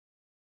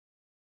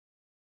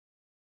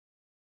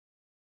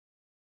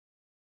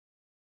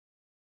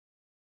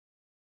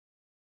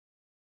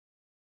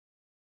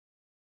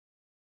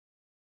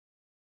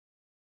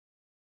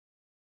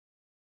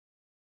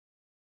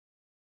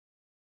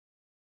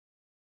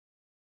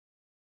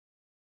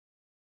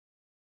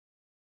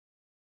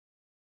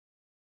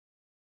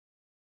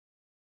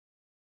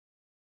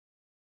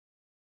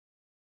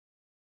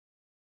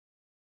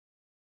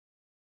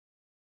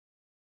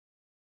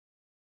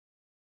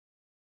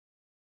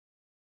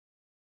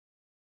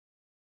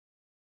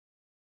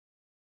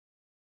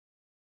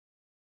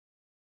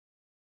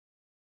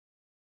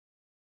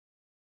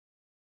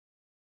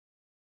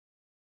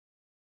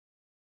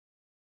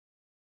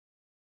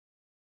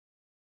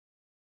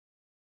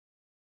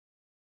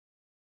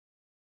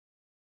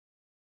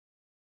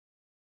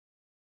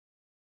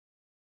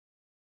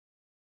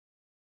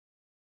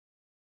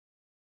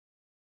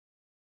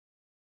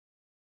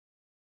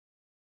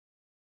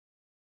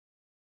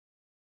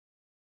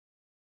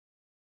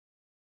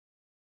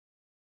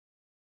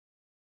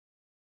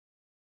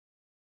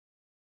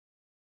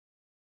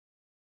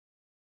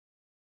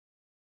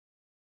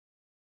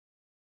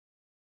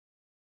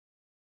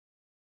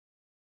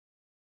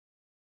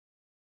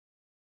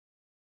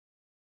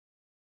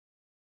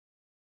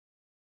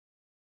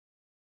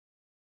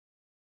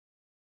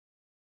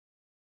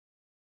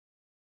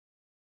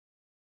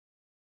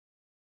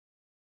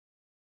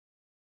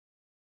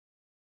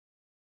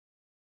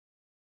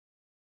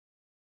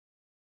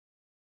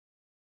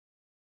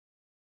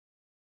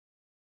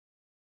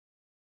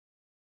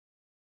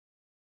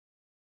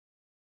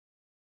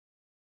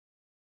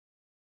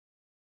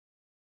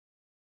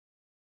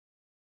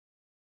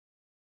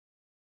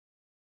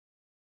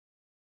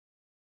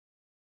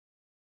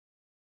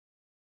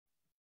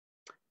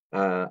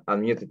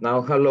Unmuted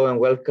now. Hello and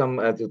welcome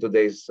to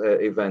today's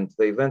event.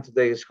 The event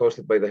today is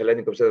hosted by the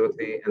Hellenic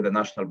Observatory and the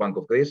National Bank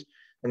of Greece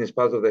and is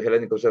part of the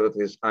Hellenic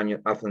Observatory's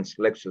annual Athens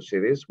Lecture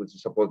Series, which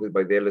is supported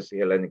by the LSE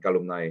Hellenic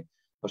Alumni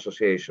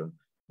Association.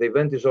 The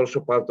event is also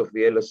part of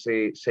the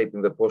LSE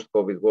Shaping the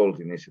Post-COVID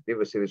World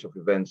initiative, a series of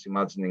events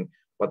imagining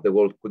what the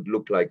world could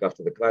look like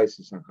after the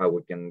crisis and how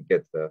we can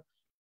get there.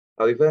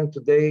 Our event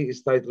today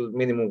is titled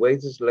Minimum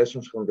Wages,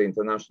 Lessons from the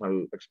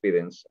International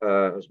Experience.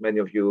 As many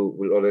of you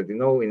will already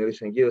know, in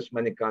recent years,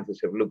 many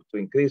countries have looked to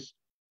increase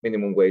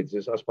minimum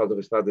wages as part of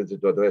a strategy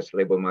to address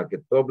labor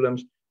market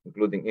problems,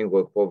 including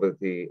in-work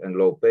poverty and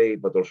low pay,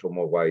 but also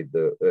more wide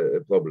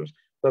problems.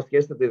 Just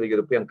yesterday, the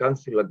European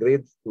Council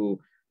agreed to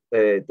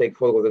take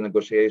forward the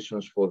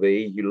negotiations for the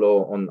EU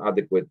law on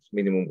adequate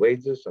minimum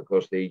wages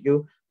across the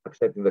EU,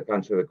 accepting the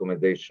Council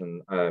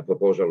recommendation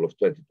proposal of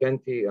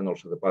 2020, and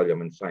also the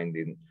Parliament signed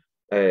in,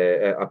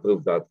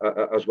 approved that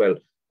as well.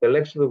 The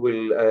lecture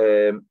will,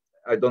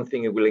 I don't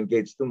think it will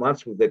engage too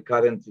much with the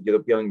current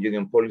European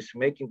Union policy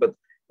making, but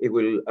it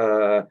will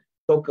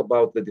talk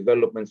about the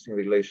developments in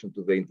relation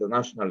to the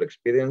international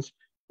experience,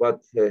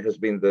 what has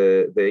been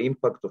the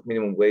impact of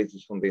minimum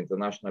wages on the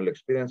international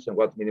experience, and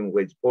what minimum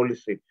wage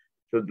policy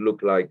should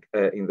look like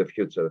in the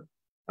future.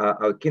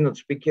 Our keynote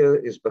speaker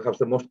is perhaps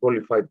the most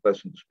qualified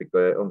person to speak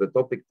on the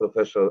topic,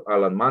 Professor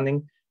Alan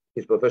Manning.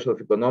 He's Professor of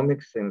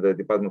Economics in the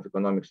Department of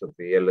Economics at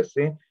the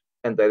LSE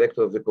and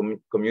Director of the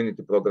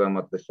Community Program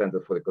at the Center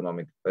for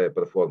Economic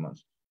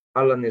Performance.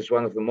 Alan is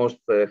one of the most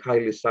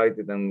highly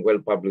cited and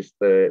well-published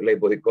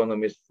labor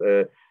economists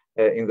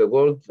in the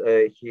world.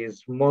 He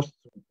is most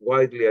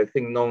widely, I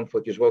think, known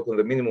for his work on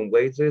the minimum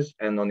wages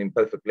and on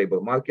imperfect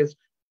labor markets,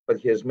 but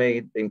he has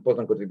made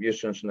important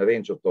contributions on a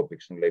range of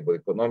topics in labor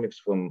economics,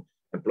 from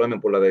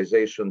employment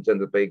polarization,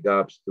 gender pay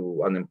gaps,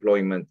 to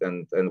unemployment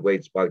and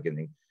wage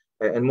bargaining.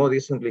 And more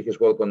recently, his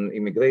work on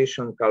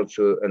immigration,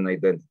 culture, and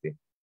identity.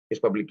 His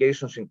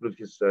publications include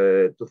his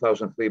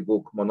 2003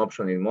 book,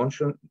 Monoption in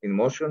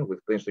Motion,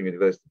 with Princeton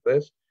University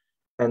Press,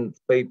 and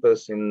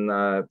papers in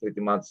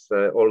pretty much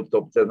all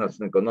top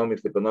journals in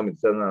economics, the Economic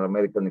Journal,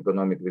 American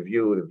Economic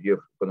Review, Review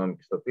of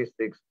Economic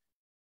Statistics,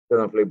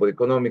 Journal of Labor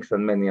Economics,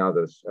 and many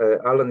others.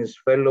 Alan is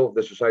fellow of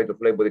the Society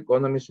of Labor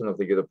Economists and of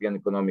the European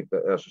Economic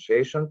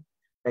Association,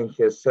 and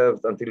he has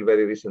served until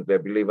very recently, I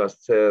believe, as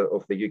chair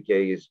of the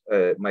UK's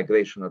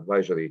Migration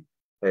Advisory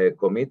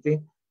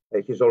Committee.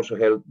 He's also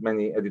held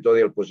many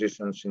editorial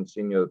positions in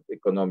senior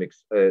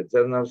economics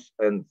journals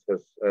and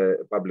has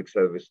public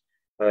service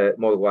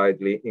more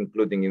widely,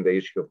 including in the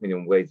issue of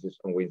minimum wages,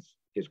 on which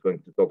he's going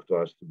to talk to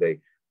us today.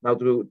 Now,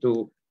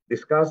 to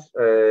discuss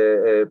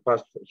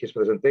past his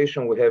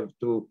presentation, we have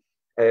two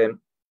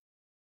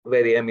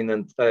very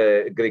eminent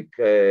Greek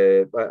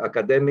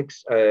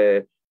academics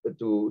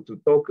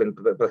to talk and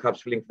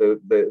perhaps link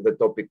the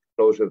topic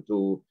closer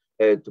to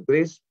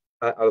Greece.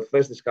 Our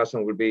first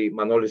discussion will be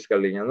Manolis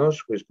Galenianos,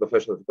 who is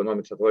Professor of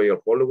Economics at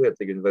Royal Holloway at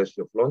the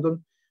University of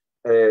London.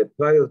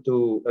 Prior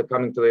to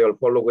coming to Royal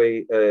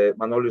Holloway,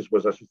 Manolis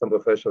was Assistant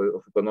Professor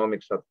of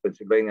Economics at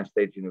Pennsylvania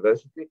State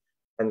University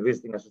and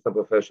visiting Assistant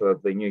Professor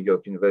at the New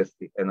York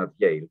University and at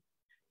Yale.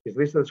 His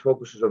research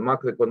focuses on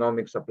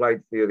macroeconomics,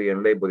 applied theory,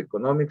 and labor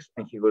economics,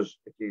 and he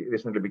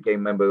recently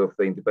became member of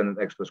the Independent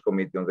Experts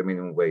Committee on the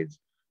Minimum Wage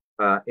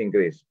in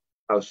Greece.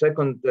 Our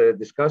second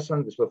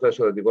discussant is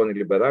Professor Antigone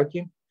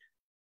Lyberaki.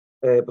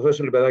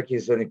 Professor Lyberaki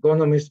is an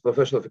economist,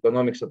 Professor of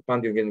Economics at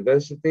Panteion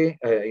University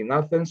in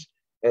Athens.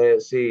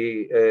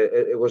 She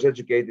was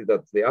educated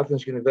at the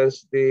Athens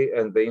University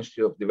and the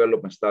Institute of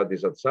Development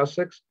Studies at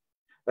Sussex.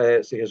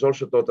 She has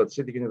also taught at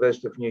City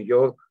University of New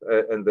York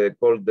and the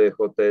École des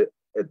Hautes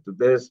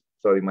Études,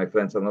 sorry, my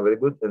French are not very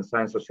good, and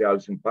Sciences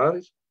Sociales in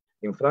Paris,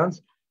 in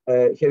France.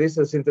 Her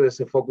research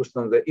interests are focused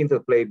on the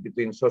interplay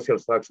between social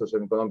structures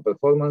and economic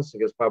performance. She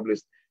has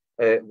published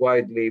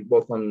widely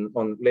both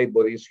on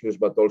labor issues,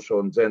 but also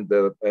on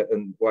gender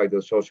and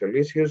wider social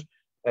issues.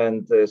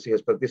 And she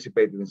has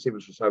participated in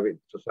civil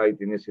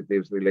society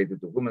initiatives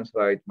related to women's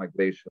rights,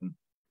 migration,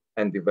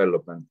 and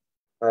development.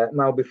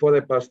 Now, before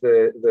I pass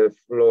the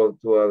floor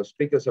to our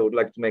speakers, I would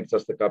like to make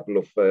just a couple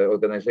of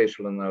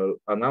organizational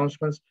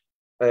announcements.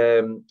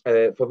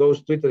 For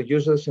those Twitter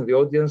users in the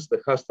audience, the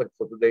hashtag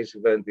for today's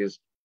event is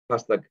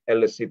hashtag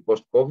LSE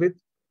post-COVID.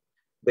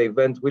 The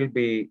event will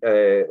be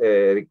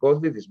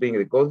recorded, is being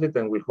recorded,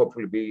 and will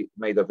hopefully be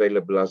made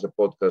available as a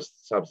podcast,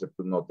 subject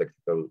to no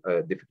technical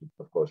difficulty,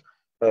 of course.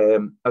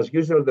 As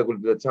usual, there will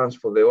be a chance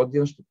for the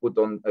audience to put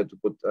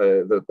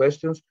their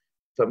questions.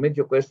 Submit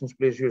your questions.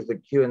 Please use the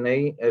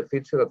Q&A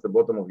feature at the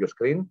bottom of your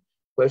screen.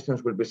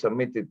 Questions will be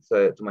submitted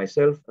to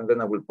myself, and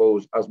then I will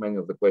pose as many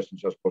of the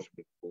questions as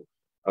possible to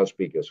our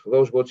speakers. For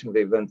those watching the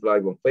event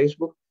live on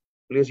Facebook,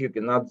 please, you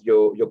can add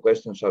your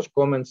questions as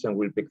comments, and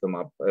we'll pick them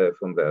up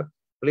from there.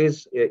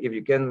 Please, if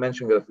you can,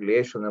 mention your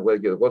affiliation and where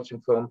you're watching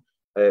from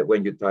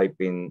when you type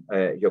in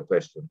your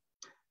question.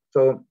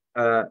 So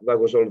that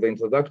was all the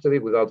introductory.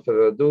 Without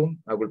further ado,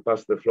 I will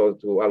pass the floor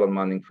to Alan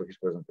Manning for his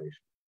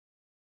presentation.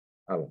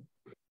 Alan.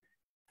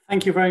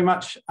 Thank you very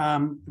much,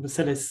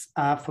 Vassilis,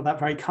 for that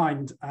very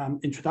kind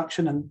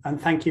introduction, and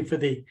thank you for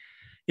the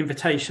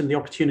invitation, the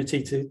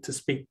opportunity to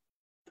speak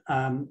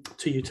to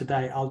you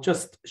today. I'll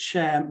just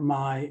share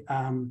my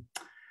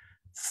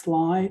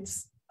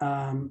slides.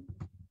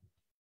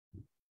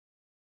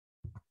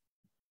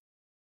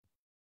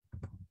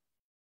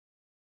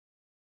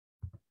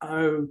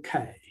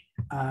 Okay,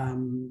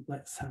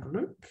 let's have a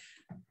look.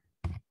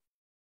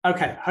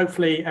 Okay,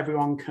 hopefully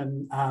everyone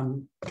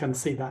can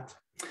see that.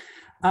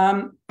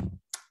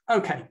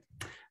 Okay,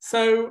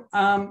 so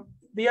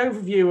the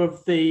overview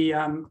of the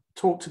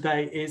talk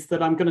today is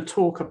that I'm going to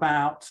talk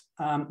about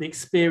the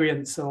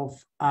experience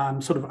of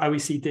sort of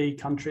OECD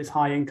countries,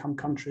 high income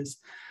countries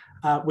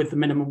with the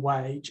minimum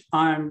wage.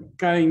 I'm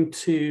going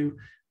to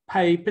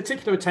pay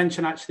particular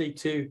attention actually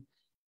to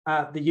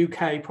the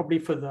UK, probably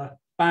for the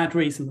bad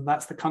reason that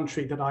that's the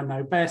country that I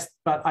know best,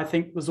 but I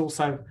think there's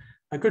also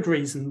a good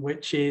reason,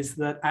 which is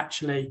that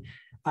actually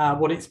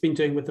what it's been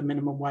doing with the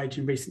minimum wage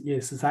in recent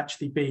years has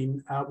actually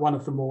been one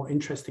of the more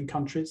interesting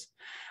countries.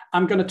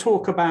 I'm going to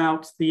talk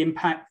about the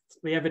impact,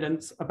 the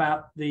evidence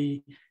about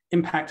the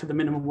impact of the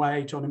minimum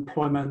wage on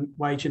employment,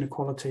 wage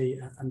inequality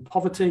and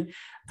poverty.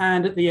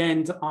 And at the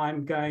end,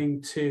 I'm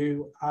going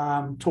to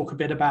talk a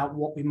bit about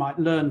what we might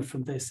learn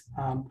from this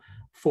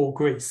for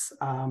Greece.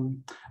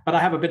 But I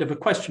have a bit of a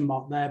question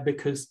mark there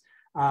because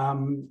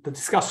the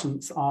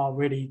discussants are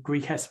really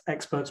Greek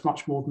experts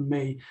much more than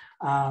me.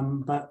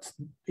 But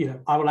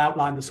I will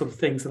outline the sort of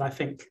things that I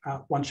think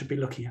one should be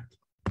looking at.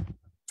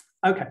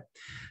 Okay,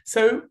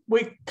 so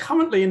we're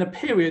currently in a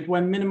period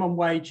when minimum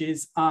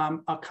wages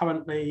are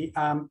currently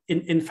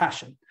in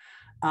fashion.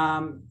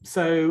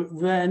 So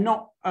they're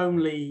not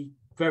only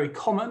very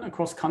common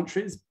across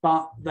countries,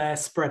 but they're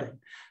spreading.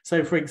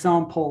 So for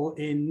example,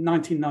 in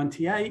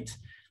 1998,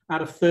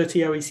 out of 30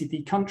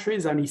 OECD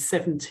countries, only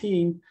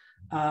 17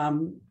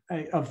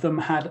 of them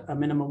had a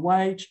minimum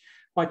wage.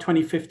 By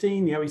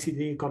 2015, the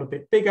OECD got a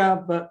bit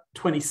bigger, but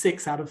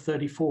 26 out of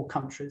 34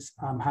 countries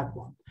had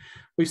one.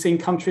 We've seen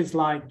countries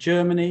like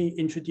Germany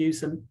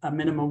introduce a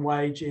minimum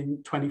wage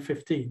in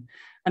 2015.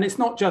 And it's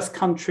not just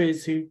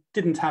countries who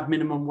didn't have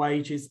minimum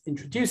wages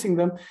introducing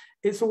them,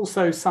 it's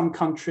also some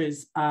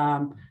countries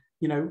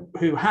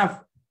who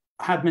have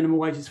had minimum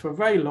wages for a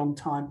very long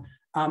time,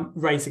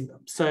 raising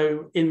them.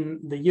 So in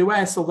the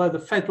US, although the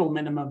federal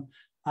minimum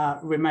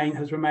has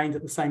remained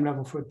at the same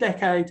level for a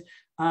decade,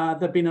 there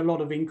have been a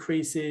lot of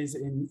increases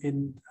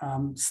in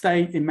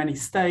many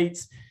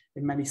states,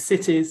 in many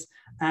cities.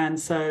 And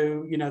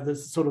so,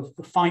 there's sort of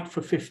the fight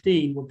for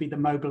 15 would be the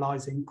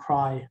mobilizing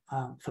cry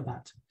for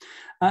that.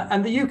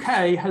 And the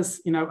UK has,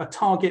 a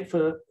target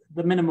for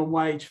the minimum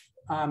wage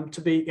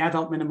to be the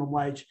adult minimum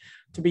wage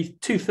to be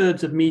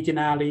 2/3 of median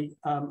hourly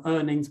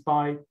earnings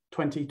by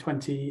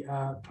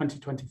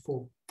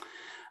 2024.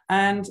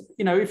 And,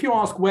 if you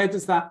ask where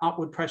does that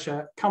upward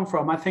pressure come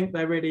from, I think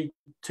there are really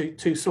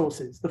two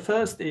sources. The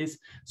first is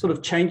sort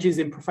of changes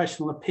in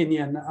professional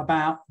opinion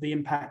about the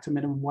impact of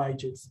minimum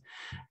wages.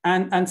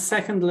 And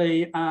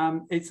secondly,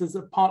 it's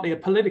partly a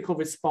political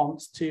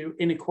response to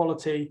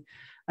inequality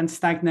and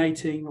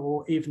stagnating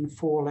or even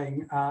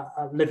falling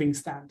living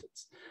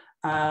standards.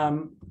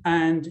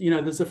 And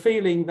there's a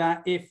feeling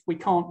that if we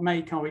can't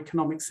make our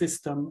economic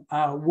system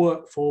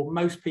work for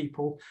most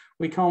people,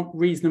 we can't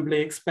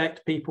reasonably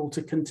expect people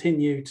to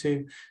continue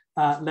to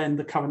lend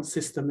the current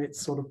system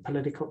its sort of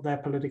their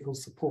political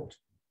support.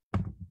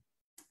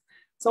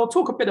 So I'll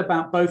talk a bit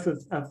about both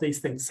of these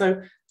things.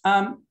 So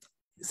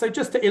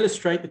just to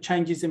illustrate the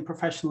changes in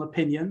professional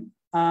opinion,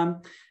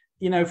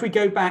 if we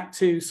go back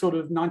to sort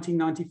of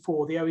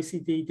 1994, the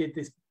OECD did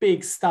this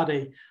big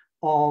study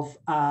of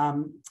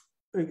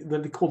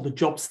that they called the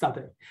job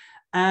study.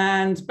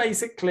 And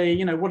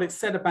basically, what it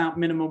said about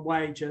minimum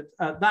wage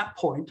at that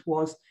point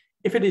was,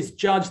 if it is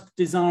judged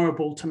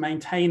desirable to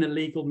maintain a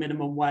legal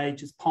minimum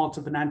wage as part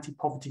of an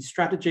anti-poverty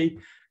strategy,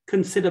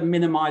 consider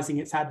minimizing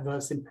its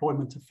adverse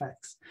employment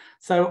effects.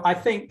 So I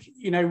think,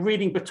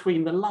 reading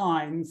between the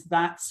lines,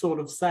 that's sort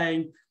of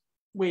saying,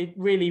 we'd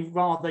really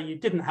rather you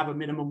didn't have a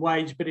minimum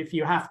wage, but if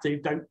you have to,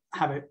 don't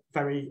have it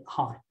very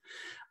high.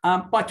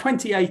 By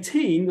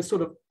 2018, the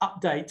sort of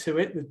update to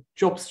it, the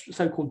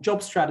so-called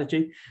job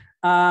strategy,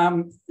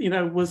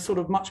 was sort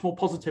of much more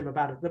positive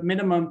about it. That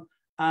minimum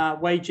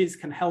wages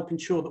can help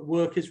ensure that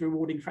work is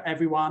rewarding for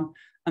everyone,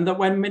 and that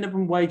when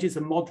minimum wages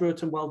are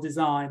moderate and well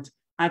designed,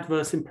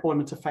 adverse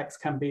employment effects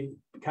can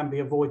be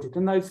avoided.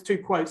 And those two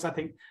quotes, I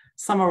think,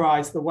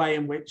 summarize the way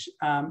in which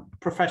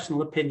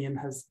professional opinion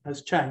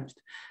has changed.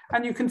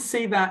 And you can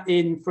see that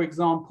in, for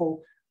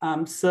example,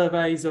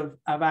 surveys of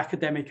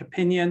academic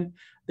opinion.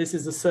 This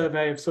is a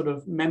survey of sort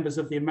of members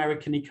of the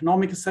American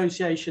Economic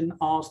Association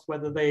asked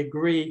whether they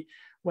agree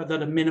whether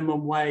the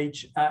minimum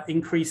wage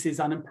increases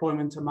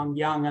unemployment among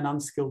young and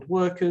unskilled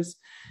workers.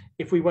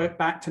 If we work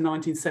back to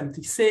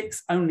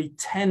 1976, only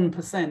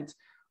 10%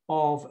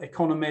 of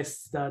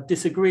economists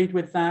disagreed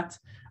with that.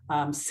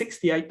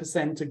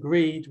 68%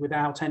 agreed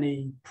without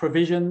any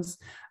provisions.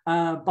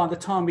 By the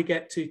time we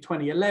get to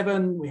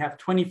 2011, we have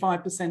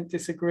 25%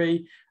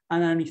 disagree,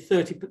 and only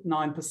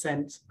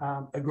 39%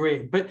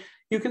 agreeing. But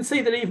you can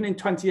see that even in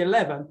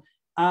 2011,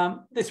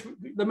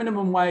 the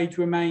minimum wage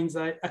remains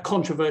a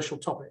controversial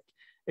topic.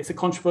 It's a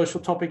controversial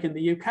topic in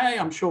the UK.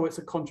 I'm sure it's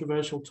a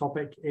controversial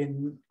topic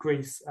in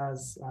Greece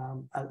as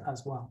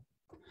well.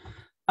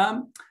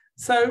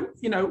 So,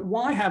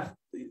 why have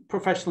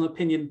professional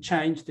opinion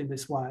changed in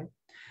this way?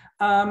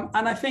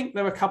 And I think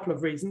there are a couple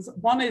of reasons.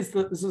 One is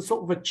that there's a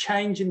sort of a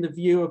change in the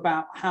view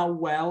about how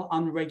well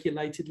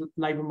unregulated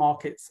labour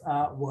markets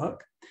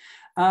work.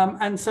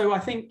 And so I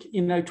think,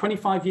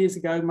 25 years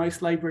ago,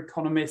 most labour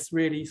economists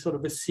really sort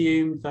of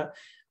assumed that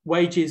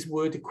wages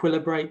would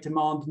equilibrate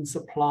demand and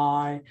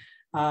supply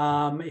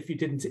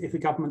if the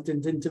government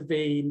didn't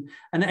intervene,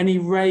 and any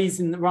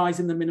rise in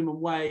the minimum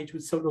wage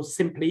would sort of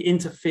simply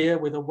interfere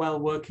with a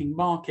well-working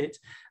market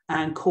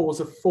and cause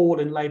a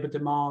fall in labour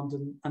demand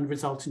and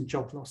result in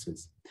job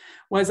losses.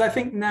 Whereas I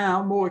think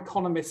now more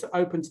economists are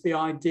open to the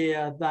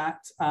idea that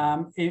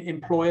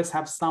employers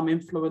have some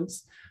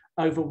influence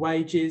over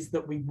wages,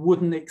 that we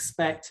wouldn't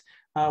expect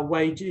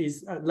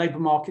labour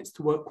markets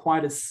to work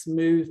quite as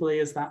smoothly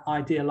as that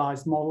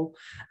idealised model.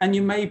 And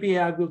you may be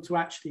able to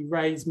actually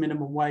raise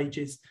minimum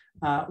wages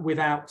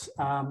without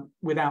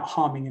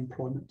harming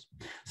employment.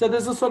 So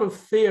there's a sort of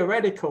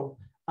theoretical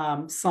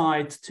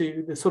side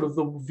to the sort of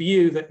the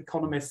view that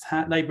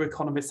labour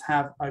economists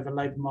have over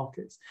labour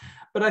markets.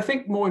 But I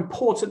think more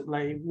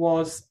importantly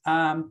was,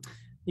 there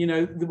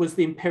was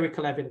the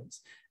empirical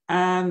evidence.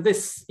 And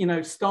this,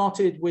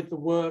 started with the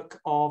work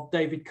of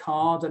David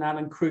Card and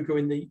Alan Kruger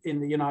in the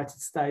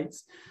United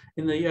States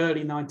in the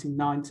early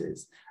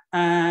 1990s.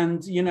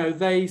 And,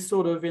 they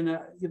sort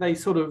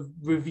of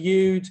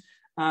reviewed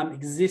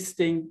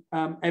existing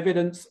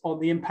evidence on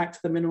the impact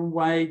of the minimum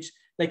wage.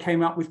 They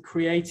came up with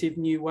creative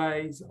new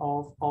ways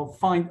of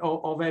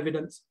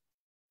evidence.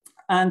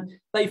 And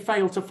they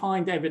failed to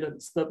find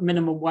evidence that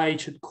minimum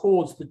wage had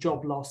caused the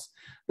job loss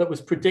that was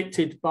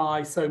predicted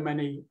by so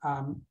many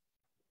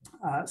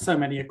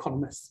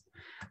economists.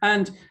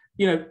 And,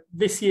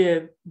 this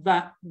year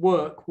that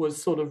work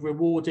was sort of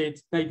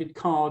rewarded. David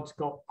Card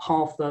got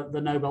half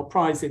the Nobel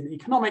Prize in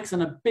economics,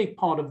 and a big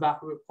part of that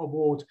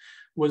award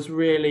was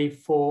really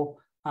for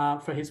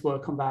his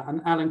work on that.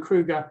 And Alan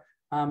Kruger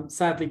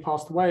sadly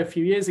passed away a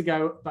few years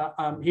ago, but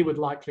he would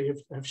likely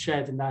have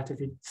shared in that if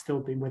he'd still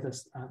been with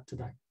us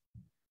today.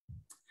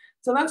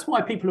 So that's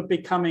why people are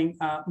becoming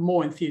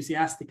more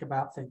enthusiastic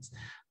about things.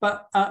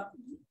 But,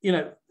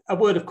 a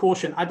word of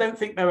caution, I don't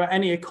think there are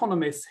any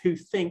economists who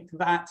think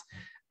that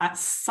at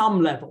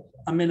some level,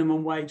 a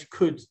minimum wage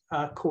could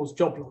cause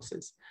job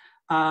losses.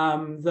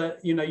 That,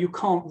 you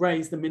can't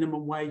raise the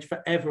minimum wage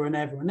forever and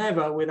ever and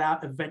ever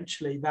without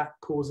eventually that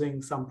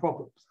causing some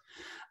problems.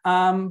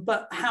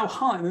 But how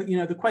high,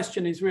 the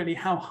question is really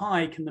how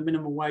high can the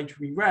minimum wage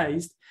be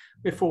raised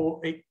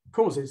before it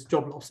causes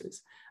job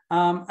losses?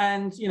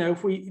 And,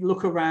 if we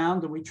look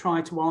around and we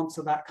try to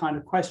answer that kind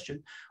of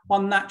question,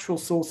 one natural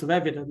source of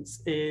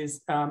evidence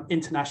is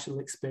international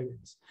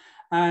experience.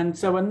 And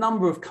so a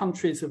number of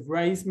countries have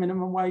raised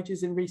minimum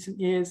wages in recent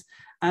years,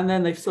 and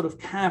then they've sort of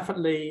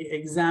carefully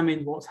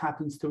examined what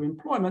happens to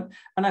employment.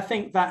 And I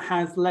think that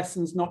has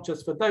lessons not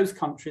just for those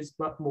countries,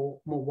 but more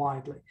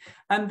widely.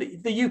 And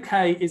the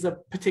UK is a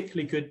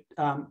particularly good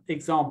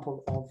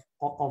example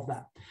of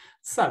that.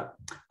 So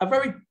a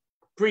very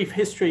brief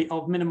history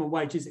of minimum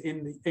wages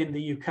in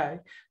the UK.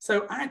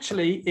 So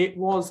actually, it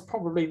was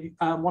probably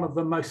one of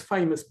the most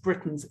famous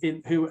Britons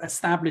who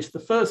established the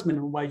first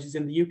minimum wages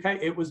in the UK.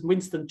 It was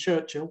Winston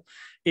Churchill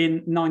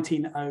in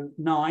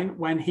 1909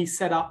 when he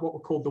set up what were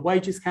called the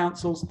Wages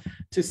Councils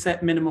to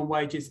set minimum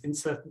wages in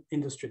certain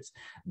industries.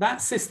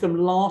 That system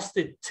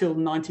lasted till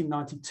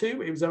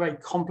 1992. It was a very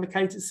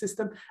complicated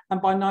system. And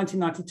by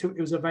 1992,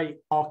 it was a very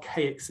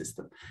archaic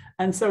system.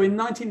 And so in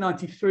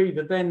 1993,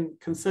 the then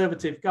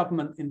Conservative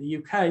government in the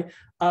UK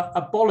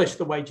abolished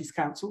the Wages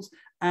Councils,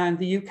 and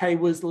the UK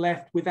was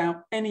left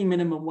without any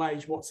minimum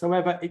wage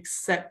whatsoever,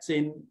 except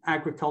in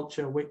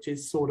agriculture, which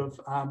is sort of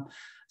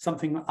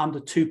something under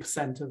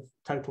 2% of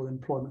total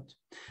employment.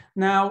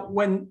 Now,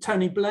 when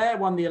Tony Blair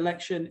won the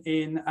election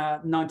in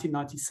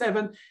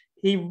 1997,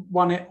 he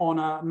won it on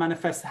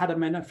had a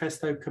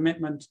manifesto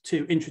commitment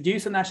to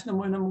introduce a national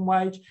minimum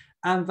wage,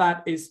 and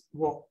that is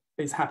what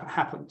has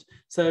happened.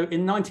 So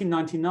in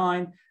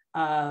 1999,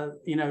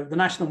 the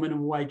national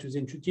minimum wage was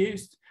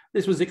introduced.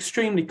 This was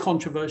extremely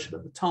controversial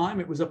at the time.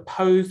 It was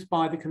opposed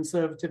by the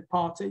Conservative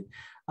Party,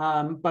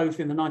 both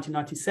in the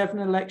 1997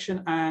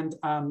 election and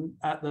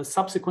at the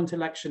subsequent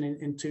election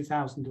in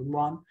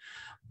 2001.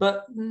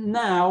 But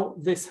now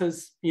this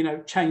has,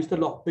 changed a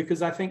lot,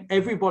 because I think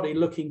everybody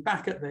looking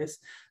back at this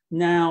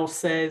now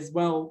says,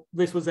 well,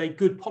 this was a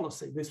good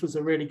policy. This was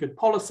a really good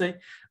policy.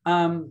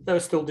 There are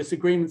still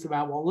disagreements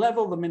about what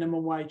level the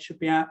minimum wage should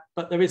be at,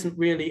 but there isn't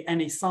really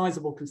any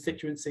sizable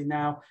constituency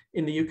now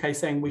in the UK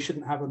saying we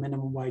shouldn't have a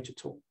minimum wage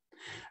at all.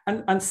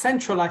 And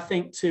central, I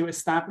think, to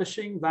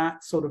establishing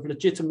that sort of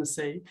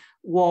legitimacy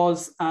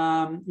was,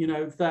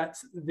 that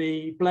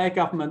the Blair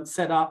government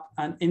set up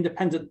an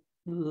independent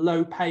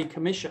low pay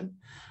commission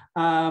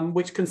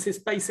which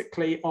consists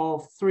basically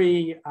of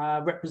 3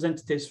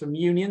 representatives from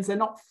unions. They're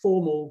not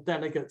formal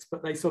delegates,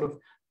 but they sort of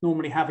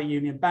normally have a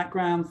union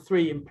background,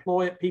 3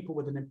 people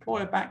with an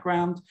employer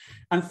background,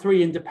 and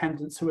 3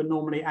 independents who are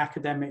normally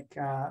academic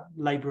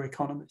labour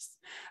economists.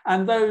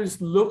 And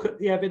those look at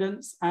the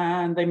evidence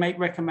and they make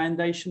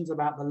recommendations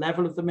about the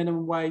level of the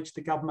minimum wage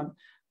to government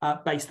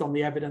based on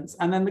the evidence.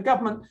 And then the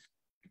government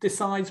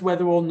decides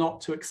whether or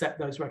not to accept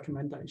those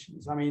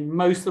recommendations. I mean,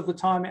 most of the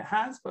time it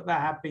has, but there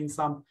have been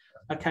some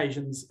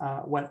occasions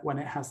when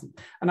it hasn't.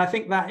 And I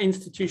think that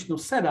institutional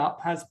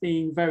setup has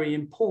been very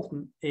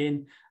important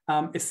in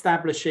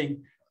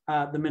establishing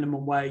the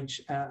minimum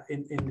wage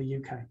in the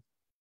UK.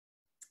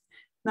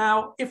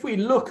 Now, if we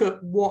look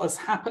at what has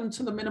happened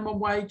to the minimum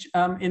wage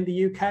in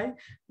the UK,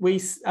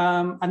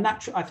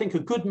 I think a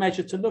good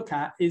measure to look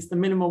at is the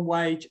minimum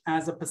wage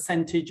as a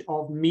percentage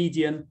of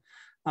median,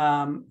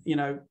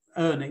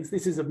 earnings.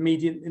 This is of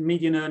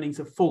median earnings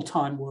of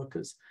full-time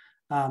workers,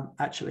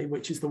 actually,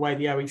 which is the way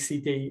the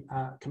OECD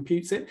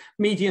computes it.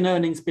 Median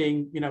earnings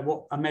being,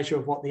 a measure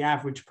of what the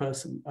average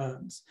person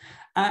earns.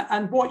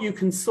 And what you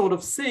can sort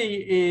of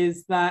see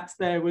is that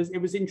it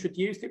was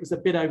introduced, it was a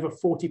bit over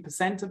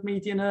 40% of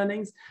median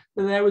earnings.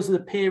 But there was a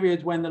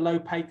period when the Low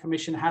Pay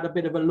Commission had a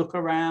bit of a look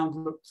around,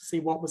 looked to see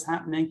what was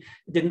happening.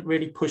 It didn't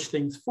really push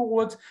things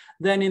forward.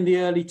 Then in the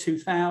early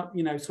 2000s,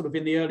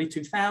 in the early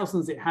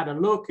 2000s, it had a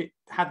look. It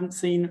hadn't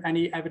seen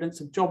any evidence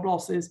of job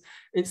losses.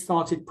 It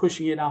started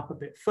pushing it up a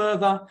bit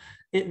further.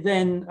 It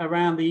then,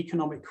 around the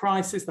economic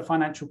crisis, the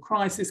financial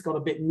crisis, got a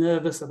bit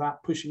nervous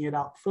about pushing it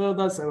up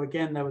further. So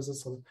again, there was a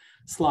sort of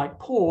slight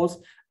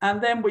pause.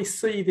 And then we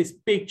see this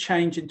big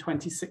change in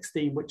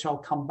 2016, which I'll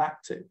come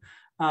back to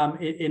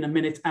in a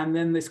minute. And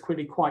then this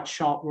quite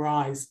sharp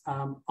rise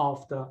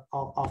after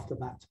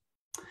that.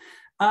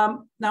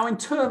 Now, in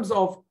terms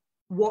of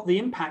what the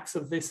impacts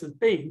of this have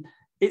been,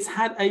 it's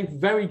had a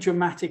very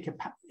dramatic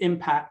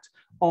impact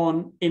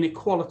on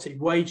inequality,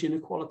 wage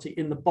inequality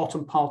in the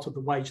bottom part of the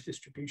wage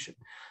distribution.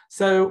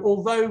 So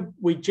although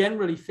we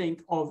generally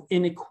think of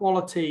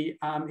inequality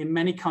in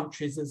many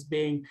countries as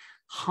being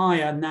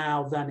higher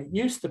now than it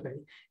used to be,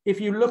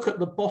 if you look at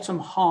the bottom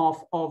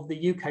half of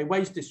the UK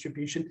wage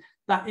distribution,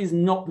 that is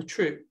not the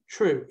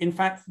true. In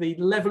fact, the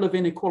level of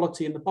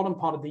inequality in the bottom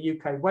part of the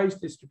UK wage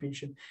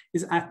distribution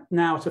is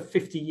now at a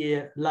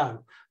 50-year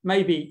low,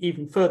 maybe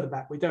even further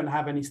back. We don't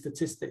have any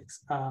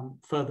statistics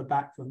further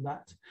back than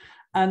that.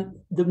 And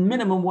the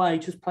minimum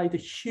wage has played a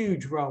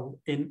huge role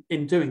in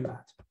doing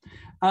that.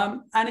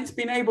 And it's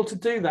been able to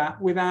do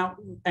that without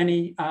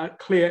any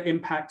clear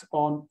impact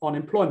on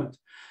employment.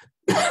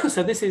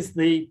 So this is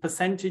the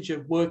percentage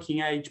of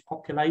working age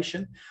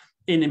population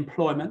in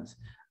employment.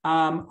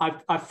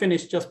 I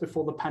finished just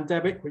before the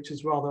pandemic, which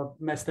has rather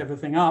messed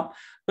everything up.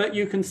 But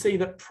you can see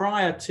that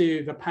prior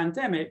to the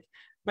pandemic,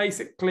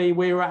 basically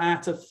we were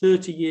at a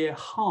 30-year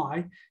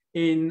high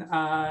in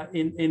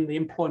the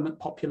employment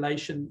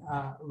population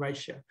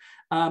ratio.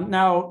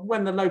 Now,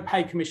 when the Low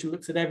Pay Commission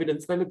looks at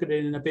evidence, they look at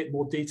it in a bit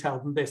more detail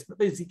than this, but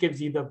this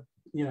gives you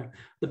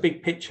the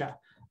big picture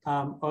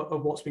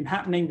of what's been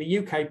happening. The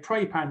UK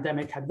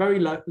pre-pandemic had very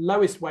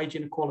lowest wage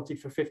inequality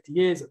for 50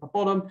 years at the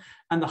bottom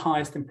and the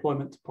highest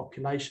employment to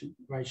population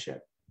ratio.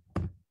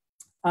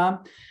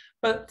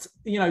 But,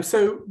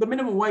 so the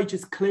minimum wage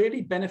has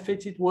clearly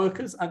benefited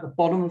workers at the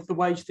bottom of the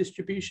wage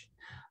distribution.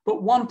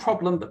 But one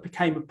problem that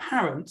became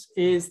apparent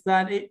is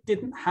that it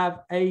didn't have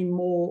a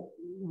more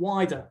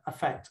wider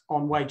effect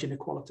on wage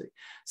inequality.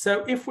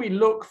 So if we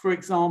look, for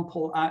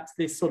example, at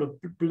this sort of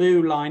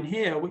blue line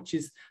here, which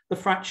is the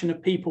fraction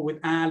of people with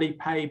hourly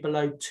pay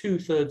below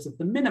 2/3 of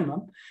the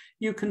minimum,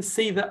 you can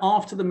see that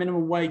after the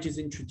minimum wage is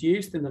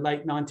introduced in the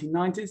late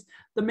 1990s,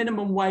 the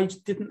minimum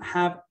wage didn't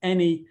have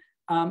any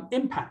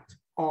impact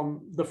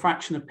on the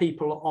fraction of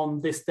people on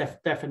this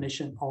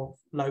definition of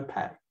low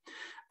pay.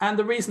 And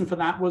the reason for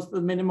that was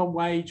the minimum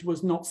wage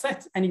was not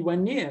set anywhere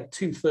near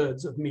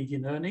 2/3 of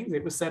median earnings.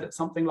 It was set at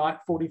something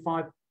like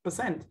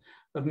 45%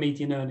 of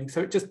median earnings.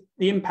 So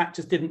the impact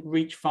just didn't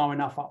reach far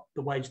enough up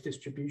the wage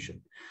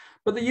distribution.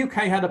 But the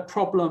UK had a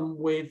problem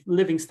with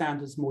living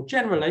standards more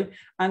generally.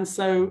 And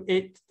so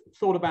it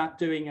thought about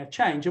doing a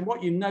change. And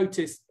what you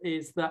notice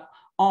is that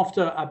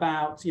after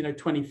about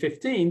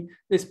 2015,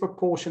 this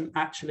proportion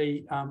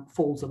actually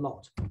falls a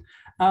lot.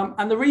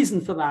 And the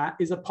reason for that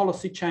is a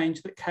policy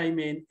change that came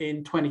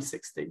in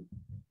 2016.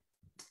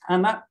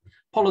 And that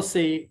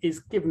policy is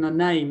given a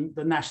name,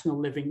 the National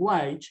Living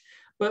Wage,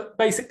 but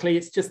basically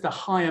it's just a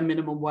higher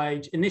minimum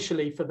wage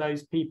initially for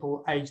those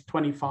people aged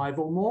 25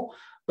 or more,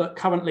 but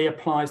currently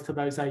applies to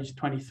those aged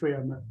 23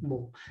 or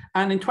more.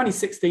 And in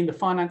 2016, the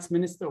finance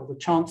minister, or the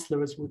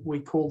chancellor as we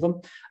call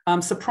them,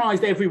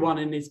 surprised everyone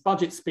in his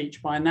budget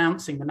speech by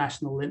announcing the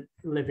national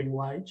living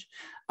wage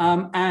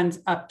and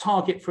a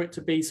target for it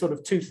to be sort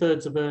of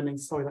 2/3 of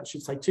earnings, sorry, that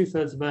should say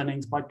 2/3 of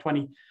earnings by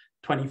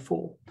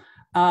 2024.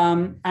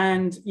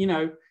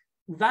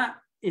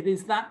 It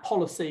is that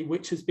policy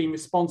which has been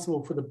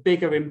responsible for the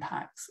bigger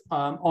impacts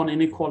on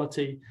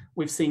inequality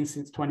we've seen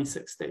since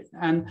 2016.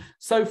 And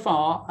so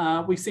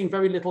far, we've seen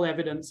very little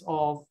evidence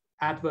of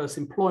adverse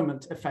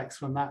employment effects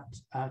from that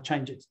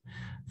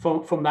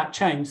from that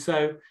change.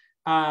 So,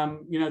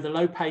 the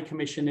Low Pay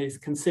Commission is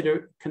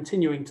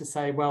continuing to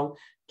say, well,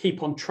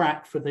 keep on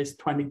track for this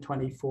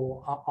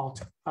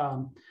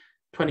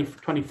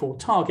 2024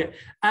 target.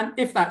 And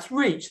if that's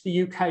reached,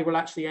 the UK will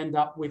actually end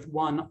up with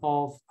one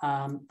of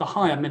the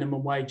higher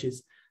minimum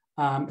wages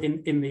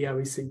in the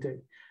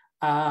OECD.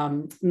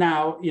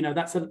 Now,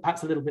 that's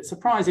a little bit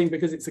surprising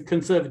because it's a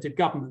Conservative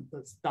government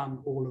that's done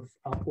all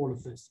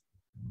of this.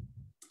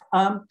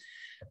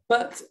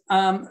 But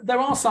there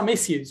are some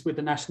issues with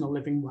the national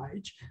living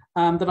wage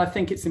that I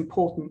think it's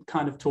important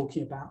kind of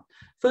talking about.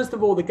 First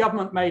of all, the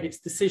government made its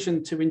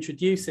decision to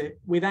introduce it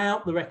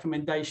without the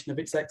recommendation of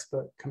its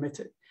expert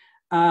committee.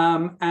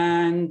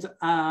 It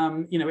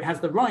has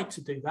the right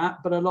to do that,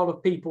 but a lot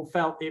of people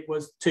felt it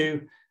was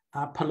too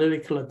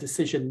political a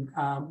decision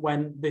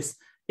when this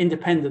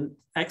independent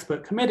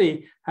expert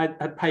committee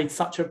had played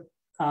such an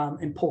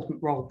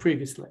important role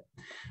previously.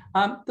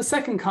 The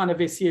second kind of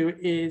issue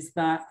is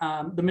that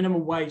the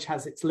minimum wage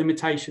has its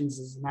limitations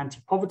as an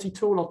anti-poverty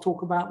tool. I'll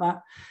talk about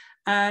that.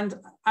 And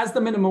as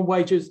the minimum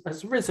wage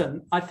has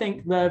risen, I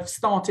think there have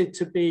started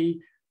to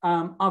be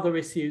other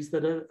issues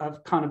that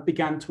have kind of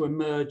began to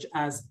emerge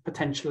as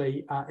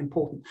potentially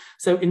important.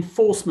 So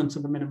enforcement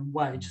of the minimum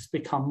wage has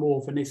become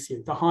more of an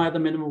issue. The higher the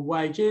minimum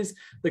wage is,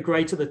 the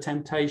greater the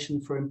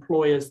temptation for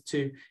employers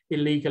to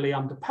illegally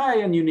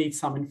underpay, and you need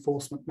some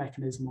enforcement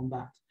mechanism on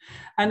that.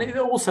 And it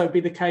will also be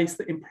the case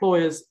that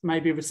employers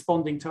may be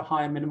responding to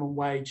higher minimum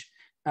wages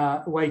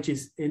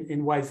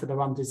in ways that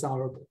are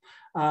undesirable.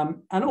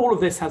 And all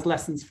of this has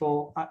lessons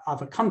for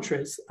other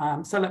countries.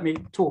 So let me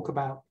talk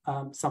about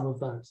some of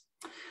those.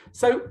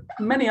 So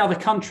many other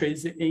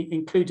countries,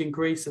 including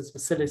Greece, as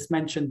Vassilis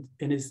mentioned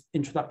in his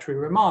introductory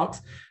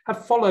remarks,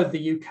 have followed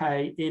the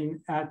UK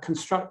in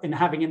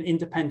having an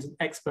independent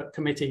expert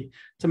committee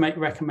to make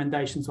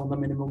recommendations on the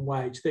minimum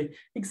wage. The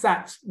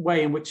exact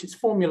way in which it's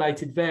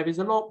formulated varies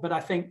a lot, but I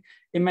think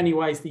in many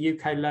ways the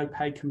UK Low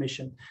Pay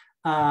Commission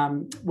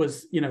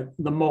was,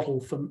 the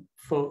model for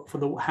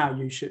how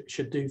you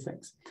should do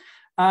things.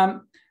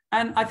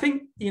 And I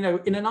think, in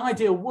an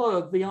ideal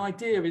world, the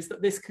idea is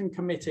that this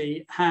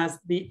committee has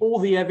all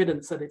the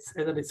evidence at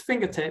its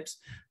fingertips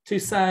to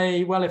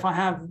say, well, if I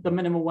have the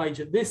minimum wage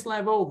at this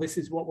level, this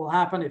is what will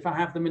happen. If I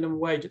have the minimum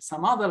wage at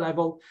some other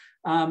level,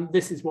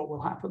 this is what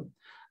will happen.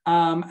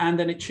 And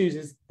then it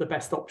chooses the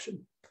best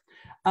option.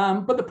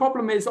 But the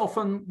problem is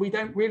often we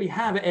don't really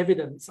have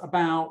evidence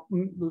about,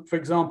 for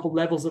example,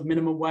 levels of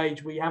minimum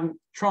wage we haven't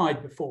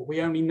tried before.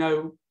 We only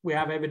know we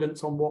have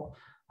evidence on what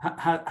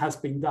has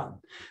been done.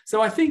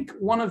 So I think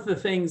one of the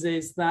things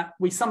is that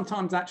we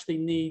sometimes actually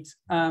need,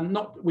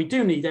 we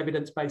do need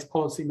evidence-based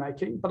policy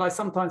making, but I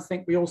sometimes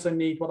think we also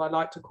need what I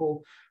like to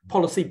call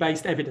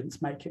policy-based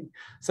evidence making.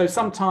 So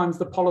sometimes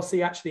the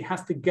policy actually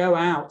has to go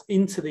out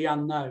into the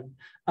unknown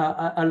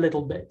a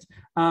little bit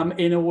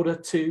in order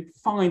to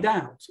find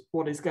out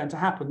what is going to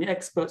happen. The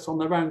experts on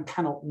their own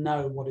cannot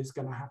know what is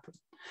going to happen.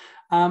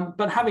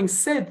 But having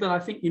said that, I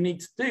think you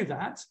need to do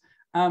that.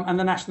 And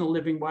the national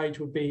living wage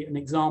would be an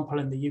example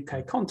in the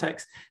UK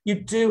context. You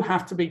do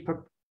have to be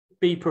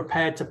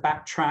prepared to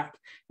backtrack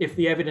if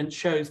the evidence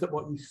shows that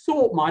what you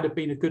thought might have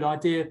been a good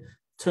idea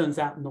turns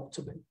out not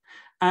to be.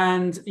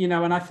 And,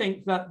 and I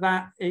think that,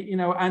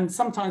 and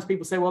sometimes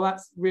people say, well,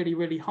 that's really,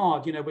 really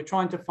hard. We're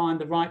trying to find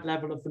the right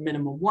level of the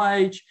minimum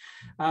wage.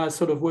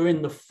 We're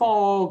in the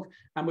fog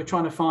and we're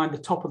trying to find the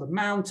top of the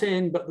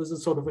mountain, but there's a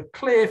sort of a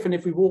cliff. And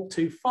if we walk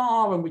too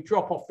far and we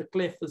drop off the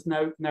cliff, there's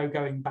no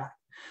going back.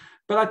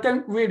 But I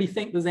don't really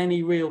think there's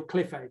any real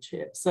cliff edge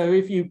here. So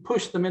if you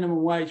push the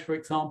minimum wage, for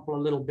example, a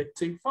little bit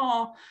too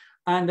far,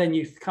 and then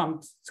you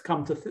come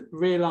to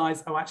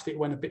realize, oh, actually it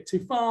went a bit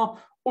too far,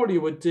 all you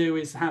would do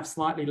is have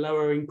slightly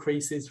lower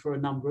increases for a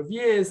number of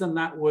years, and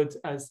that would,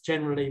 as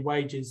generally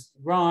wages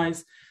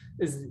rise,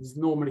 as is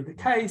normally the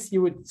case,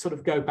 you would sort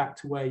of go back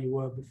to where you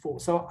were before.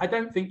 So I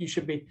don't think you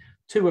should be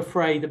too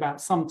afraid about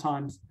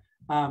sometimes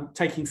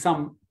taking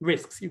some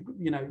risks.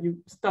 You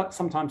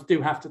sometimes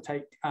do have to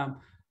take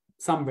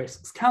some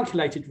risks,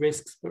 calculated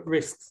risks, but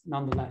risks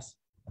nonetheless.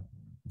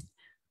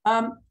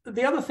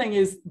 The other thing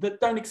is that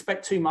don't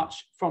expect too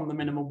much from the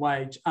minimum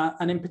wage,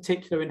 and in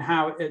particular in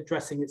how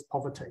addressing its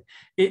poverty.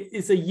 It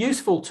is a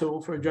useful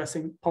tool for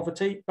addressing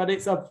poverty, but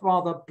it's a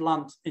rather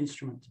blunt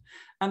instrument.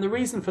 And the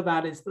reason for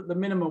that is that the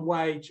minimum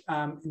wage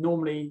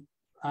normally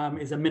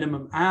is a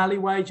minimum hourly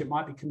wage. It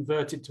might be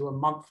converted to a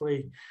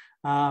monthly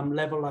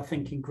level. I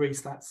think in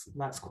Greece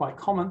that's quite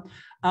common.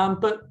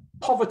 But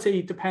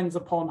poverty depends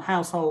upon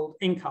household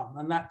income,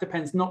 and that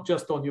depends not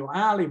just on your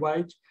hourly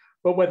wage,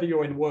 but whether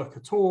you're in work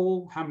at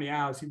all, how many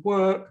hours you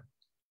work,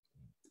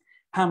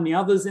 how many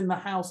others in the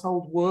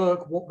household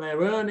work, what they're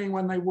earning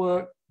when they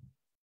work,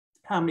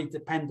 how many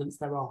dependents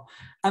there are.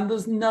 And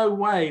there's no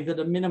way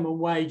that a minimum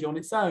wage on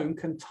its own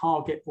can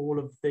target all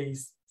of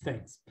these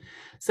things.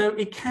 So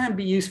it can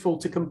be useful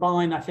to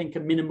combine, I think, a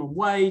minimum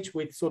wage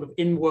with sort of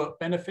in-work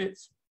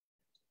benefits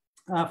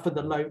for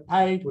the low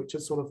paid, which are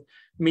sort of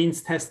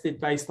means tested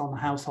based on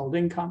household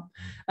income.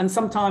 And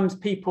sometimes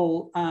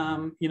people,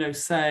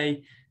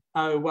 say,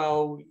 oh,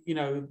 well,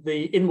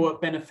 the in-work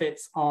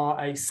benefits are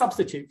a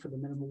substitute for the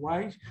minimum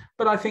wage,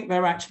 but I think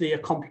they're actually a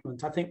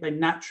complement. I think they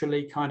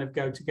naturally kind of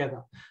go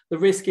together. The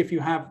risk if you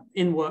have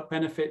in-work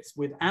benefits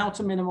without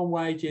a minimum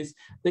wage is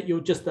that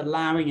you're just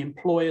allowing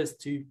employers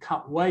to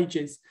cut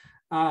wages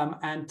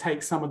and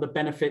take some of the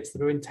benefits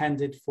that are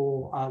intended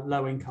for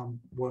low-income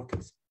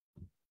workers.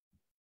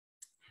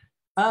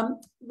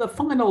 The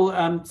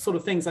final sort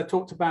of things I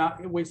talked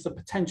about with the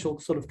potential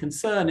sort of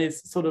concern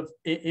is sort of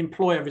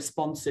employer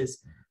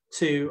responses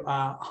to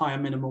higher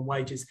minimum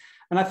wages.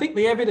 And I think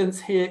the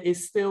evidence here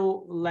is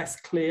still less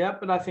clear,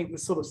 but I think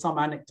there's sort of some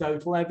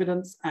anecdotal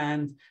evidence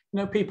and,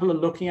 people are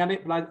looking at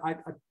it, but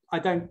I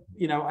don't,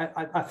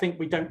 I think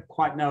we don't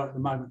quite know at the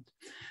moment.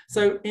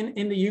 So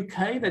in the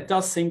UK, there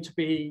does seem to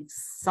be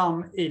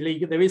some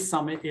illegal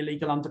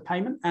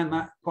underpayment, and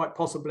that quite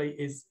possibly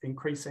is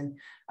increasing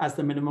as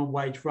the minimum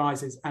wage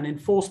rises, and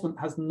enforcement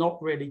has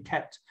not really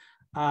kept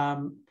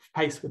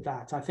pace with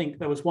that. I think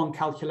there was one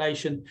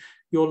calculation,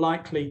 you're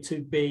likely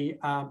to be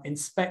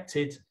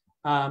inspected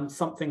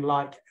something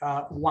like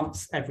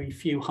once every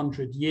few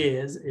hundred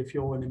years if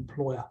you're an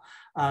employer.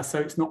 So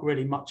it's not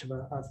really much of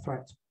a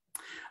threat.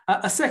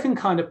 A second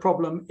kind of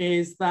problem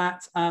is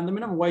that the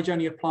minimum wage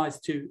only applies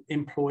to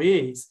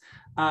employees.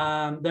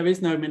 There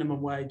is no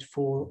minimum wage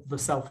for the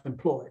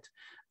self-employed.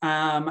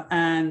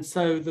 And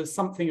so there's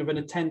something of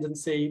a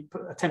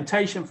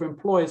temptation for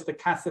employers to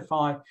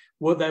classify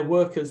their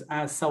workers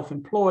as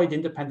self-employed,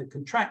 independent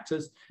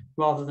contractors,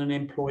 rather than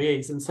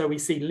employees. And so we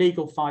see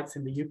legal fights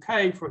in the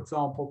UK, for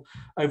example,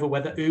 over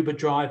whether Uber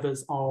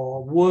drivers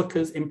are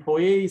workers,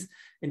 employees,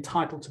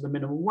 entitled to the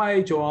minimum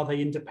wage, or are they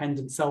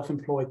independent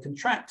self-employed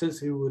contractors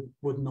who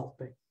would not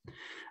be.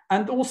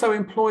 And also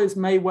employers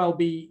may well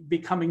be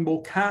becoming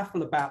more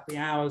careful about the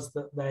hours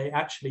that they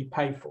actually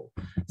pay for.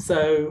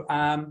 So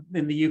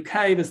in the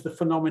UK, there's the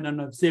phenomenon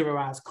of 0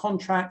 hours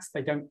contracts.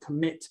 They don't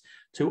commit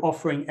to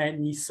offering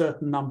any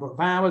certain number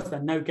of hours. There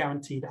are no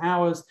guaranteed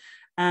hours.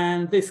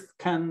 And this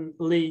can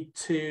lead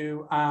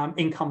to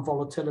income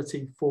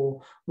volatility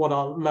for what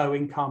are low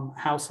income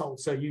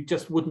households. So you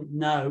just wouldn't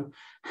know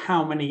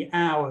how many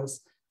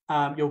hours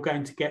you're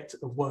going to get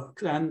of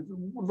work. And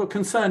the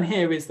concern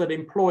here is that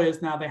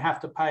employers now, they have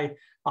to pay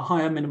a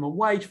higher minimum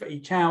wage for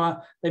each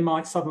hour. They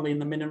might suddenly in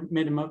the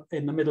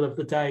middle of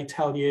the day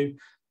tell you,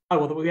 oh,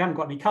 well, we haven't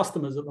got any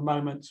customers at the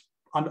moment.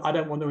 I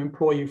don't want to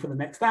employ you for the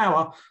next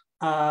hour.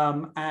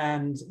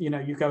 And,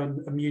 you go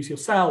and amuse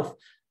yourself.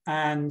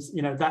 And,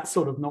 that's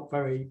sort of not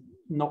very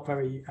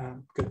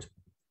good.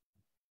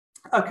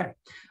 Okay.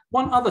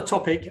 One other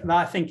topic that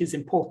I think is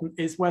important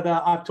is whether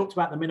I've talked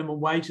about the minimum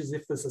wage as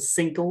if there's a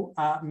single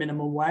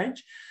minimum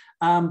wage,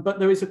 but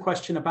there is a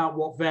question about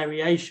what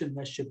variation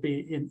there should be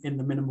in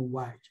the minimum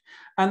wage.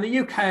 And the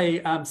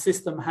UK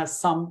system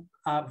has some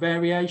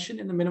variation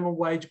in the minimum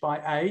wage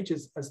by age,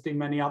 as do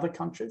many other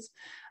countries.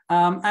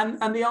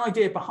 And the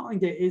idea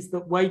behind it is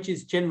that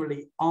wages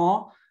generally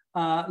are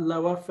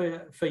lower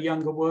for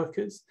younger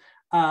workers.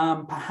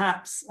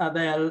 Perhaps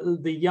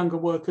the younger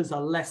workers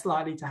are less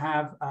likely to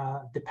have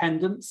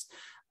dependents.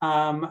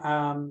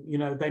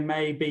 They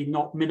may be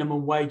not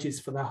minimum wages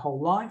for their whole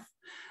life.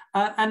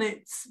 And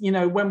it's,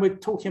 when we're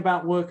talking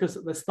about workers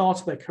at the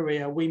start of their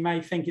career, we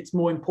may think it's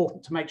more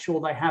important to make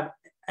sure they have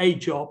a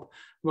job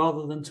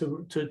rather than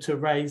to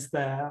raise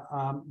their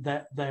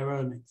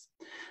earnings.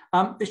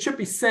 It should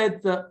be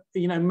said that,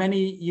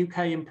 many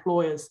UK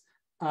employers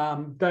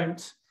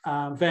don't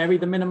vary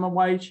the minimum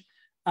wage,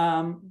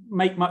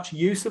 make much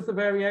use of the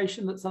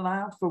variation that's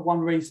allowed for one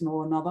reason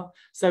or another.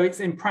 So it's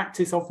in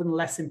practice often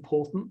less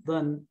important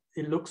than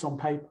it looks on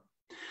paper.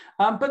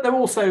 But there are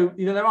also,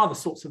 there are other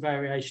sorts of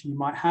variation you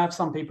might have.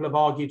 Some people have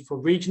argued for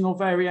regional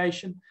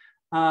variation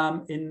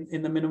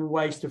in the minimum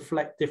wage to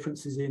reflect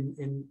differences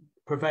in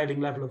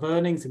prevailing level of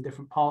earnings in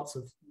different parts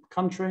of the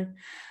country.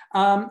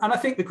 And I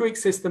think the Greek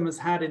system has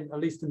had, at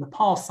least in the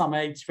past, some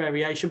age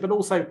variation, but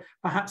also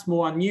perhaps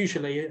more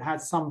unusually, it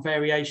has some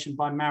variation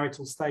by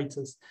marital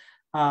status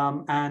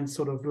and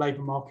sort of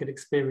labour market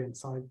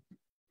experience. I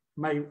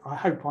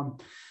hope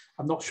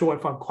I'm not sure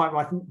if I'm quite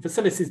right.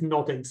 Vassilis is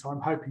nodding, so I'm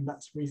hoping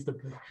that's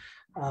reasonably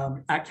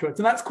accurate.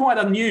 And that's quite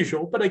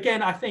unusual. But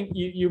again, I think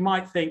you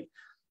might think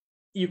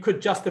you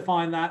could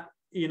justify that,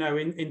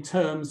 in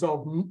terms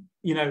of,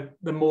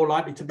 the more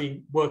likely to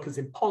be workers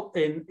in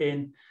poverty.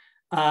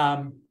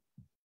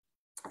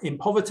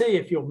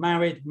 If you're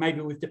married,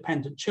 maybe with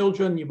dependent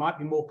children, you might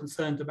be more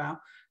concerned about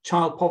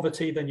child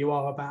poverty than you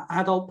are about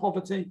adult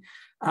poverty.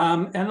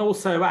 And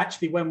also,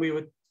 actually, when we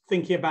were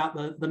thinking about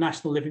the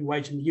national living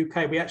wage in the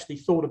UK, we actually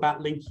thought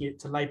about linking it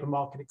to labour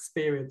market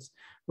experience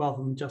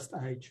rather than just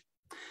age.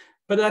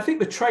 But I think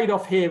the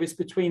trade-off here is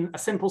between a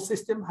simple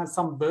system, has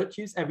some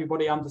virtues,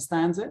 everybody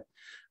understands it.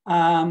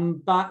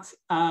 And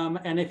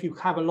if you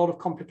have a lot of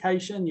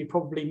complication, you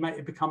probably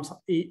it becomes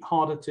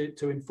harder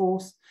to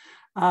enforce.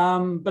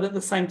 But at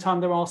the same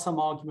time, there are some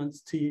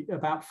arguments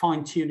about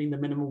fine-tuning the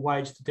minimum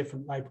wage to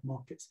different labour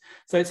markets.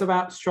 So it's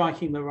about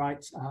striking the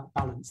right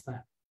balance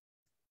there.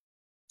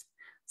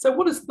 So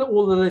what does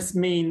all of this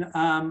mean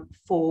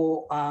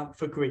for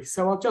Greece?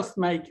 So I'll just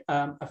make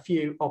a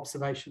few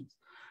observations.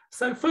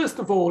 So first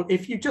of all,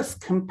 if you just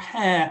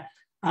compare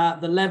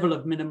the level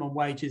of minimum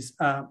wages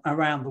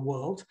around the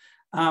world,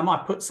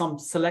 I put some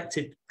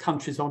selected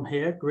countries on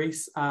here,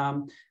 Greece.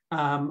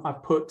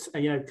 I've put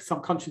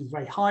some countries with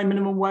very high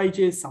minimum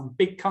wages, some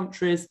big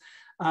countries.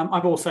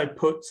 I've also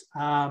put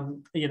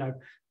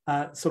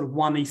sort of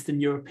one Eastern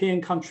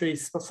European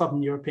countries,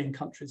 Southern European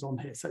countries on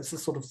here. So it's a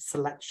sort of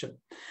selection.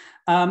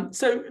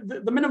 So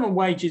the minimum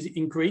wages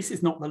in Greece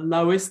is not the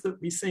lowest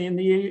that we see in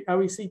the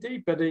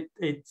OECD, but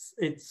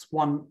it's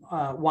one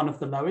of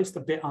the lowest, a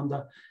bit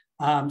under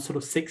sort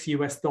of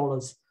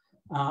 $6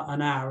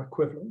 an hour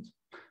equivalent.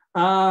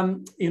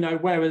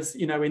 Whereas,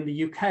 in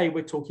the UK,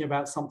 we're talking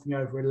about something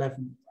over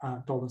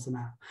 $11 an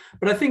hour.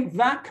 But I think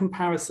that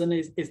comparison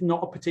is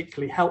not a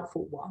particularly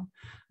helpful one,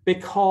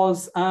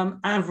 because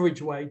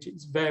average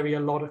wages vary a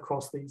lot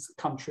across these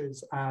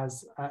countries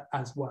as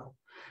well.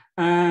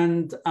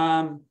 And,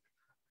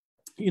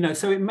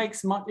 so it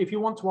makes much, if you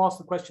want to ask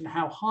the question,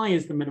 how high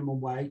is the minimum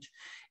wage?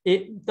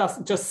 It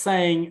doesn't, just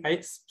saying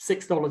it's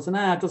 $6 an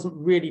hour doesn't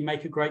really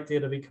make a great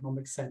deal of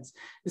economic sense.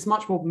 It's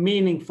much more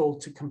meaningful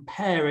to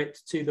compare it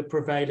to the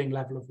prevailing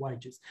level of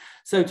wages.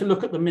 So to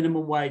look at the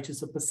minimum wage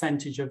as a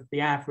percentage of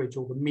the average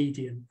or the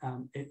median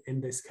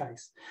in this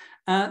case.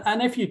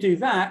 And if you do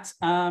that,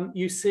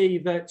 you see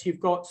that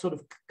you've got sort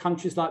of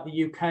countries like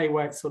the UK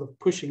where it's sort of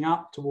pushing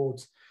up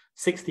towards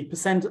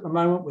 60% at the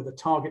moment with a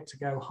target to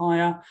go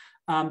higher.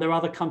 There are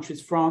other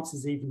countries, France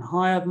is even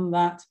higher than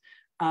that.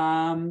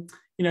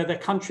 There are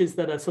countries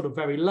that are sort of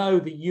very low.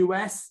 The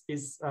US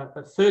is at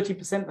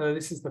 30%, though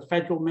this is the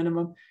federal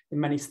minimum.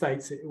 In many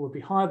states, it would be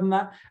higher than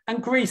that.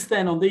 And Greece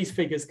then on these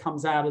figures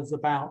comes out as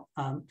about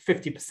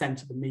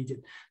 50% of the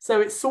median.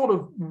 So it's sort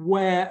of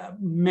where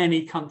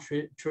many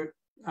countries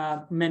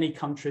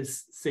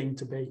seem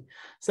to be.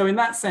 So in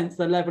that sense,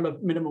 the level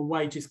of minimum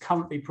wages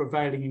currently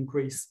prevailing in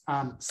Greece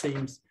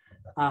seems,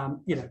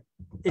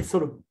 it's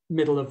sort of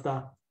middle of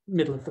the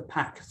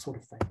pack sort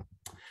of thing.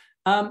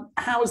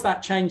 How has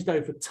that changed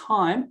over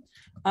time?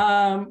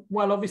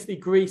 Well, obviously,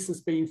 Greece has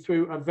been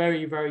through a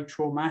very, very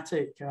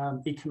traumatic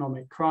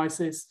economic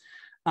crisis.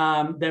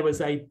 There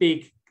was a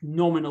big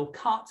nominal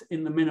cut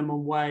in the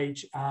minimum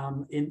wage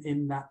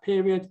in that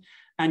period.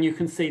 And you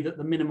can see that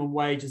the minimum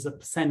wage as a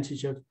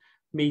percentage of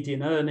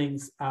median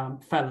earnings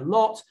fell a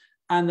lot.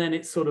 And then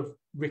it's sort of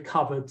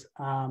recovered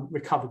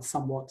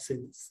somewhat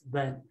since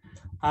then.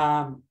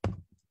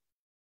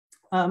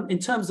 In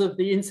terms of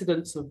the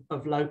incidence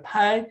of low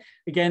pay,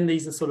 again,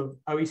 these are sort of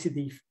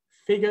OECD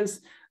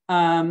figures.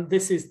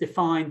 This is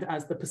defined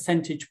as the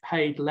percentage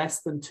paid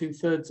less than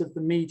 2/3 of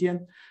the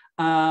median.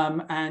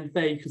 And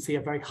there you can see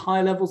a very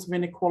high levels of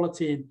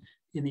inequality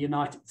in the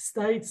United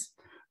States.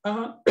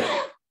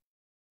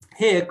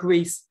 Here,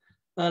 Greece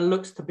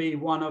looks to be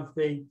one of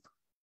the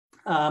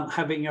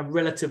having a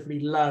relatively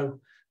low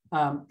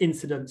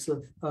incidence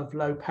of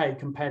low pay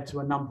compared to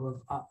a number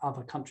of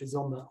other countries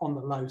on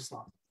the low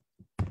side.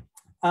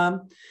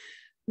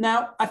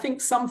 Now, I think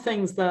some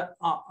things that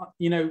are,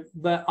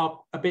 that are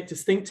a bit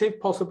distinctive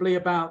possibly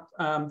about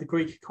the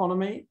Greek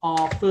economy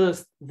are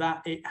first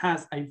that it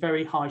has a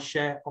very high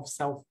share of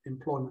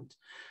self-employment.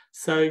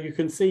 So you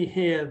can see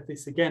here,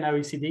 this again,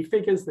 OECD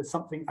figures, there's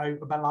something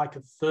about like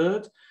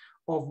 1/3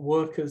 of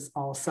workers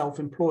are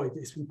self-employed.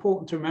 It's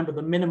important to remember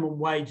the minimum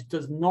wage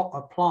does not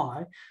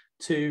apply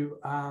to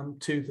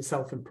the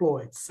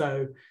self-employed.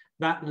 So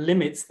that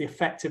limits the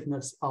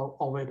effectiveness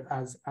of it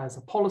as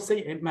a policy.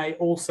 It may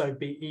also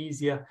be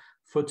easier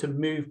to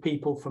move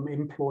people from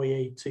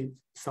employee to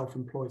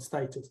self-employed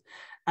status.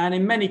 And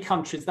in many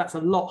countries, that's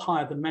a lot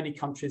higher than many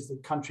countries. A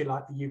country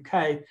like the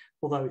UK,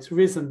 although it's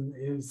risen,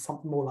 is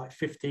something more like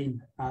 15%.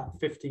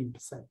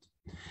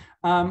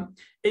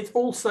 It's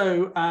also,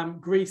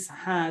 Greece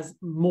has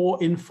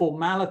more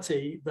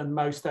informality than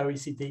most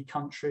OECD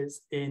countries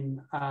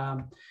in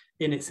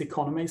its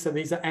economy. So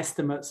these are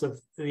estimates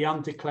of the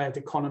undeclared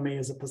economy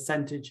as a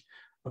percentage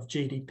of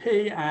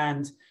GDP.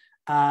 And,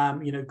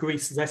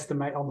 Greece is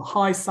estimated on the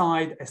high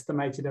side,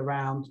 estimated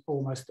around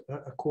almost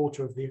a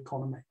quarter of the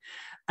economy.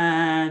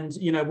 And,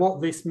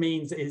 what this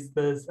means is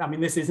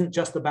this isn't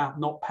just about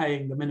not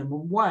paying the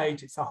minimum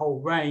wage, it's a whole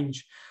range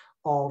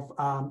of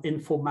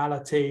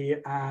informality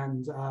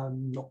and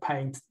not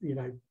paying,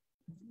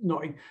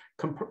 not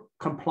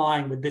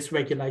complying with this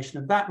regulation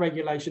and that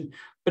regulation.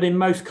 But in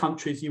most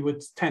countries, you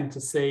would tend to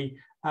see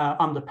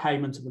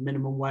underpayment of the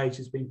minimum wage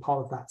as being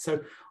part of that. So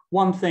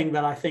one thing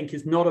that I think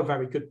is not a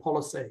very good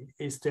policy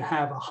is to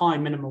have a high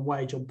minimum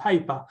wage on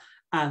paper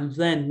and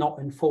then not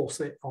enforce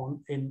it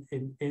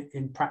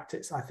in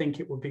practice. I think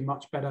it would be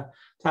much better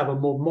to have a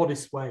more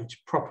modest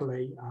wage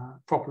properly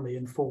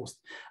enforced.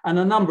 And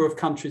a number of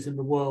countries in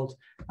the world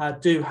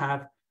do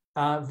have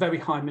very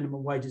high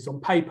minimum wages on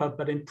paper,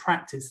 but in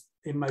practice,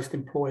 in most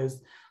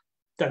employers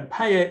don't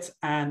pay it,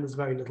 and there's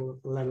very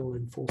little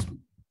enforcement.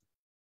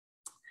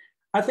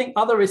 I think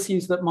other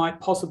issues that might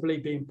possibly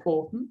be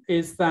important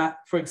is that,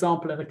 for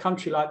example, in a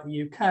country like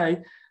the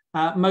UK,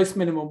 most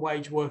minimum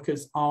wage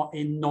workers are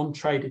in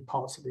non-traded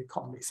parts of the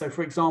economy. So,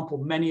 for example,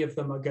 many of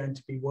them are going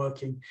to be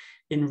working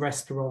in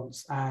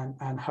restaurants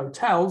and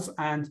hotels,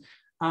 and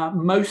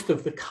most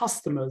of the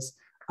customers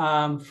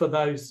for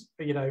those,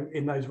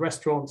 in those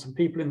restaurants and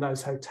people in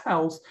those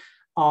hotels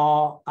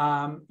are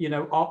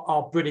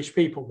British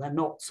people. They're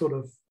not sort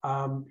of,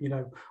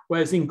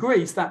 whereas in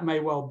Greece, that may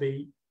well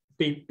be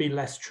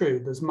less true.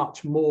 There's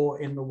much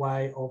more in the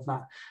way of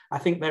that. I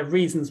think there are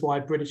reasons why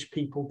British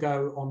people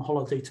go on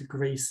holiday to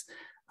Greece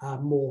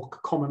more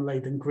commonly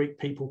than Greek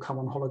people come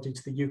on holiday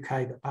to the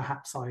UK that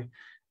perhaps I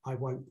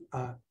won't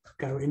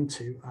go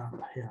into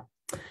here.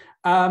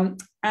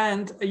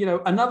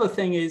 Another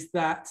thing is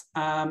that,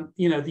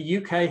 the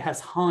UK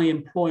has high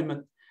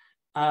employment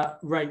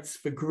rates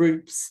for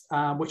groups,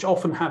 which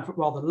often have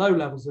rather low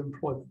levels of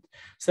employment.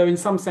 So in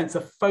some sense,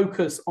 a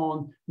focus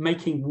on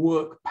making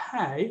work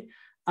pay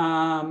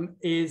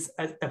is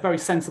a very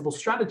sensible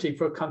strategy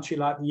for a country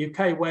like the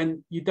UK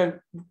when you don't,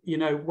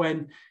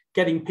 when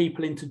getting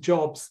people into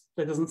jobs,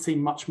 there doesn't seem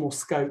much more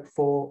scope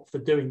for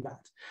doing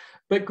that.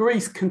 But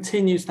Greece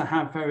continues to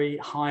have very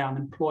high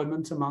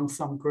unemployment among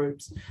some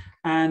groups.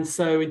 And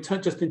so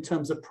just in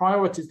terms of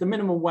priorities, the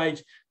minimum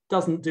wage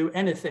doesn't do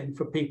anything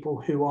for people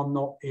who are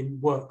not in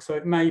work. So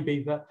it may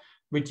be that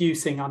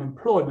reducing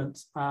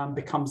unemployment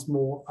becomes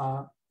more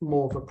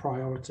of a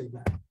priority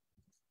there.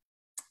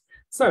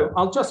 So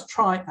I'll just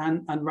try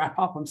and wrap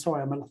up. I'm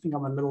sorry, I think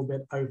I'm a little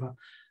bit over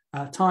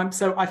time.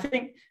 So I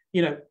think,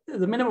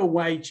 the minimum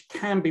wage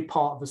can be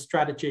part of a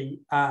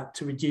strategy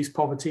to reduce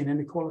poverty and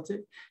inequality.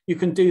 You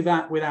can do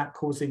that without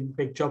causing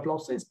big job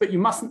losses, but you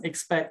mustn't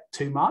expect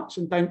too much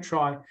and don't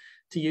try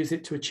to use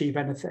it to achieve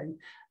anything.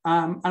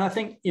 And I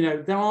think,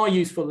 there are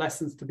useful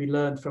lessons to be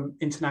learned from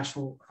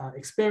international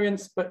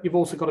experience, but you've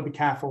also got to be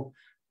careful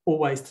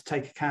always to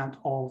take account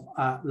of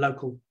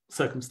local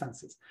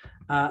circumstances.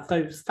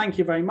 So thank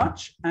you very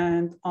much,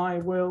 and I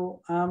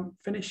will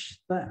finish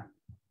there.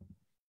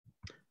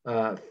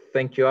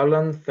 Thank you,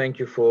 Alan. Thank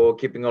you for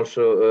keeping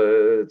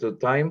also to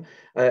time.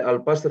 I'll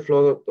pass the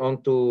floor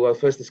on to our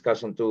first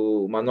discussion,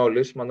 to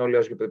Manolis. Manolis,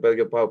 as you prepare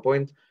your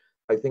PowerPoint,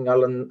 I think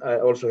Alan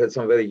also had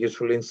some very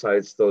useful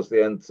insights towards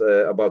the end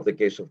about the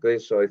case of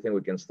Greece, so I think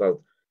we can start,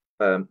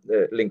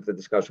 link the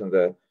discussion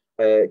there.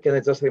 Can I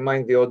just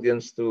remind the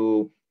audience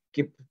to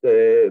keep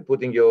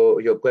putting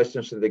your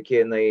questions in the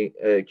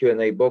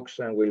Q&A box,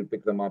 and we'll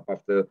pick them up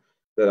after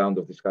the round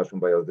of discussion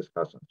by our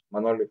discussants.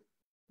 Manolis,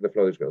 the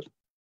floor is yours.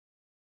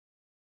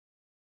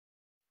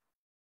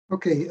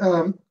 Okay,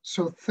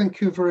 so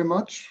thank you very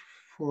much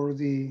for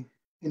the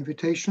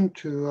invitation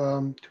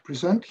to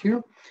present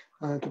here,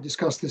 to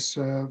discuss this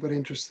very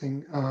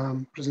interesting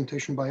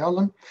presentation by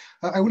Alan.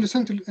 I will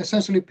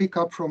essentially pick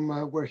up from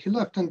where he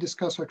left and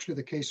discuss actually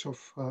the case of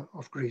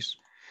Greece.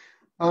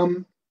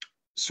 Okay,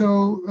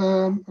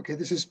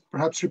 this is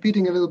perhaps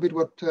repeating a little bit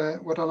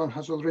what Alan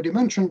has already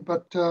mentioned,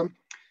 but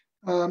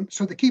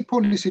so the key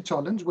policy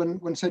challenge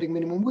when setting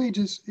minimum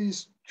wages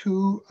is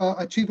to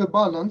achieve a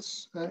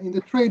balance in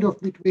the trade-off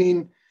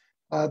between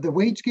the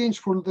wage gains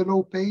for the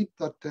low paid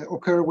that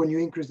occur when you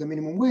increase the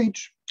minimum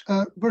wage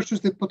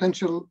versus the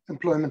potential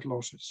employment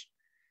losses.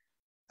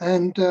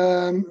 And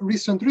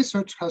recent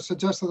research has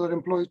suggested that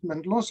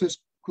employment losses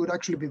could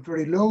actually be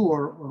very low,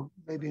 or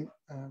maybe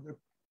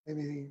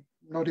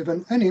not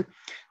even any,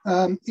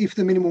 if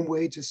the minimum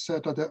wage is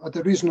set at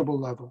a reasonable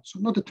level. So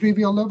not a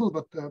trivial level,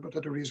 but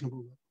at a reasonable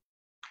level.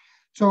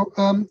 So,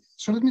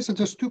 so let me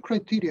suggest two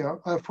criteria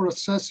for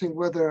assessing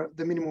whether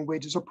the minimum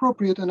wage is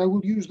appropriate, and I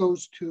will use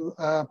those to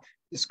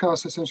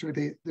discuss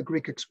essentially the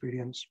Greek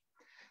experience.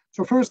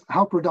 So first,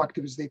 how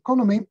productive is the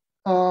economy?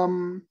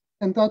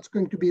 And that's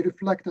going to be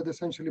reflected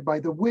essentially by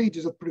the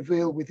wages that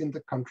prevail within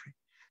the country.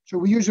 So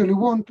we usually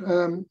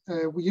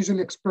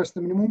express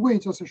the minimum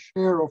wage as a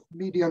share of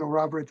median or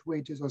average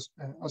wages, as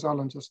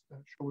Alan just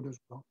showed as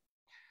well.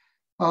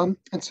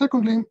 And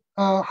secondly,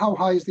 how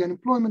high is the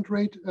unemployment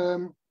rate?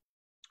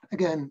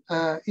 Again,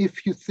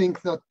 if you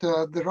think that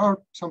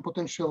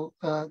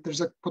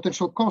there's a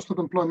potential cost of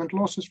employment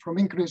losses from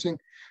increasing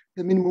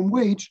the minimum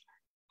wage,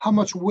 how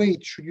much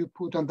weight should you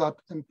put on that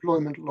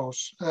employment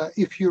loss?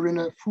 If you're in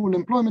a full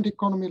employment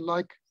economy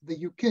like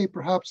the UK,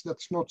 perhaps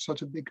that's not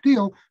such a big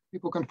deal.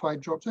 People can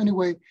find jobs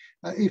anyway.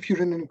 If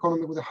you're in an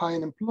economy with a high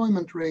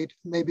unemployment rate,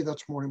 maybe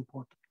that's more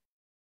important.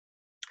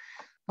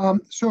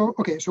 So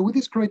with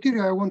this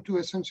criteria, I want to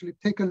essentially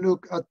take a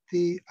look at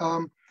the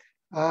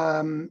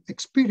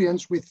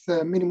experience with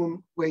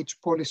minimum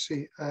wage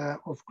policy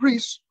of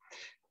Greece.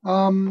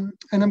 And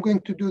I'm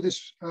going to do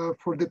this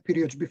for the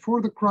periods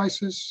before the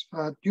crisis,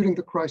 during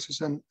the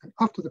crisis, and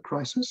after the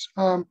crisis.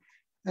 And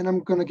I'm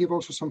going to give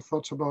also some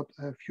thoughts about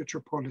future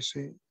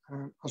policy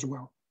as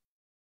well.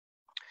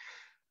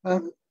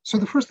 So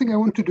the first thing I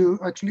want to do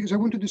actually is I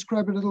want to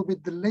describe a little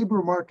bit the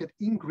labor market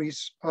in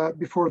Greece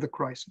before the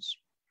crisis.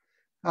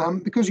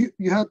 Because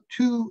you had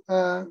two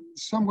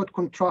somewhat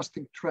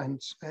contrasting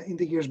trends in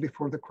the years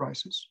before the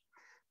crisis.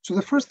 So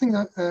the first thing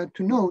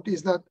to note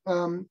is that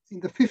in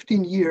the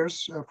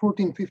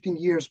 14, 15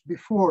 years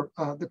before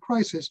the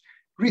crisis,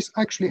 Greece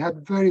actually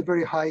had very,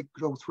 very high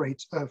growth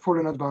rates for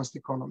an advanced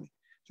economy.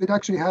 So it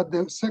actually had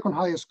the second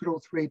highest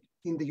growth rate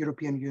in the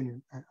European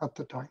Union at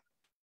the time.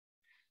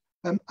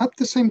 At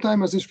the same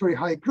time as this very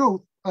high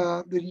growth,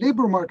 the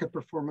labor market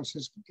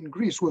performances in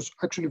Greece was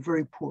actually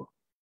very poor.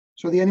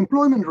 So the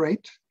unemployment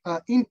rate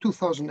in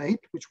 2008,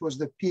 which was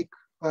the peak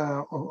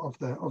of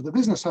the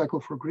business cycle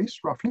for Greece,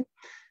 roughly,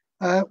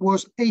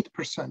 was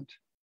 8%.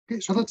 Okay,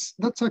 so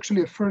that's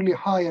actually a fairly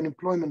high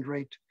unemployment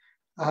rate,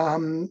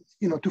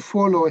 to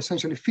follow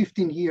essentially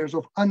 15 years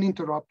of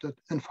uninterrupted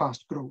and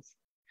fast growth.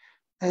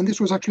 And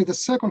this was actually the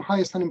second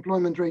highest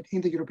unemployment rate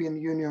in the European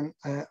Union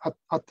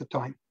at the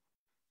time.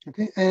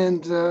 Okay,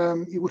 and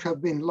it would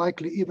have been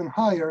likely even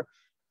higher,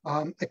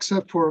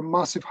 except for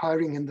massive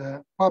hiring in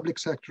the public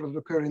sector that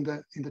occurred in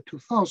the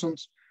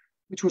 2000s,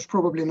 which was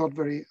probably not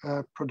very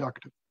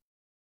productive.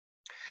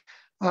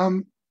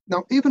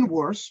 Now, even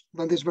worse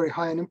than this very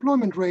high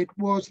unemployment rate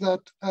was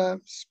that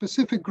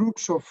specific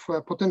groups of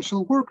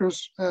potential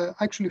workers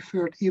actually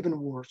fared even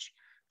worse.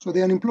 So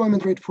the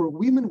unemployment rate for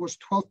women was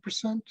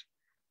 12%.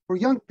 For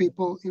young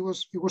people, it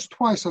was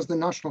twice as the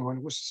national one.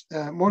 It was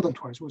more than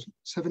twice. It was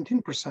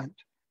 17%.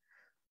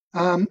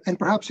 And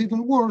perhaps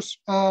even worse,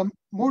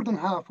 more than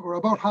half or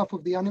about half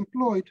of the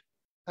unemployed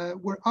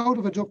were out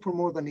of a job for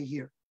more than a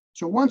year.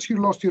 So once you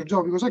lost your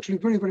job, it was actually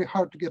very, very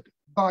hard to get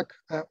back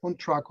on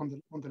track on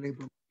the labor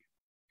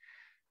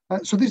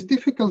market. So this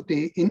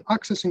difficulty in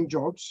accessing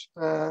jobs,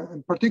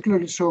 and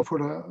particularly so for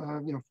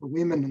for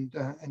women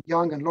and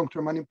young and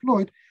long-term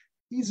unemployed,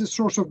 is a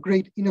source of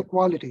great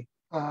inequality.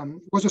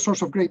 Was a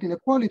source of great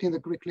inequality in the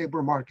Greek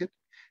labor market.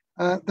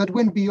 That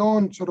went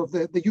beyond sort of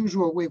the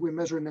usual way we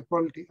measure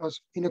inequality as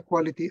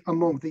inequality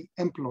among the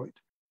employed.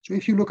 So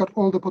if you look at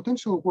all the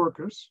potential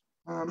workers,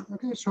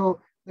 so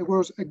there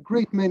was a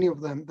great many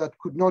of them that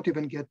could not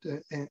even get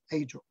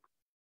a job.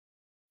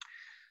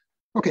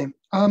 Okay,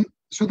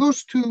 so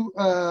those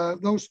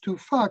two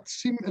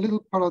facts seem a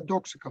little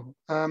paradoxical.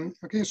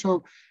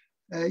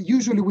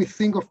 Usually we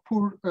think of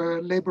poor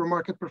labor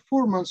market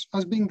performance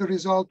as being the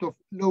result of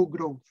low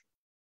growth.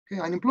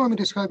 Okay, unemployment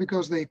is high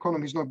because the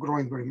economy is not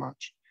growing very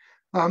much.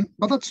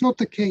 But that's not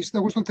the case.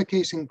 That was not the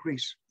case in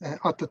Greece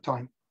at the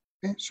time.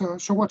 Okay?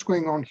 So what's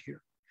going on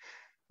here?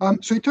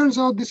 So it turns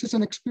out this is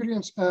an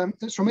experience.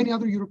 So many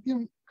other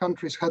European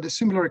countries had a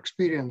similar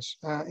experience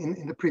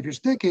in the previous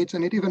decades,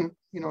 and it even,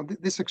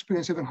 this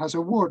experience even has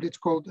a word. It's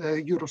called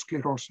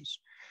Eurosclerosis.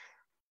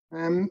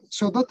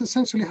 So that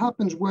essentially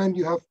happens when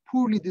you have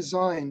poorly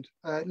designed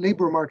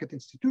labor market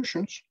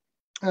institutions,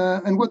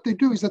 and what they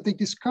do is that they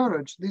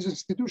discourage these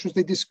institutions.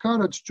 They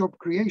discourage job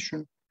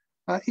creation.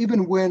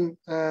 Even when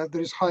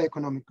there is high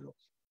economic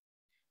growth.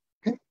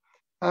 Okay,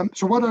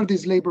 so what are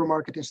these labor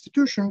market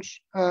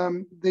institutions?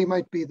 They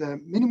might be the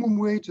minimum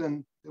wage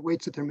and the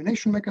wage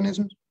determination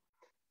mechanisms.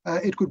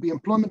 It could be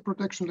employment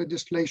protection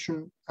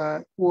legislation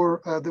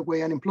or the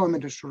way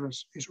unemployment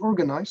insurance is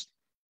organized.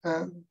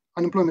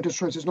 Unemployment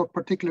insurance is not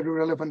particularly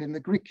relevant in the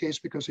Greek case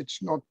because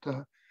it's not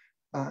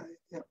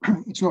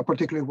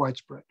particularly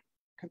widespread.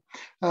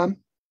 Okay.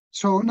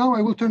 So now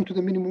I will turn to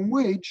the minimum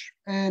wage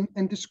and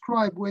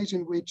describe ways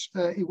in which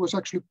it was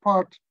actually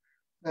part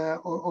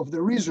of the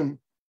reason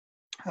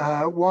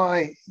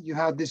why you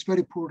had this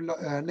very poor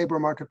labor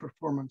market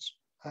performance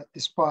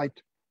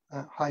despite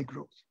high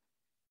growth.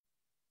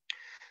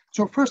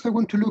 So first I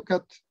want to look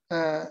at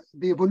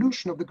the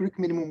evolution of the Greek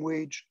minimum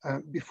wage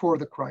before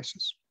the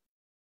crisis.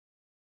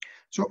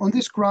 So on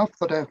this graph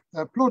that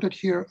I've plotted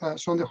here,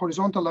 so on the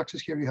horizontal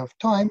axis here you have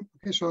time.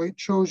 Okay, so it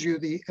shows you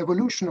the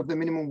evolution of the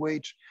minimum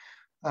wage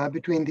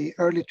between the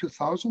early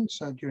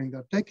 2000s during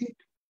that decade.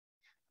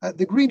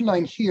 The green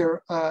line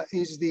here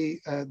is the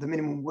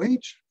minimum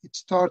wage. It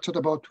starts at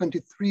about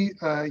 23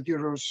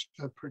 euros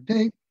per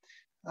day,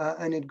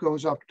 and it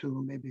goes up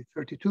to maybe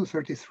 32,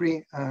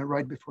 33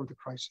 right before the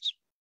crisis.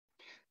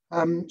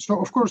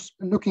 So of course,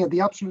 looking at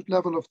the absolute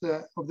level of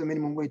the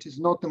minimum wage is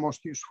not the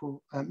most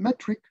useful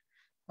metric.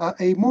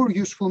 A more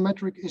useful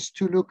metric is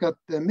to look at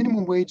the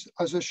minimum wage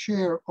as a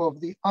share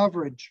of the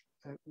average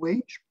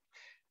wage.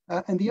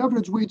 And the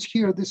average wage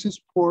here, this is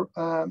for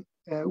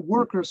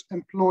workers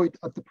employed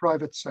at the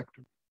private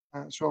sector.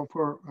 So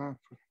for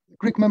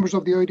Greek members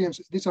of the audience,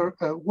 these are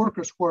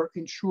workers who are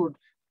insured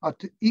at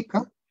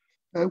ICA,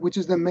 which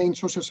is the main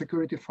social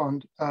security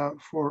fund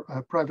for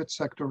private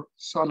sector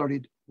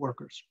salaried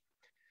workers.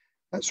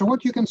 So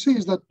what you can see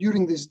is that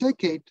during this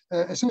decade,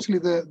 essentially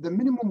the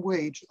minimum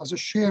wage as a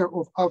share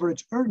of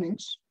average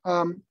earnings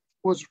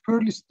was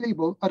fairly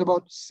stable at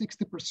about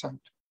 60%.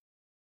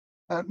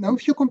 Now,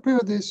 if you compare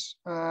this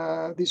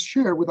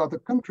share with other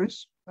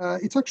countries,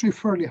 it's actually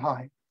fairly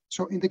high.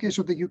 So in the case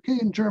of the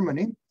UK and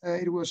Germany,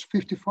 it was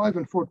 55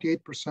 and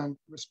 48%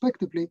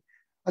 respectively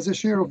as a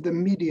share of the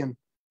median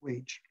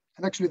wage.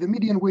 And actually the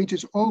median wage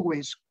is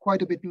always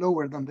quite a bit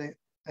lower than the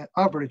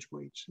average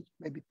wage,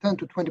 maybe 10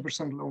 to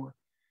 20% lower.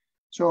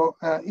 So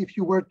if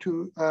you were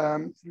to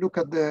look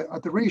at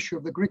the ratio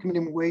of the Greek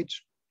minimum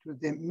wage to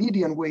the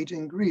median wage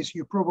in Greece,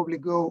 you probably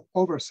go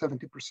over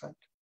 70%.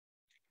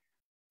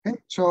 Okay,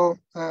 so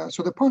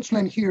the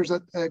punchline here is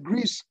that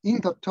Greece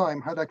in that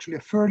time had actually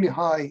a fairly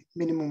high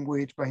minimum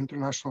wage by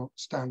international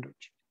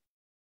standards.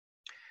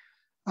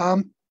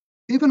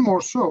 Even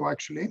more so,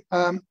 actually,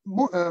 the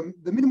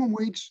minimum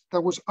wage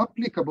that was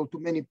applicable to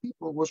many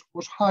people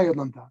was higher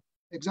than that,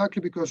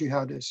 exactly because you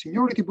had a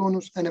seniority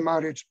bonus and a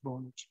marriage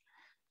bonus.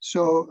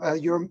 So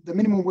the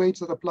minimum wage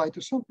that applied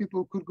to some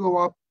people could go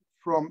up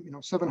from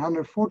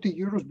 740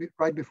 euros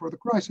right before the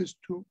crisis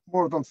to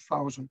more than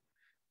 1,000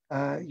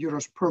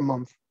 euros per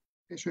month.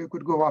 Okay, so you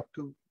could go up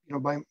to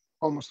by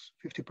almost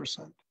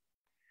 50%.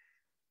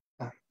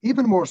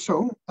 Even more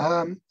so,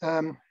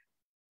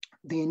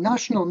 the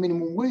national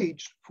minimum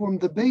wage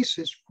formed the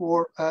basis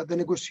for the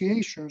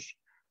negotiations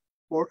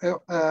for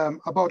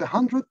about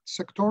 100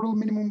 sectoral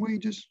minimum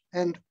wages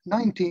and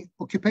 90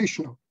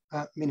 occupational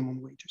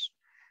minimum wages.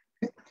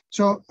 Okay?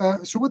 So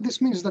what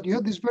this means is that you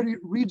had this very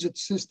rigid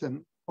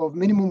system of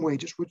minimum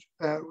wages, which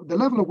the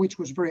level of which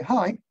was very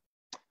high,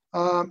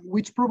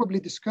 which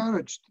probably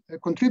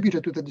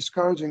contributed to the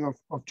discouraging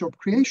of job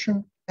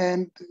creation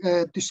and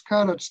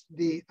discouraged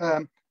the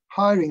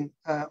hiring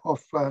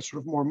of sort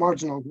of more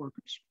marginal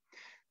workers.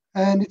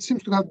 And it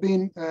seems to have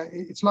been,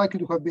 it's likely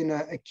to have been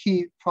a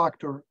key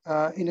factor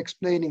in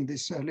explaining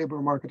this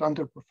labor market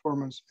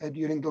underperformance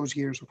during those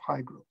years of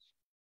high growth.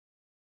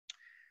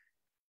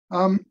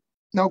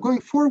 Now,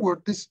 going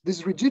forward,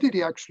 this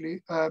rigidity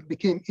actually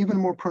became even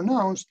more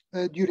pronounced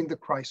during the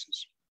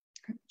crisis.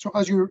 Okay? So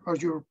as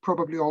you're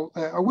probably all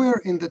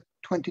aware, in the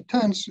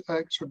 2010s,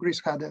 so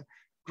Greece had a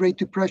Great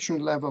Depression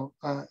level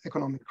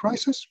economic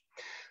crisis.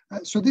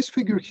 So this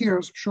figure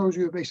here shows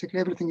you basically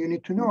everything you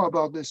need to know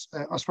about this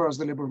as far as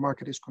the labor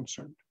market is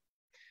concerned.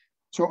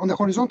 So on the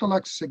horizontal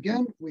axis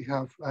again, we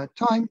have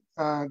time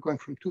going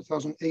from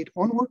 2008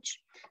 onwards.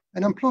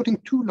 And I'm plotting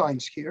two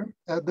lines here.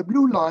 The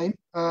blue line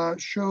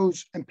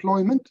shows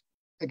employment.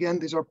 Again,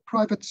 these are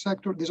private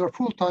sector, these are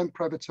full-time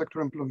private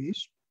sector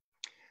employees.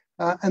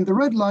 And the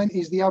red line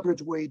is the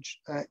average wage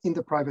in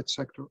the private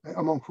sector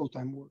among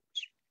full-time workers.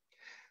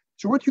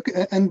 So what you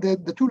can, and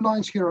the two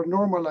lines here are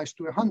normalized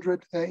to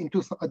 100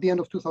 at the end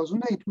of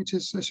 2008, which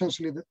is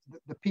essentially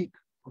the peak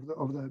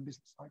of the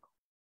business cycle.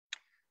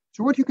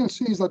 So what you can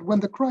see is that when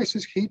the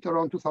crisis hit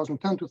around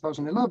 2010,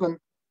 2011,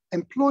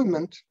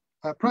 employment,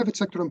 private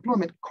sector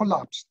employment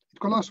collapsed. It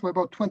collapsed by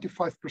about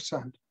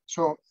 25%.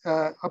 So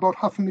about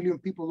 500,000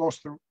 people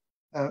lost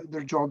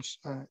their jobs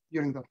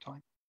during that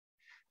time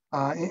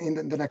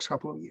in the next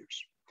couple of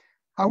years.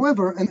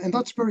 However, and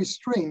that's very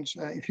strange,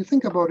 if you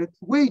think about it,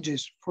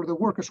 wages for the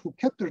workers who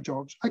kept their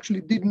jobs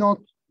actually did not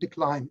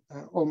decline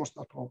almost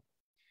at all.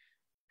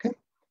 Okay,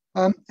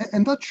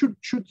 and that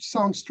should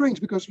sound strange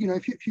because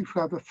if you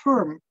have a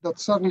firm that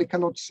suddenly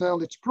cannot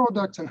sell its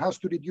products and has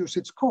to reduce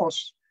its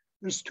costs,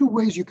 there's two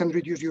ways you can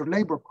reduce your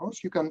labor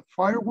costs. You can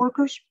fire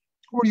workers,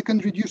 or you can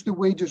reduce the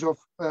wages of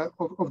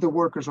the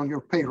workers on your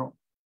payroll.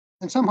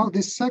 And somehow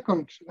this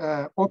second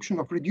option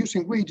of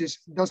reducing wages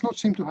does not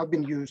seem to have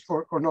been used,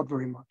 or not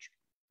very much.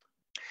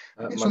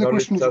 So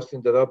Manolis, just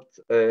interrupt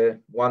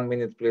 1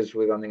 minute, please.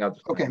 We're running out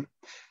of time.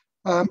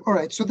 Okay. All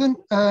right. So then,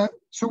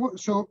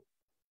 so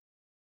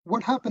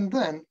what happened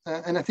then,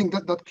 and I think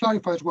that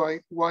clarifies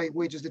why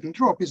wages didn't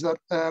drop, is that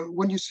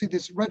when you see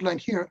this red line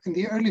here, in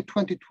the early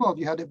 2012,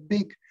 you had a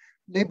big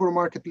labor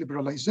market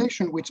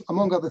liberalization, which,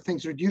 among other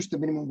things, reduced the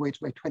minimum wage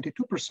by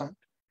 22%.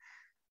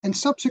 And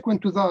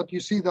subsequent to that, you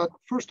see that,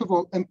 first of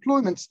all,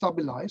 employment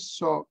stabilized.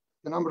 So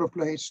the number of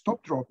employees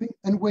stopped dropping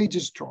and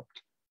wages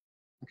dropped,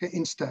 okay,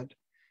 instead.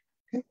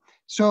 Okay.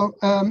 So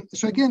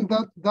again,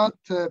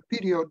 that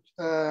period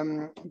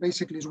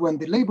basically is when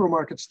the labor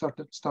market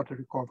started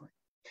recovering.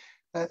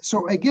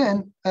 So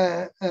again,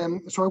 what I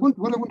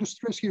want to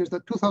stress here is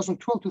that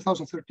 2012,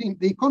 2013,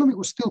 the economy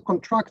was still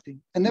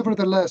contracting, and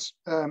nevertheless,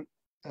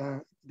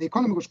 the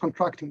economy was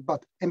contracting,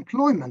 but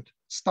employment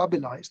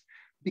stabilized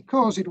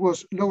because it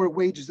was lower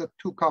wages that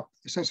took up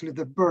essentially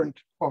the burden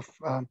of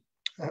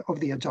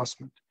the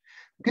adjustment.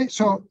 Okay,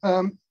 so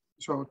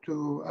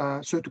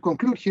to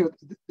conclude here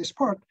this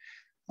part,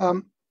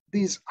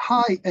 these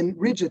high and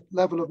rigid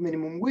level of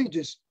minimum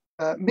wages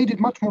made it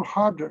much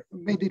harder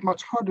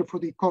for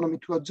the economy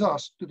to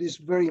adjust to this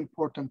very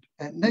important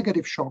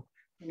negative shock,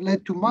 and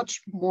led to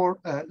much more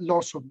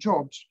loss of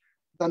jobs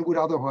than would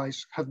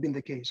otherwise have been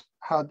the case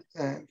had,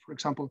 for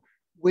example,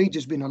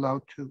 wages been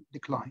allowed to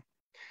decline.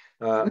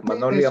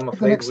 Manoli, I'm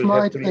afraid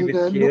we'll have to leave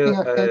it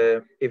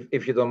here.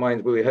 If you don't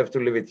mind, we have to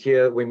leave it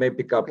here. We may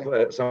pick up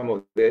some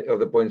of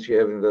the points you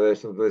have in the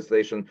rest of the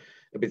presentation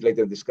a bit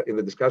later in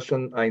the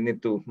discussion. I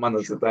need to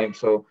manage the time,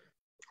 so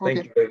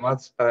thank you very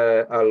much.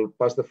 I'll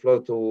pass the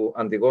floor to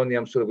Antigone.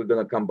 I'm sure we're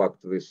going to come back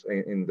to this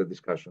in the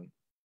discussion.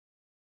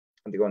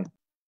 Antigone.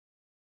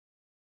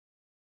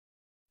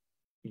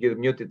 You're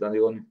muted,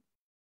 Antigone.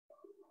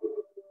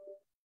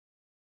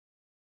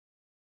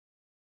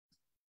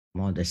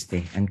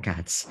 Modesty and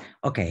cats.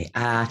 Okay,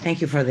 thank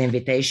you for the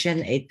invitation.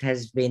 It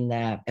has been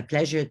a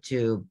pleasure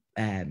to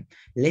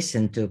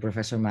listen to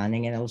Professor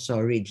Manning and also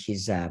read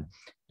his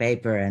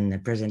paper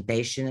and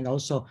presentation, and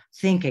also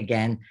think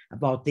again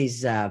about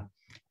these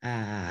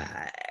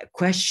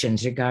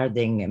questions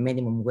regarding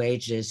minimum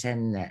wages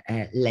and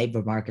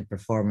labor market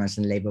performance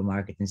and labor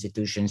market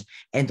institutions,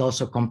 and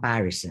also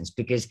comparisons,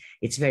 because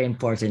it's very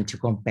important to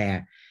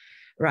compare.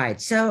 Right.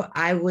 So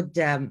I would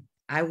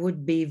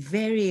be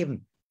very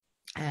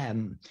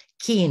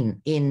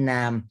keen in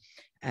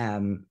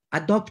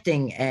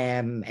adopting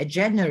a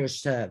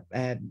generous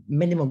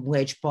minimum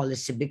wage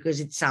policy, because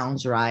it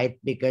sounds right,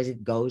 because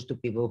it goes to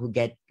people who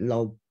get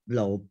low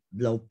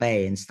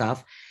pay and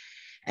stuff.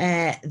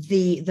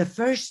 The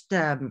first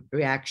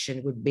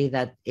reaction would be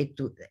that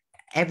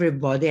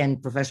everybody,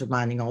 and Professor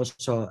Manning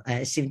also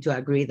seemed to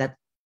agree, that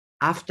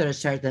after a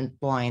certain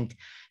point,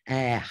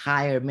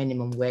 higher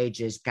minimum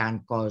wages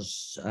can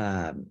cause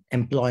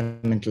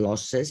employment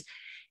losses,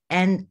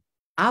 and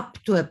up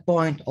to a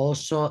point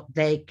also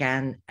they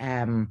can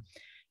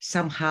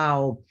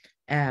somehow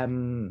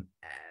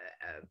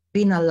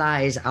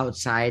penalize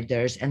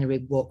outsiders and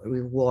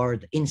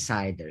reward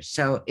insiders.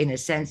 So in a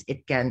sense,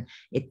 it can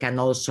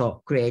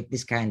also create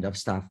this kind of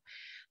stuff.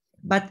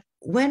 But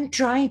when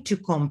trying to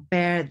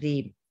compare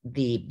the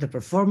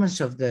performance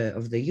of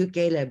the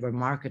UK labor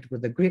market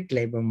with the Greek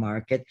labor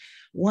market,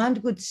 one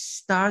could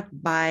start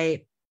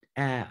by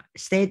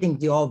stating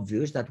the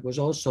obvious, that was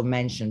also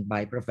mentioned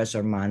by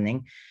Professor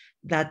Manning,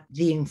 that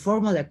the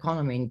informal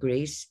economy in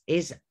Greece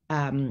is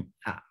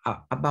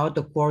about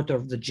a quarter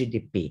of the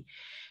GDP,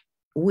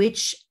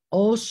 which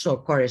also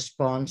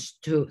corresponds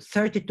to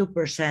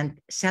 32%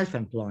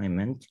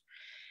 self-employment,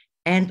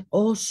 and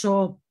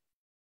also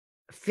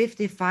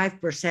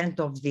 55%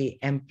 of the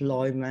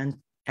employment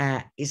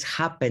is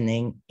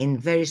happening in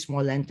very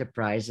small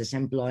enterprises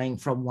employing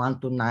from 1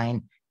 to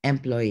 9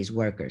 employees,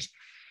 workers.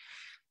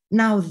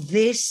 Now,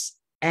 this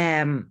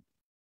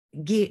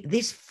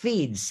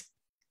feeds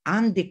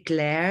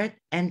undeclared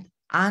and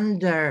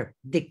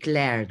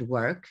underdeclared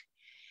work,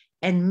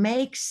 and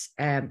makes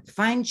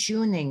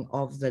fine-tuning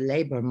of the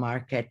labor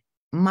market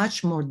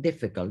much more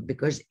difficult,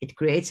 because it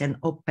creates an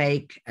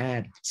opaque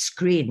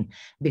screen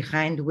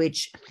behind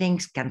which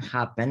things can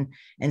happen,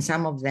 and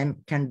some of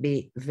them can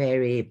be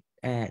very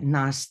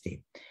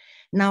nasty.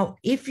 Now,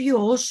 if you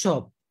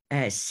also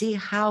see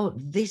how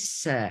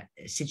this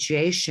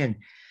situation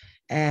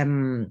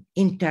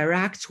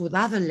interacts with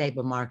other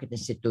labor market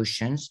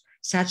institutions,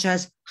 such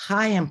as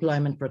high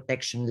employment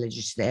protection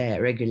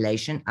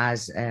regulation,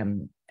 as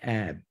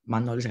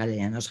Manolis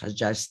Galenianos has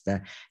just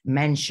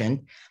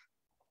mentioned,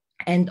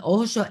 and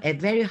also a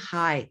very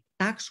high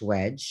tax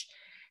wedge,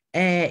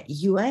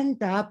 you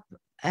end up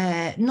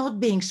not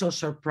being so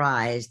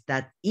surprised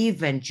that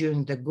even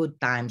during the good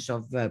times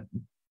of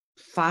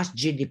fast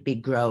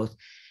GDP growth,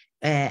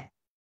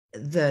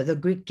 the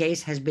Greek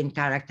case has been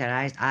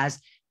characterized as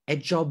a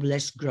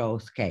jobless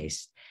growth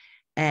case.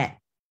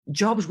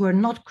 Jobs were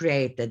not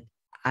created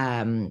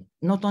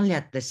not only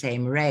at the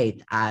same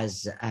rate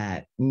as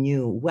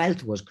new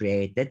wealth was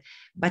created,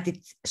 but it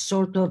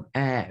sort of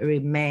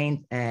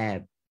remained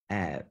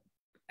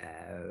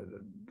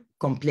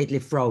completely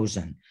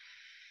frozen.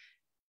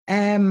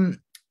 The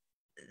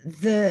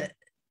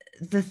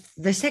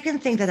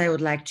second thing that I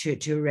would like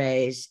to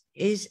raise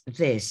is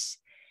this.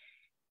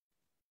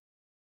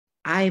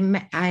 I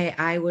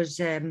was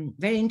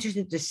very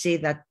interested to see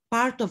that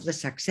part of the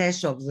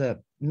success of the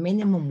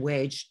minimum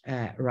wage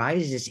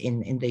rises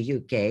in the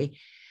UK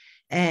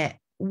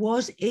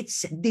was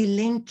its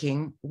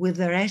delinking with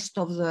the rest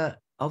of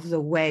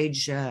the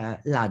wage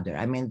ladder.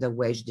 I mean, the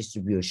wage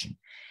distribution.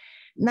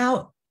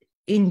 Now,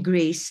 in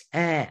Greece,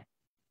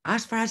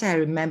 as far as I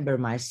remember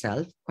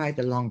myself, quite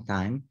a long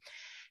time,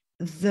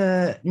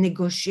 the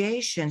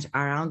negotiations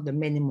around the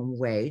minimum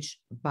wage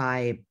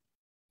by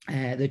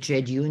the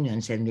trade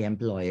unions and the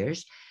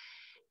employers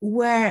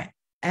were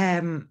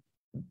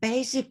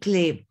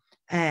basically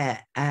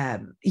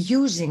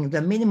using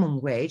the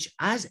minimum wage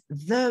as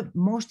the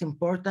most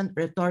important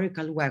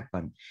rhetorical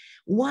weapon.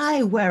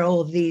 Why were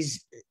all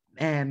these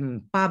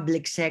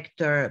public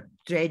sector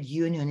trade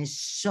unions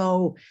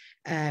so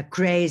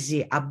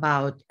crazy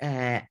about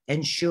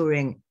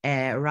ensuring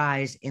a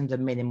rise in the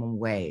minimum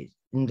wage?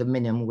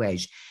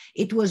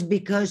 It was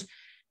because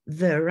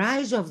the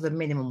rise of the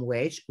minimum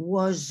wage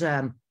was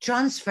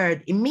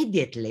transferred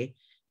immediately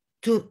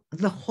to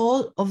the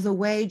whole of the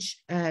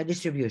wage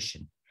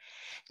distribution.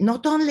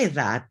 Not only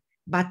that,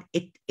 but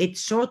it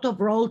sort of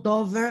rolled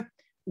over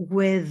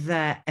with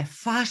a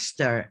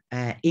faster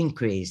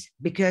increase,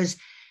 because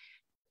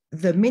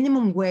the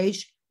minimum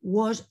wage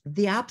was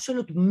the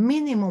absolute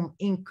minimum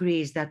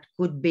increase that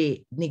could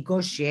be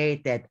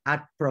negotiated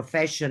at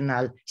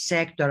professional,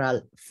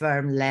 sectoral,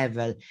 firm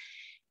level.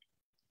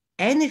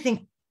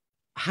 Anything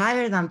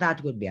higher than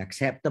that would be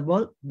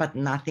acceptable, but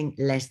nothing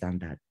less than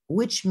that,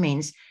 which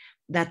means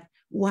that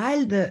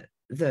while the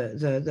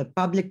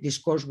public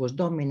discourse was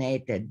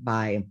dominated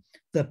by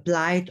the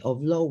plight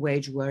of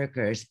low-wage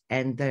workers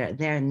and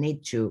their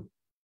need to,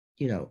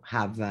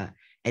 have an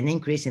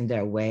increase in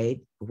their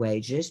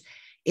wages,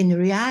 in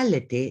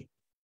reality,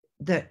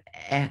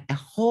 a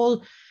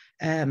whole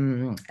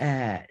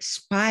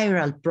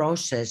spiral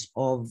process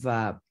of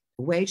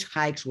wage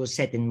hikes was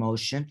set in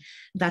motion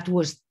that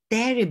was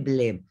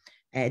terribly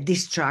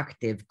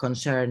destructive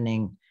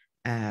concerning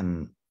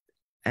the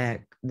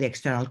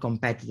external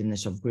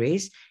competitiveness of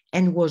Greece,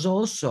 and was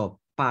also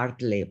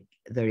partly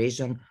the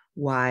reason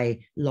why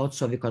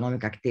lots of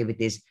economic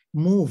activities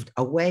moved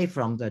away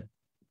from the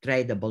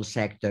tradable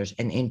sectors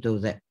and into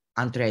the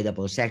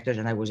untradable sectors.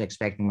 And I was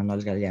expecting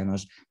Manolis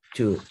Galenianos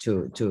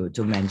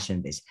to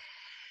mention this.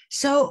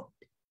 So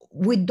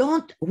we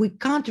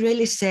can't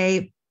really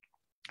say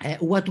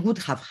what would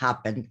have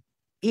happened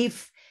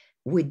if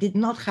we did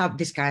not have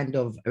this kind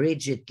of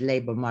rigid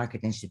labor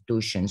market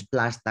institutions,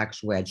 plus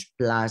tax wedge,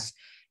 plus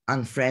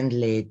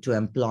unfriendly to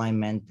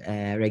employment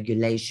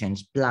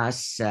regulations,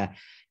 plus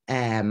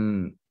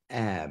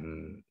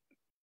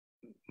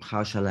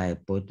how shall I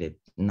put it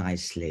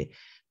nicely,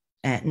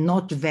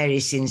 not very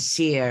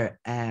sincere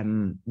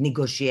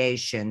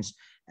negotiations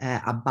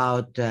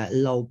about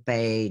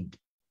low-paid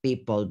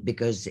people,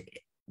 because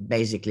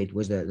basically it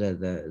was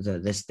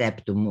the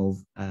step to move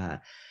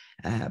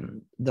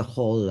the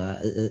whole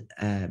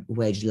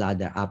wage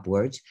ladder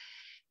upwards.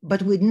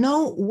 But we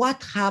know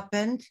what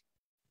happened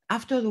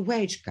after the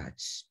wage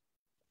cuts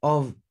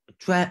of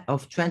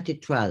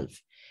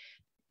 2012.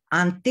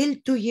 Until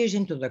 2 years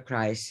into the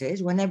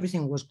crisis, when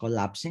everything was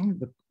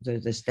collapsing,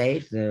 the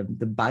state, the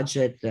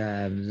budget,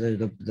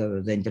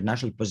 the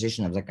international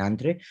position of the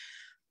country,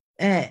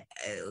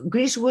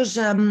 Greece was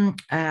on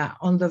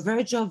the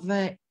verge of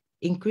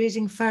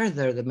increasing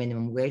further the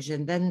minimum wage.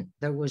 And then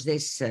there was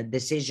this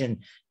decision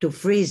to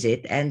freeze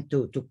it and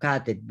to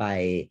cut it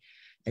by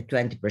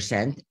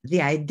 20%.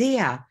 The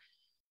idea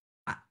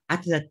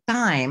at the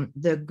time,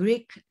 the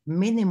Greek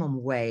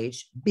minimum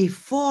wage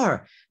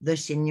before the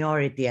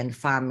seniority and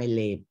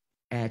family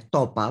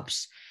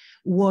top-ups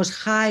was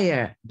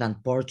higher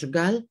than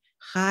Portugal,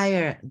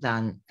 higher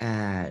than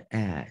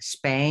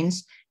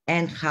Spain's,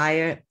 and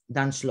higher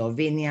than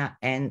Slovenia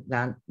and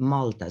than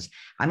Malta's.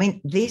 I mean,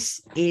 this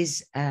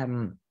is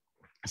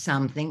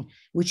something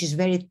which is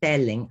very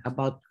telling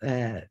about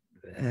the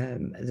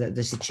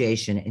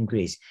situation in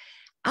Greece.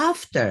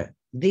 After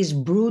this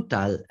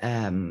brutal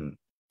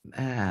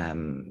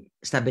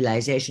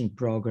stabilization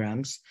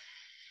programs,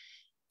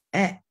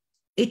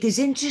 it is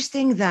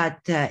interesting that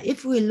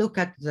if we look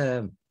at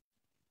the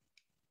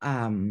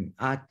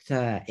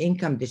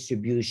income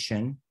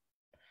distribution,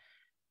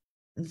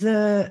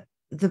 the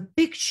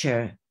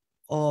picture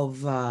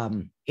of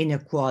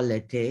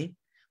inequality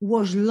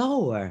was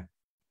lower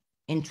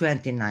in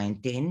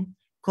 2019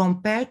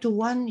 compared to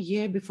 1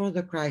 year before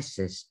the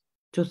crisis,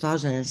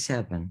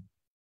 2007.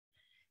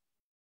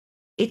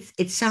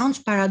 It sounds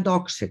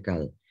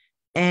paradoxical.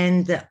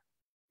 And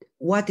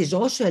what is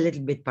also a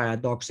little bit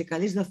paradoxical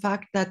is the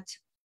fact that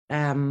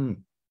the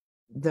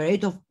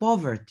rate of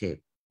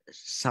poverty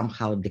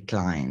somehow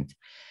declined.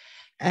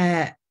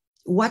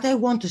 What I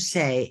want to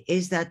say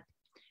is that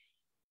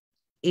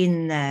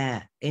in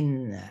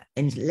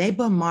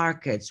labor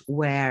markets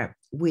where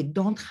we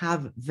don't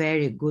have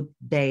very good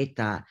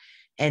data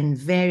and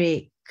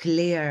very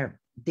clear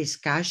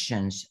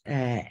discussions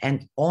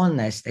and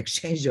honest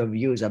exchange of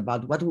views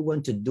about what we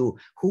want to do,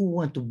 who we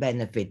want to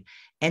benefit,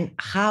 and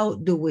how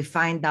do we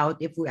find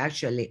out if we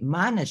actually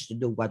manage to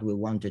do what we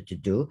wanted to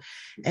do,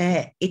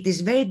 it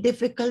is very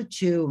difficult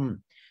to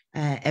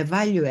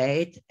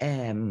evaluate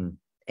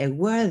a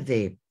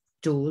worthy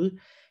tool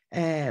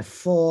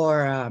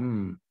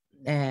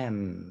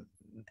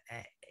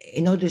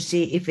in order to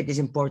see if it is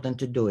important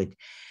to do it.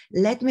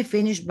 Let me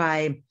finish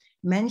by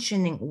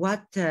mentioning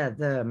what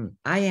the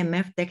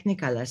IMF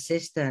technical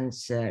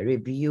assistance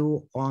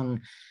review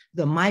on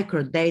the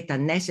microdata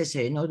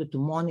necessary in order to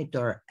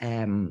monitor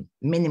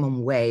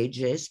minimum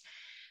wages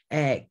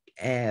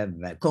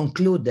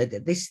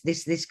concluded.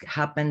 This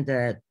happened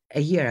a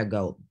year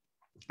ago.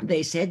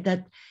 They said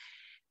that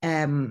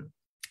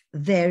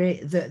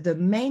the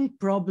main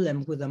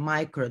problem with the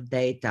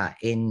microdata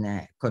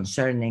in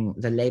concerning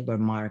the labor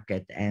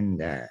market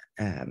and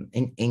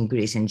in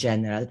Greece in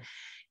general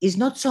is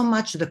not so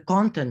much the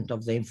content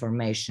of the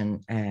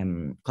information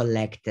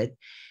collected,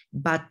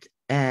 but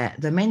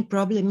the main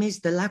problem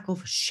is the lack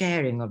of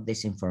sharing of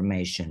this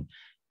information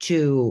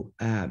to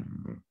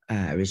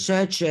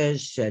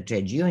researchers,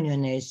 trade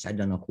unionists, I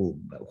don't know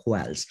who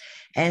else.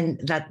 And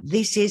that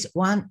this is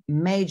one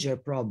major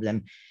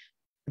problem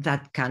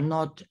that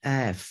cannot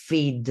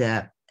feed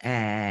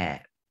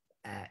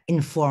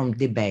informed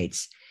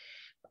debates.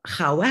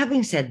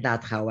 Having said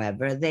that,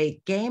 however, they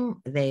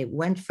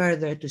went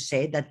further to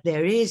say that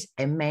there is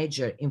a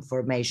major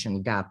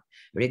information gap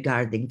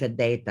regarding the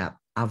data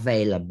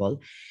available,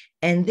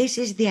 and this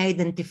is the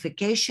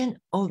identification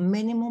of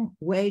minimum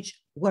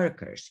wage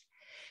workers,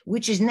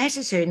 which is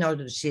necessary in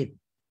order to see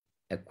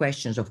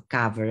questions of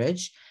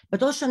coverage,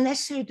 but also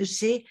necessary to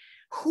see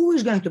who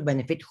is going to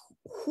benefit,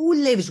 who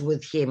lives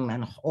with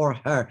him or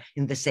her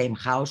in the same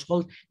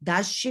household.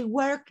 Does she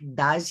work?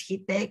 Does he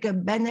take a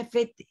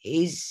benefit?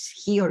 Is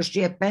he or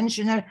she a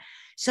pensioner?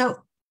 So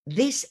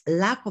this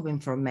lack of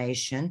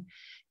information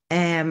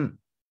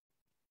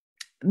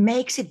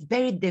makes it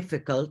very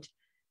difficult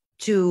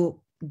to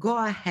go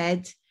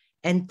ahead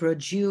and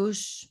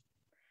produce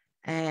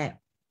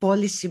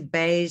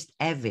policy-based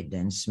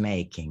evidence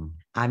making.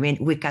 I mean,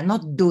 we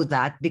cannot do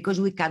that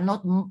because we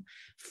cannot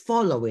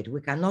follow it.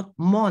 We cannot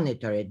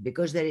monitor it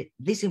because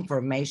this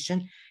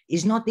information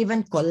is not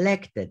even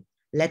collected,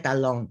 let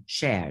alone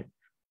shared.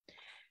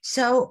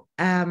 So,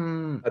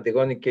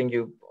 Antigone, can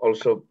you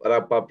also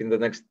wrap up in the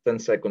next 10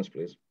 seconds,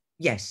 please?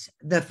 Yes,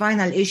 the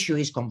final issue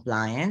is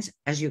compliance.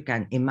 As you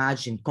can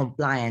imagine,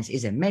 compliance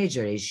is a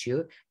major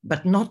issue,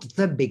 but not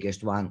the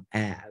biggest one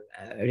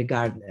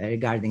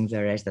regarding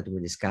the rest that we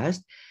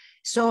discussed.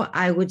 So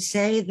I would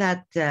say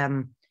that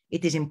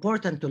it is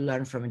important to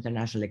learn from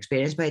international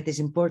experience, but it is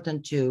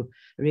important to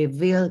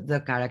reveal the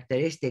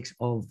characteristics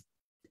of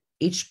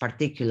each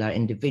particular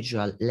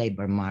individual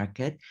labor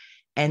market.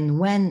 And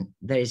when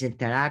there is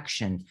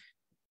interactions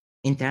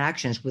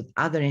with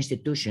other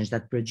institutions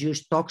that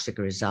produce toxic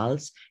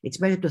results, it's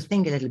better to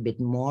think a little bit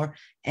more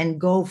and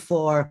go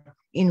for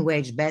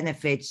in-wage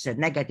benefits,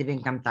 negative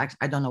income tax,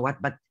 I don't know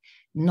what, but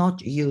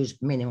not use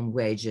minimum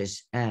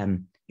wages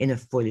in a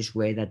foolish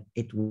way that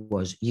it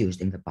was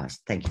used in the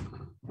past. Thank you.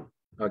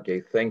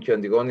 Okay, thank you,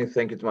 Antigone.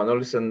 Thank you to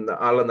Manolis. And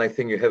Alan, I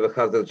think you have a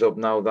harder job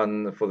now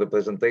than for the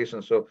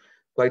presentation. So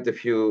quite a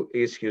few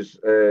issues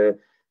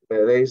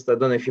raised. I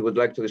don't know if you would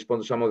like to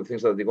respond to some of the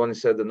things that Antigone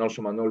said, and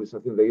also Manolis, I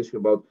think the issue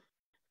about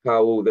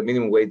how the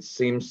minimum wage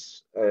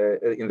seems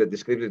in the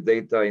descriptive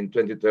data in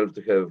 2012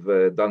 to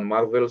have done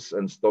marvels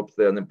and stopped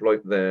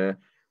the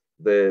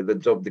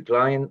job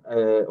decline,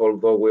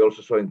 although we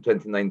also saw in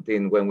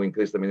 2019 when we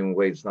increased the minimum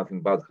wage,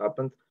 nothing bad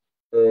happened.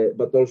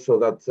 But also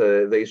that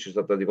the issues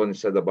that Antigone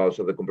said about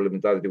the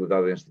complementarity with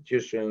other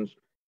institutions,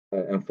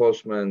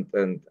 enforcement,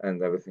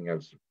 and everything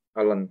else.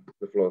 Alan,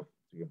 the floor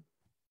to you.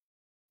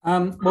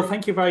 Well,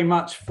 thank you very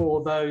much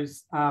for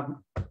those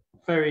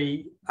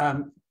very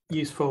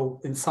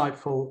useful,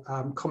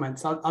 insightful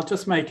comments. I'll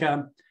just make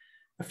a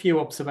few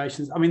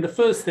observations. I mean, the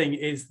first thing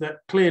is that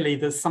clearly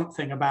there's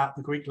something about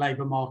the Greek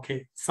labour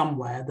market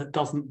somewhere that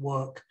doesn't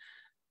work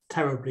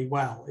terribly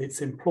well.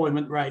 Its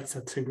employment rates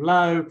are too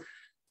low.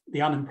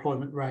 The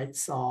unemployment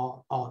rates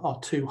are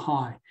too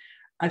high.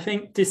 I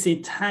think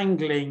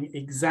disentangling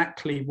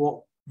exactly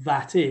what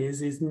that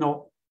is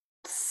not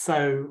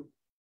so,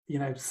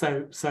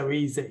 so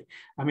easy.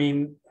 I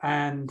mean,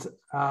 and,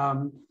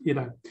 so,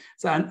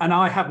 and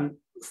I haven't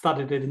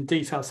studied it in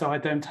detail, so I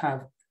don't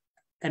have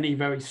any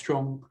very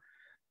strong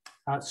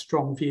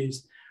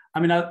views. I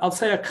mean, I'll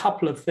say a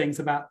couple of things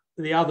about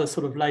the other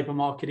sort of labour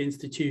market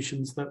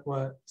institutions that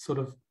were sort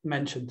of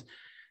mentioned.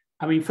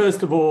 I mean,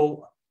 first of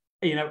all,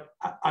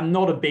 I'm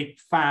not a big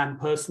fan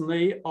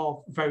personally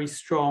of very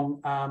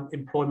strong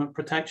employment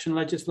protection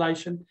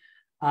legislation.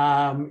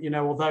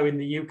 Although in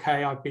the UK,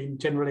 I've been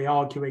generally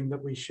arguing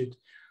that we should,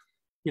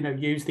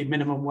 use the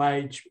minimum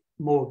wage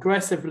more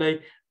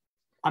aggressively.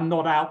 I'm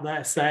not out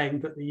there saying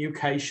that the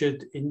UK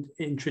should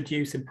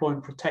introduce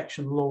employment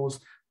protection laws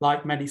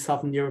like many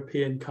Southern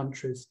European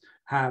countries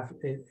have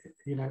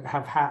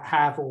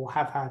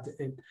had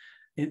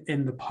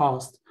in the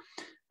past.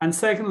 And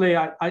secondly,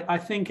 I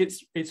think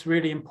it's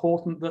really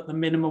important that the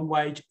minimum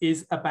wage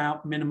is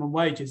about minimum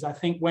wages. I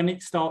think when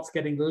it starts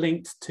getting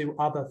linked to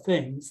other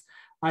things,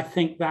 I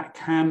think that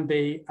can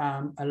be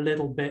a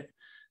little bit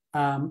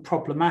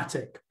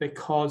problematic,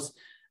 because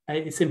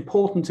it's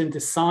important in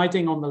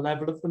deciding on the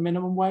level of the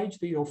minimum wage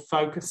that you're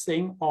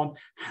focusing on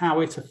how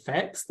it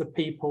affects the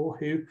people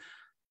who,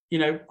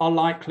 are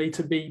likely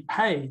to be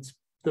paid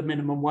the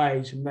minimum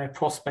wage and their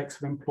prospects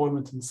of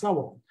employment and so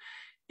on.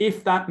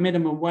 If that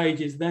minimum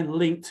wage is then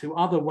linked to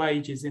other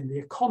wages in the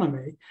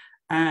economy,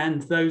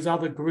 and those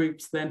other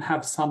groups then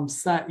have some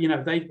set,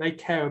 they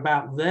care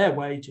about their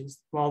wages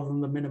rather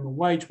than the minimum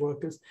wage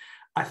workers,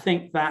 I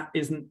think that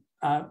isn't,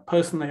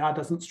 personally, that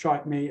doesn't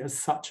strike me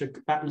as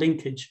that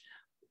linkage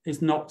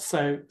is not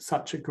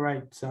such a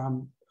great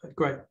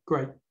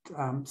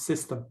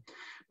system.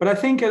 But I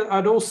think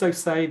I'd also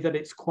say that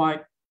it's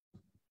quite,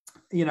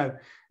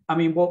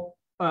 what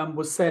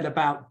was said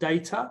about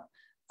data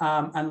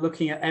and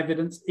looking at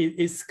evidence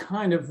is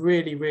kind of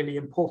really, really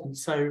important.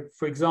 So,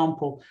 for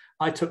example,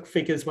 I took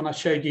figures when I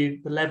showed you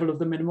the level of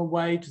the minimum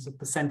wage as a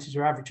percentage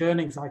of average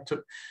earnings. I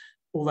took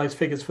all those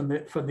figures from the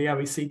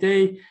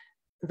OECD.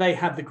 They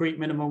had the Greek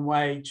minimum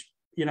wage,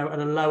 at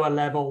a lower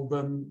level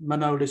than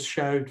Manolis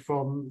showed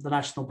from the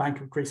National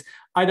Bank of Greece.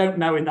 I don't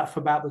know enough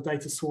about the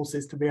data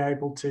sources to be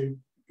able to,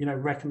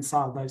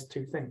 reconcile those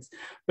two things.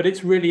 But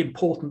it's really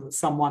important that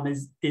someone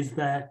is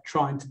there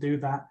trying to do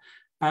that.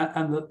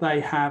 And that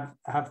they have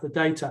the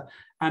data.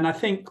 And I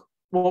think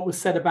what was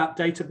said about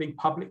data being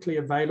publicly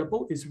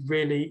available is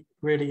really,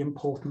 really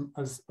important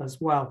as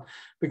well.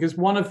 Because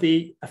one of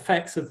the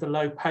effects of the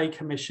Low Pay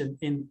Commission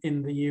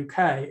in the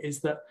UK is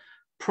that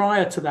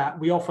prior to that,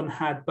 we often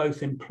had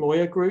both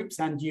employer groups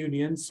and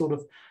unions sort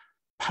of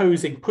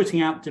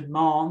putting out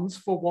demands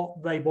for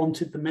what they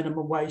wanted the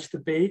minimum wage to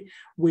be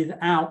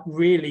without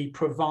really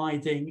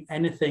providing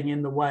anything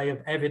in the way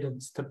of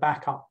evidence to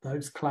back up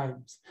those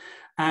claims.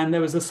 And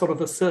there was a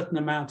certain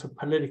amount of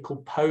political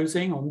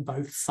posing on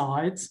both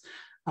sides.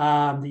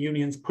 The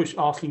unions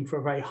asking for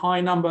a very high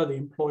number, the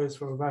employers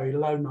for a very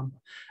low number.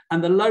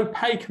 And the low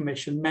pay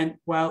commission meant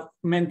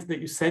that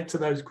you said to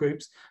those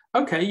groups,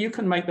 okay, you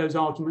can make those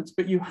arguments,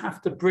 but you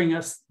have to bring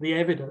us the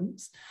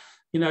evidence,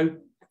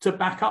 to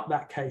back up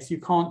that case. You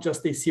can't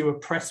just issue a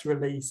press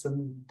release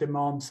and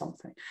demand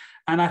something.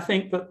 And I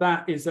think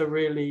that is a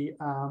really,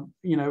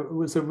 it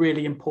was a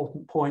really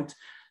important point.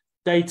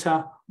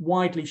 Data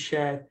widely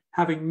shared,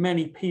 having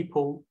many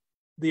people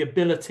the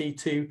ability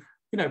to,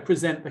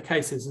 present the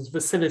cases. As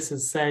Vassilis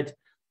has said,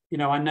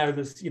 I know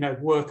there's,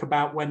 work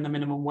about when the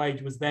minimum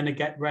wage was then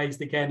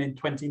raised again in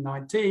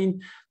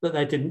 2019, that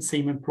there didn't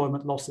seem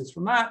employment losses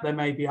from that. There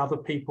may be other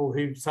people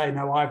who say,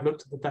 no, I've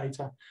looked at the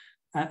data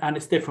and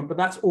it's different, but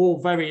that's all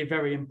very,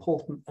 very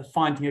important at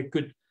finding a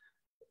good,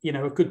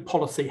 a good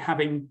policy,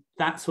 having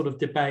that sort of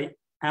debate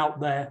out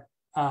there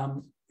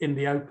in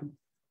the open.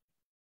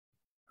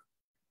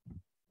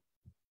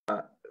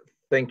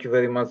 Thank you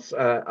very much,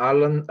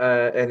 Alan.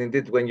 And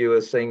indeed, when you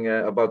were saying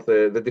about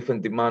the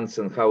different demands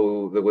and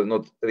how they were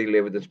not really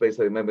evidence-based,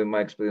 I remember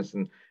my experience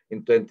in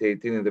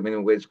 2018 in the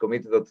Minimum Wage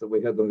Committee that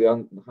we had on the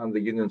one hand the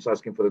unions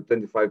asking for a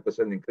 25%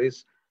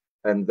 increase,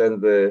 and then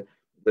the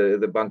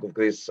Bank of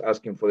Greece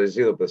asking for a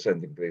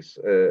 0% increase.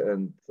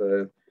 And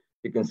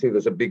you can see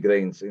there's a big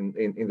range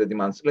in the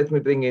demands. Let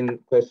me bring in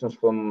questions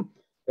from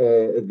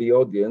the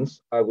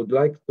audience. I would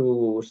like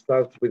to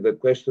start with a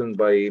question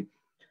by,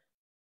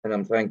 and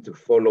I'm trying to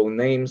follow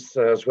names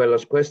as well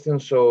as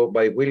questions. So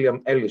by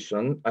William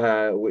Ellison,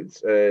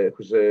 who's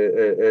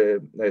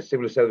a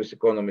civil service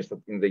economist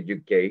in the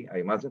UK, I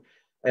imagine.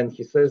 And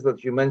he says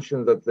that you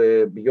mentioned that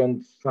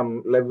beyond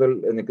some level,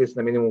 an increase in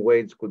the minimum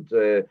wage could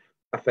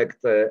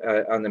affect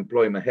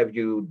unemployment. Have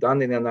you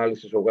done any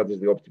analysis of what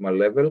is the optimal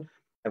level?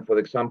 And for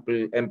example,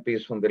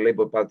 MPs from the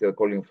Labour Party are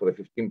calling for a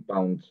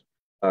 £15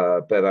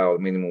 per hour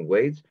minimum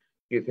wage.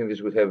 Do you think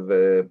this will have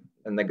a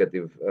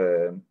negative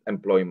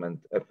employment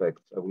effect?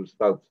 I will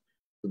start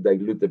to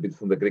dilute a bit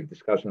from the Greek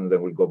discussion, and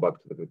then we'll go back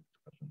to the Greek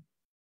discussion.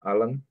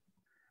 Alan?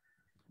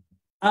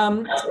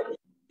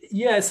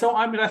 Yeah, so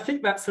I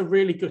think that's a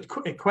really good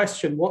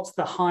question. What's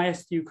the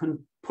highest you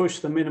can push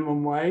the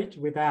minimum wage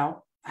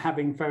without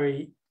having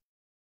very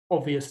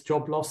obvious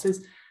job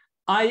losses?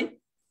 In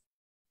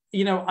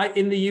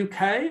the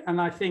UK,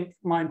 and I think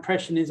my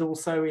impression is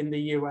also in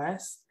the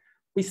US,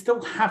 we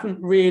still haven't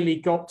really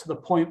got to the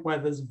point where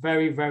there's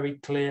very, very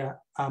clear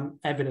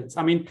evidence.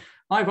 I mean,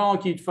 I've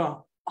argued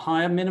for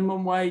higher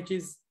minimum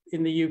wages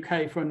in the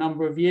UK for a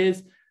number of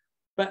years,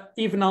 but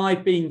even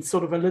I've been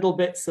sort of a little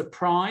bit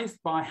surprised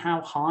by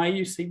how high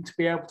you seem to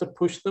be able to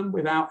push them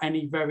without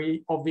any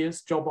very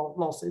obvious job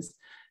losses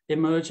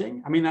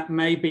emerging. I mean, that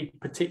may be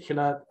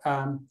particular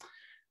to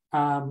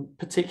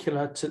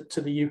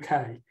the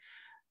UK.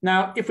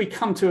 Now, if we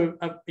come to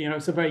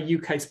it's a very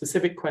UK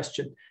specific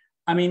question.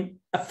 I mean,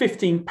 a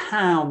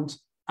 £15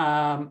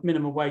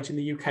 minimum wage in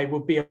the UK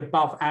would be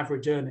above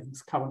average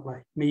earnings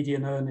currently,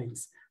 median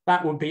earnings.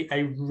 That would be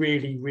a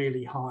really,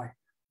 really high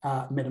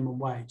minimum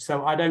wage.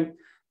 So I don't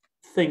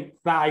think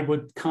that I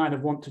would kind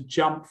of want to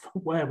jump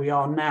from where we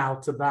are now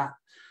to that.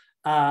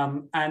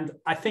 And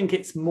I think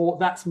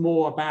that's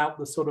more about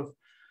the sort of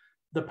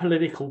the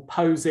political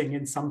posing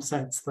in some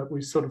sense that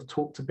we sort of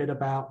talked a bit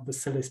about.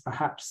 Vassilis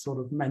perhaps sort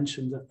of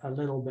mentioned a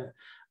little bit.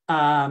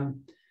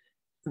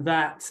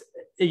 That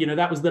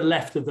was the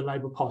left of the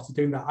Labour Party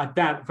doing that. I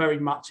doubt very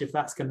much if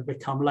that's going to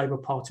become Labour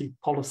Party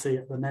policy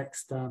at the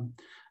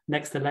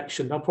next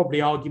election. They'll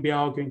probably be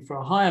arguing for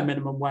a higher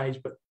minimum wage,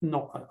 but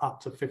not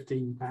up to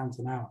 £15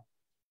 an hour.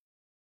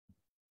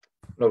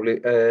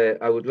 Lovely.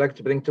 I would like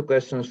to bring two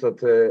questions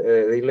that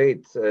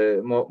relate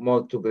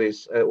more to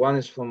Greece. One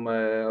is from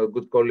a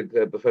good colleague,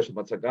 Professor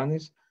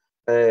Matsaganis,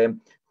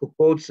 who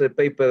quotes a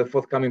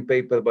forthcoming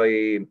paper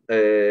by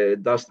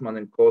Dustman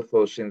and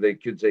co-authors in the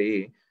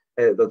QJE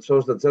that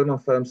shows that German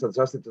firms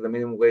adjusted to the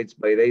minimum wage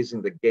by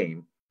raising the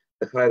game.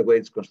 The higher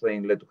wage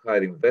constraint led to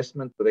higher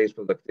investment to raise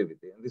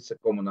productivity. And this is a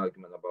common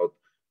argument about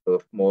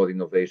sort of more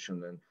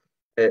innovation.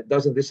 And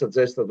doesn't this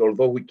suggest that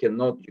although you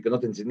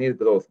cannot engineer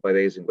growth by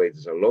raising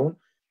wages alone,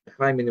 a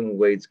high minimum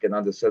wage can,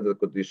 under certain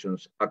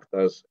conditions, act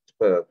as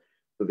spur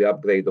to the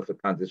upgrade of a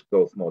country's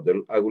growth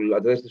model? I will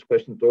address this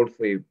question to all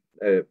three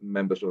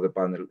members of the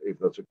panel, if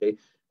that's okay.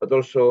 But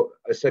also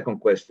a second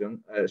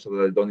question, so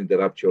that I don't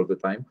interrupt you all the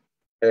time,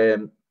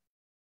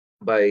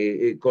 by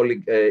a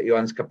colleague,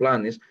 Ioannis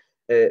Kaplanis,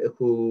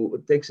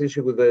 who takes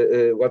issue with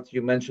what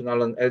you mentioned,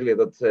 Alan, earlier,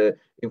 that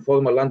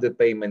informal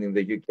underpayment in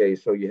the UK,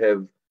 so you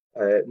have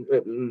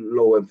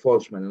law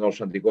enforcement, and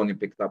also Antigone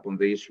picked up on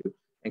the issue,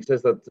 and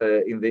says that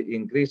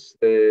in Greece,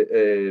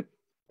 the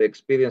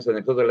experience and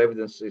anecdotal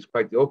evidence is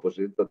quite the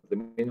opposite, that the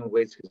minimum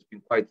wage has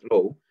been quite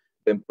low.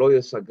 The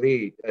employers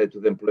agree to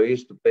the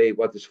employees to pay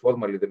what is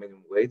formally the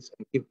minimum wage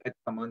and give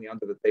extra money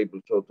under the table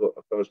so to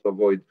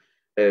avoid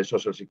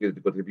social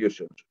security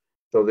contributions.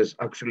 So there's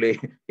actually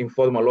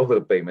informal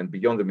overpayment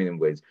beyond the minimum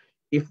wage.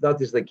 If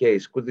that is the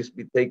case, could this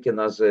be taken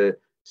as a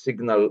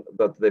signal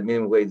that the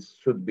minimum wage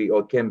should be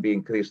or can be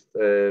increased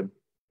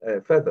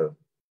further?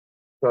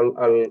 So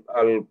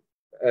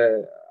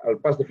I'll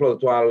pass the floor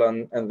to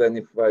Alan, and then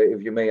if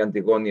you may,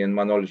 Antigone and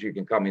Manolis, you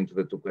can come into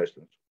the two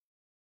questions.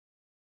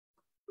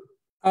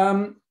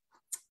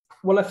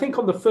 Well, I think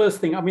on the first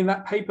thing, I mean,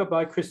 that paper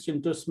by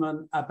Christian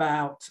Dussmann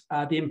about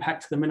the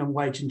impact of the minimum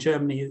wage in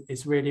Germany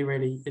is really,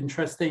 really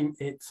interesting.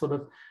 It's sort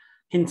of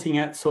hinting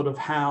at sort of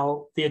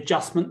how the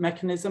adjustment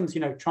mechanisms,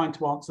 you know, trying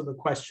to answer the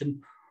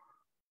question,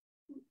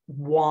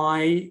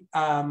 why,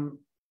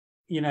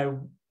 you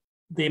know,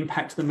 the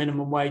impact of the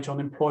minimum wage on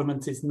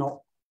employment is not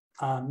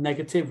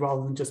negative,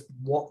 rather than just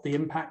what the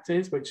impact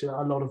is, which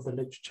a lot of the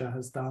literature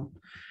has done.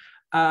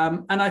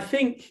 And I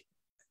think,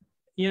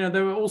 you know,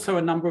 there are also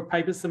a number of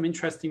papers, some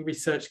interesting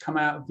research come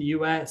out of the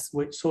US,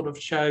 which sort of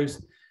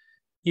shows,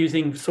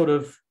 using sort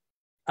of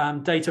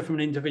data from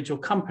an individual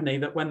company,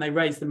 that when they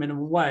raised the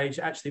minimum wage,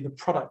 actually the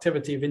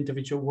productivity of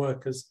individual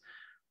workers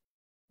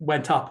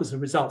went up as a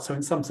result. So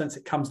in some sense,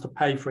 it comes to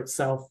pay for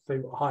itself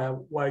through higher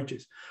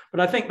wages.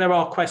 But I think there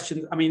are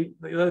questions. I mean,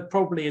 there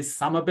probably is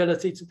some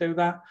ability to do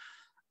that.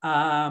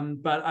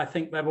 But I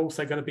think there are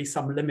also going to be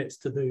some limits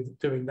to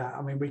doing that.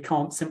 I mean, we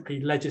can't simply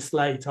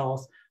legislate our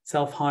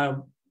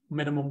self-hire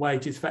minimum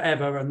wages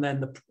forever and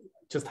then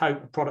just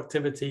hope the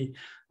productivity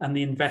and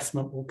the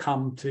investment will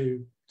come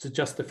to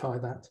justify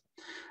that.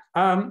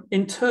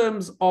 In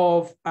terms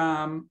of,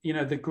 you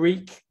know, the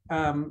Greek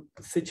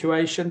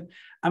situation,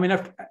 I mean,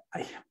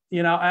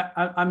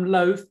 I'm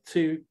loath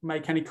to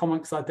make any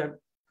comments. I don't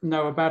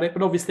know about it,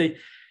 but obviously,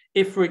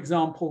 if, for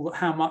example,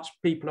 how much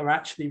people are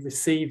actually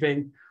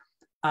receiving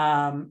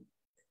are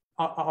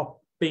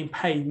being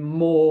paid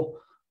more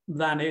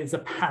than is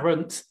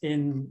apparent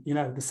in, you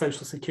know, the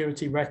social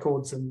security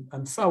records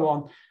and so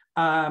on,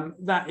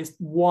 that is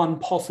one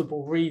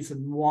possible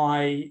reason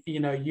why, you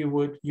know,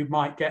 you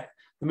might get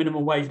the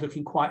minimum wage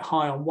looking quite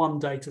high on one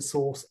data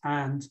source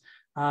and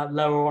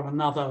lower on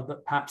another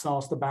that perhaps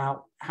asked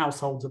about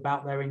households,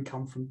 about their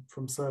income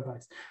from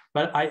surveys.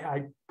 But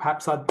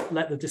perhaps I'd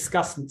let the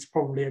discussants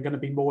probably are going to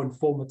be more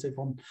informative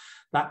on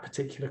that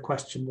particular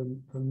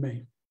question than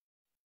me.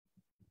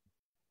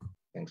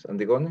 Thanks.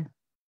 Antigone?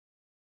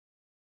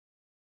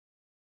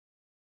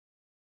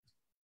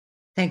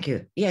 Thank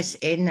you. Yes,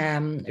 in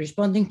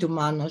responding to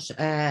Manos,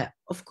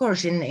 of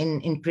course,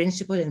 in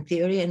principle, in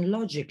theory, and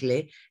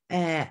logically,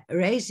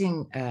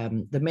 raising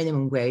the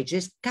minimum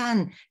wages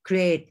can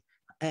create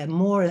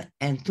more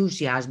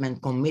enthusiasm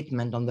and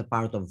commitment on the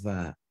part of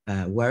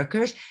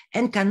workers,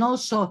 and can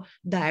also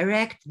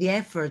direct the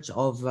efforts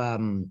of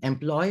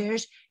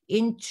employers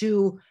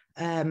into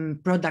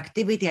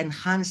productivity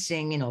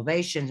enhancing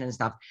innovations and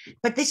stuff.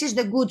 But this is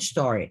the good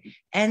story.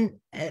 And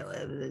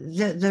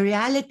the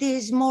reality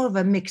is more of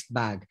a mixed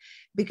bag,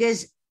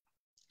 because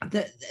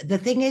the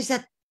thing is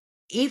that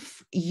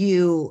if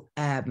you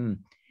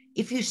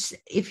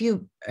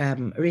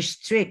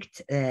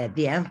restrict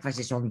the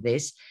emphasis on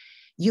this,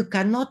 you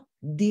cannot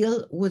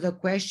deal with the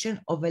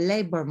question of a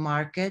labor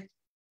market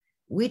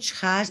which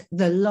has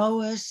the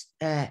lowest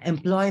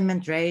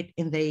employment rate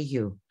in the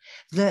EU,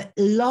 the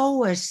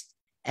lowest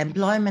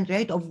employment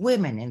rate of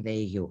women in the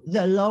EU,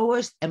 the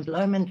lowest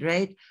employment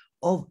rate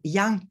of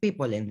young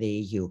people in the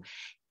EU.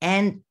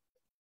 And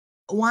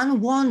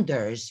one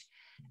wonders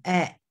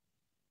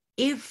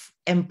if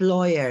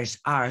employers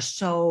are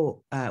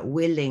so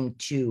willing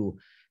to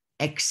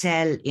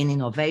excel in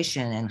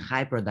innovation and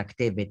high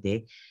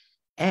productivity,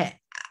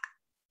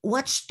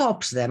 what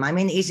stops them? I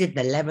mean, is it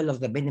the level of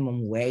the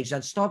minimum wage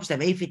that stops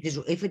them? If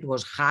it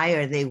was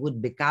higher, they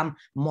would become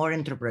more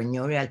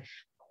entrepreneurial.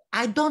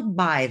 I don't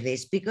buy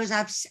this, because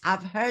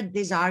I've heard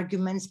these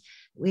arguments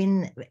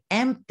in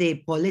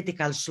empty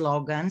political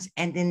slogans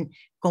and in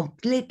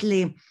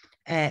completely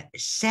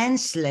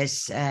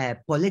senseless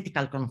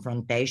political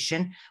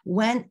confrontation,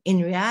 when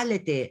in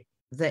reality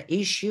the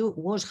issue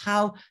was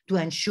how to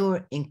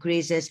ensure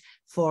increases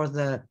for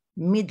the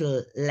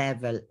middle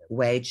level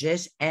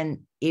wages and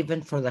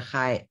even for the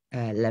high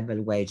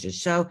level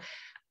wages. So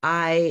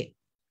I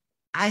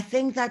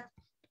think that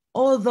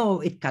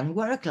although it can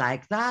work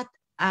like that,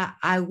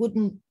 I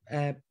wouldn't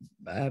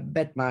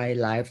bet my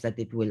life that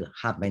it will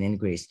happen in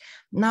Greece.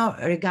 Now,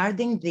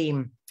 regarding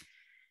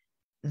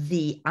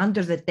the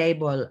under the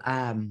table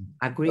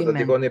agreement.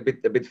 But going a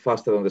bit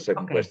faster on the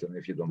second question,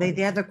 if you don't mind.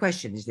 The other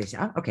question is this.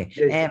 Okay.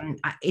 Yes.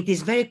 It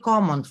is very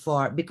common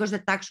because the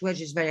tax wage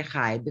is very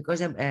high,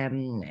 because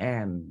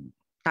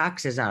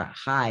taxes are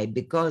high,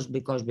 because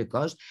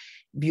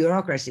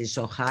bureaucracy is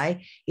so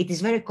high. It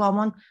is very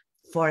common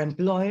for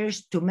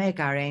employers to make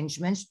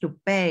arrangements to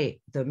pay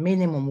the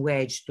minimum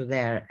wage to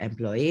their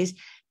employees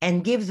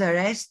and give the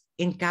rest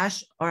in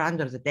cash or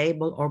under the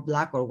table or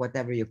black or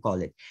whatever you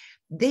call it.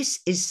 This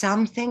is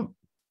something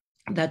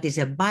that is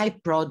a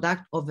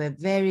byproduct of a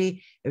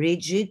very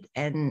rigid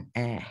and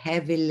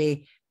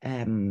heavily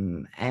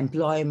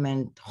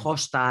employment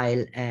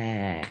hostile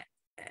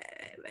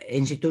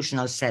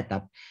institutional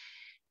setup.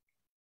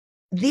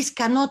 This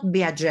cannot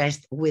be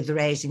addressed with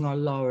raising or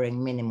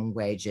lowering minimum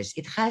wages.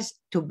 It has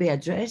to be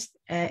addressed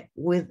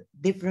with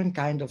different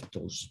kind of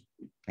tools.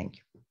 Thank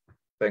you.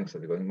 Thanks,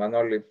 Antigone.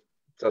 Manolis,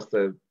 just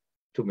a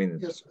 2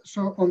 minutes. Yes.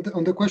 So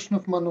on the question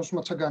of Manos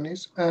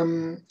Matsaganis,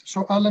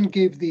 so Alan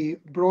gave the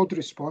broad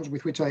response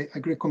with which I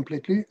agree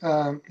completely.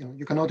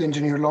 You cannot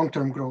engineer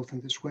long-term growth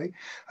in this way.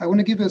 I want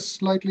to give a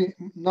slightly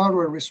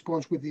narrower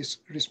response with this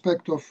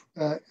respect of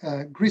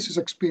Greece's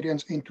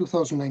experience in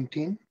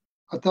 2019.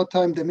 At that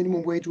time, the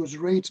minimum wage was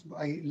raised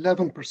by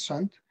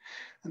 11%.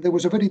 And there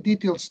was a very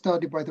detailed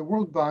study by the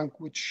World Bank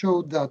which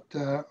showed that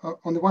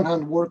on the one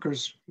hand,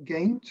 workers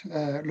gained,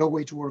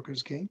 low-wage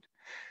workers gained.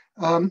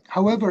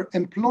 However,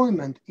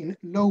 employment in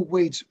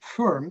low-wage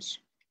firms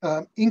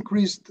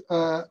increased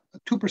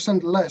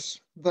 2%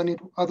 less than it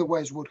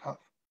otherwise would have.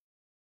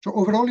 So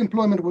overall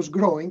employment was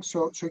growing,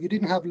 so you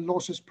didn't have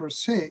losses per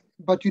se,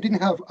 but you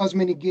didn't have as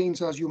many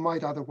gains as you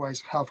might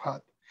otherwise have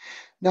had.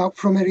 Now,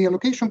 from a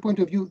reallocation point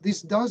of view,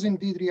 this does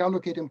indeed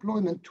reallocate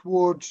employment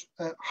towards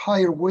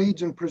higher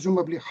wage and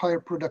presumably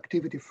higher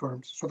productivity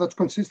firms. So that's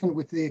consistent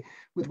with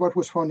what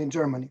was found in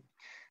Germany.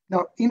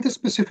 Now, in the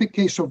specific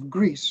case of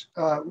Greece,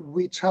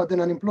 which had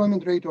an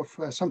unemployment rate of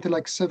something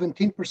like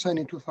 17%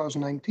 in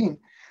 2019,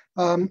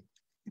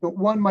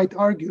 one might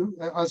argue,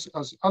 as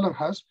Alan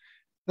has,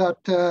 that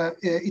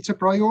it's a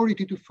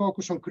priority to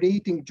focus on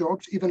creating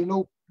jobs, even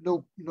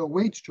low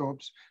wage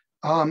jobs,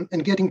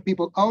 and getting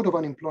people out of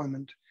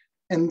unemployment,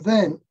 and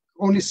then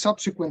only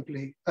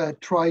subsequently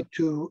try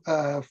to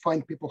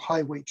find people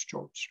high wage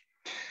jobs.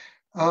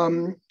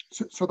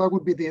 So that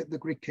would be the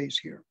Greek case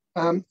here.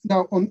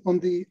 Now, on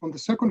the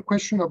second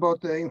question about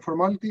the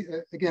informality,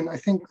 again, I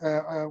think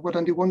what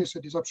Antigone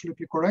said is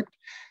absolutely correct.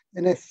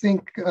 And I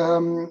think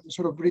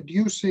sort of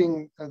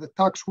reducing the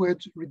tax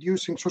wedge,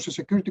 reducing social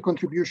security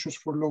contributions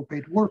for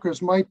low-paid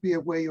workers might be a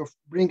way of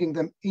bringing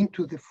them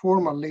into the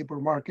formal labor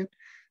market.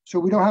 So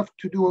we don't have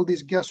to do all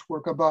this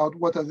guesswork about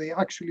what are they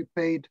actually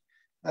paid,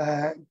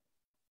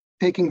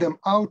 taking them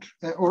out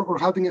or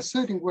having a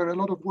setting where a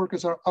lot of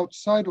workers are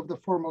outside of the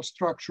formal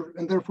structure,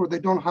 and therefore they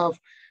don't have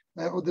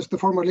the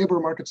formal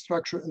labor market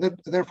structure, and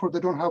therefore they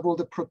don't have all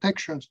the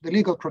protections, the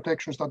legal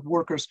protections that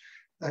workers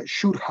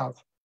should have.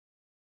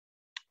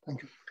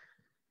 Thank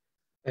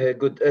you.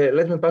 Good.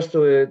 Let me pass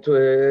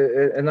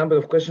to a number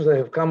of questions that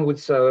have come,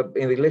 which are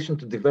in relation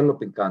to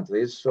developing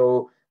countries.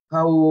 So,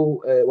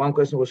 one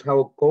question was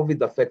how COVID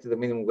affected the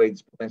minimum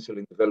wage potential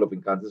in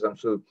developing countries. I'm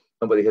sure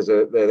nobody has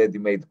a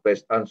ready-made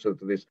answer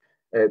to this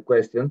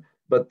question.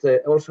 But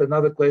also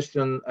another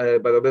question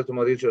by Roberto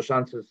Mauricio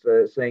Sanchez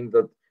saying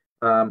that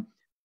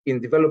in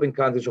developing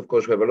countries, of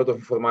course, we have a lot of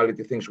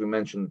informality, things we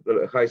mentioned,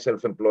 high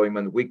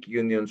self-employment, weak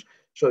unions.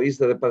 So is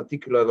there a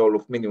particular role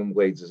of minimum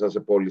wages as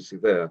a policy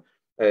there?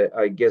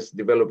 I guess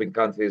developing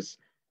countries,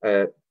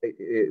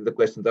 the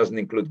question doesn't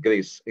include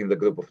Greece in the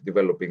group of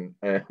developing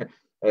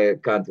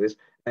countries.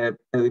 And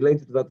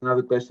related to that,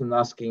 another question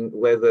asking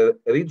whether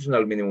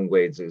regional minimum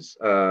wages,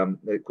 a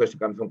question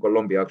coming from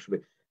Colombia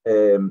actually,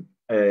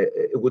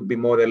 would be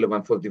more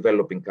relevant for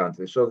developing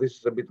countries. So this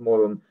is a bit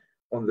more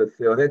on the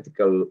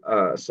theoretical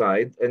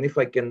side. And if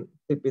I can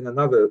tip in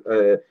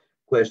another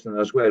question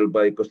as well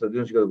by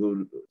Konstantinos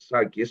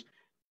Georgoutsakis,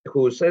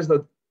 who says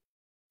that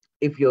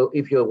if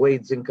your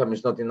wage income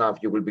is not enough,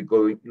 you will be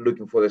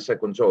looking for a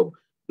second job.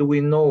 Do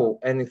we know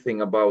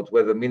anything about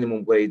whether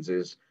minimum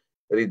wages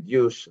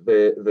reduce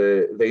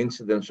the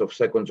incidence of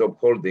second job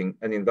holding,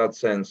 and in that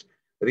sense,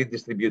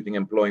 redistributing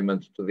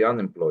employment to the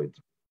unemployed?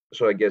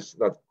 So I guess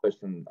that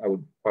question I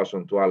would pass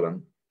on to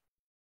Alan.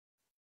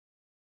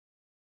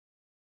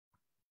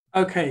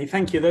 Okay,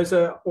 thank you. Those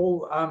are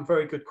all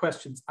very good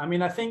questions. I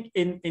mean, I think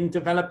in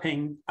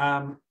developing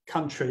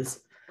countries,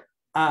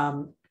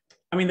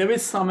 I mean, there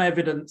is some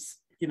evidence,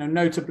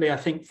 notably, I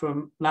think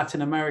from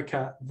Latin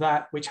America,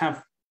 which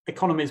have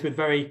economies with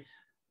very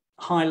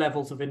high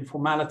levels of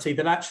informality,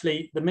 that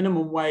actually the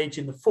minimum wage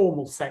in the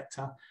formal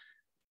sector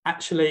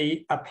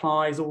actually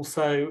applies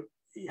also,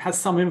 has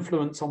some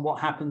influence on what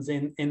happens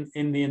in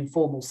the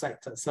informal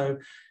sector. So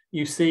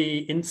you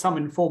see in some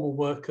informal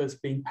workers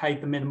being paid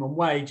the minimum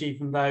wage,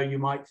 even though you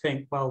might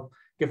think, well,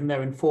 given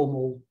they're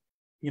informal,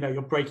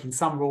 you're breaking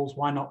some rules,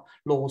 why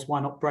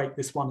not break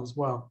this one as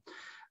well?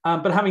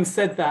 But having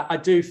said that, I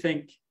do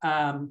think,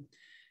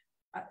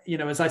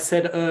 as I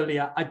said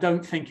earlier, I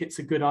don't think it's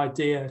a good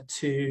idea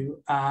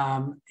to,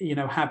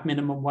 have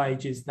minimum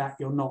wages that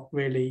you're not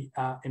really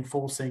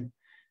enforcing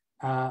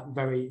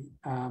very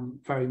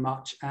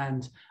much.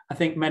 And I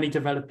think many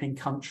developing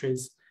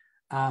countries,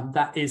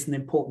 that is an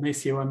important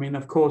issue. I mean,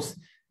 of course,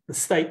 the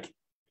state,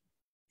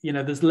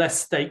 there's less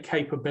state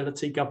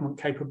capability, government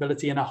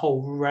capability in a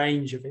whole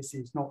range of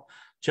issues, not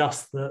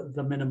just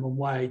the minimum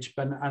wage.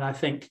 But I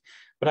think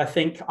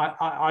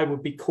I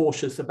would be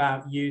cautious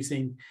about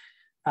using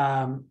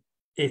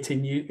it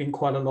in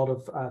quite a lot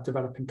of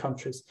developing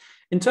countries.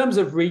 In terms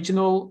of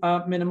regional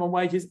minimum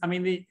wages, I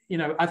mean,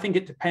 I think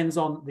it depends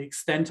on the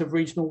extent of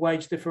regional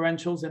wage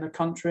differentials in a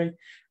country.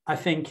 I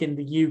think in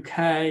the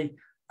UK,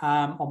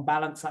 on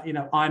balance,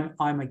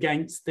 I'm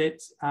against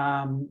it.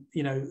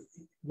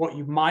 What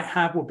you might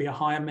have would be a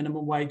higher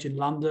minimum wage in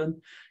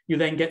London. You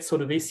then get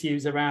sort of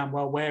issues around,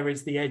 well, where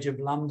is the edge of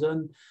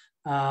London?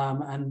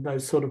 and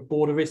those sort of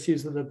border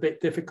issues that are a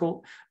bit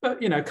difficult.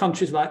 But, you know,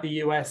 countries like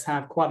the US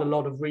have quite a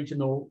lot of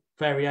regional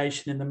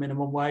variation in the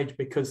minimum wage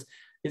because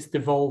it's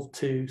devolved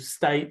to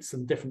states,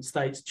 and different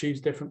states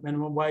choose different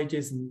minimum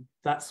wages, and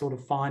that's sort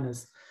of fine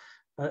as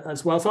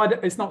well. So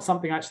it's not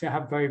something actually I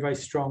have very, very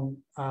strong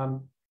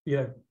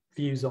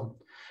views on.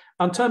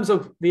 In terms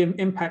of the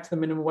impact of the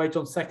minimum wage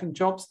on second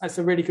jobs, that's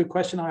a really good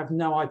question. I have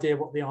no idea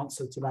what the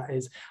answer to that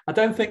is. I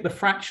don't think the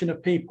fraction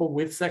of people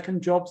with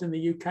second jobs in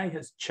the UK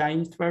has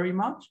changed very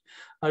much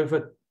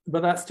but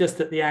that's just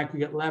at the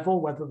aggregate level.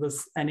 Whether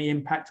there's any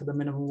impact of the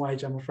minimum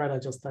wage, I'm afraid I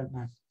just don't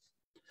know.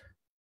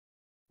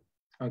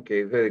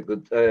 Okay, very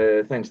good.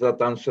 Thanks.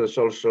 That answers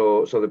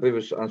also, so the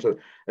previous answer,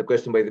 a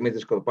question by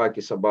Dimitris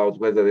Korpakis about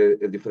whether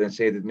a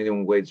differentiated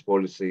minimum wage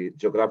policy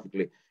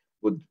geographically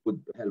would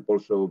help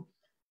also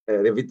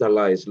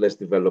revitalize less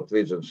developed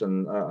regions.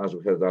 And as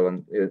we heard,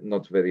 Alan,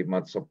 not very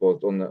much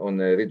support on a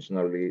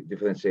regionally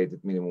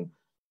differentiated minimum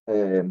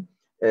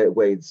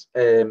wage.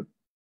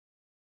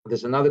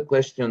 There's another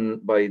question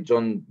by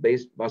John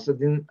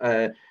Bassadin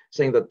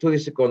saying that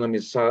tourist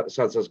economies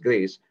such as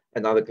Greece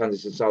and other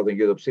countries in Southern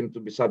Europe seem to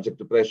be subject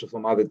to pressure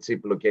from other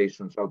cheap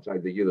locations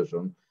outside the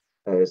Eurozone,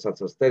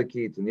 such as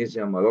Turkey,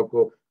 Tunisia,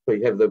 Morocco. So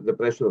you have the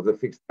pressure of the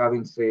fixed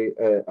currency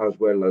as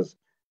well as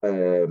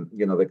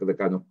the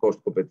kind of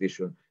cost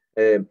competition.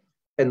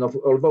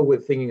 Although we're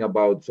thinking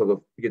about sort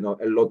of,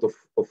 a lot of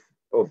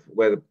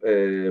where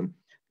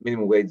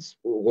minimum wage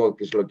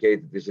work is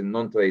located is in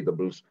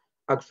non-tradables,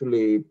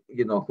 actually,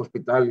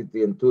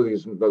 hospitality and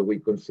tourism that we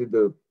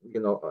consider,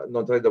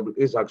 non-tradable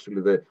is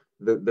actually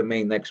the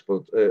main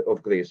export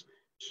of Greece.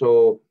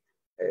 So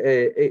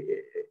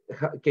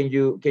can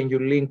we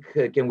link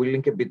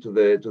a bit to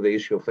the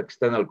issue of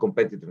external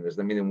competitiveness,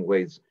 the minimum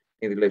wage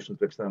in relation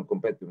to external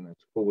competitiveness?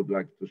 Who would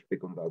like to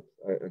speak on that?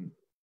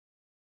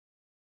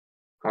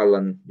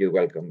 Alan, you're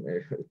welcome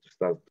to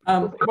start.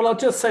 Well, I'll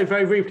just say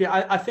very briefly,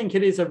 I think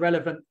it is a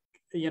relevant,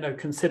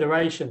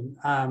 consideration,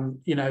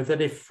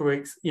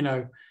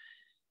 that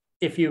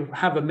if you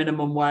have a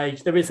minimum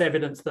wage, there is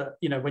evidence that,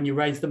 when you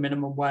raise the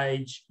minimum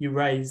wage, you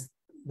raise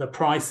the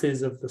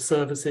prices of the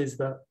services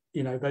that,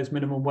 those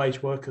minimum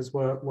wage workers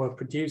were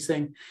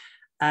producing.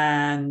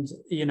 And,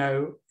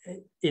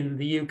 in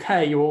the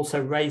UK, you're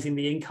also raising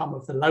the income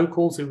of the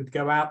locals who would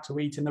go out to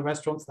eat in the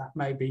restaurants. That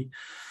may be,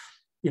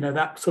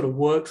 that sort of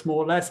works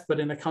more or less. But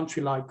in a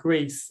country like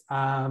Greece,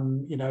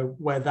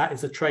 where that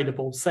is a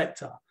tradable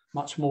sector,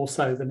 much more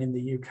so than in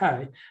the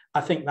UK,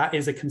 I think that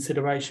is a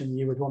consideration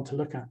you would want to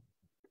look at.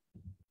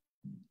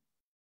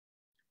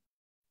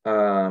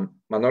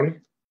 Manolis?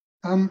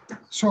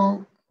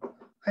 So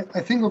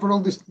I think overall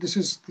this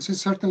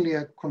is certainly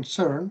a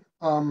concern,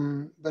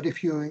 that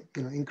if you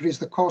increase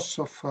the costs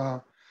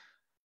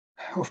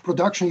of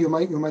production, you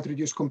might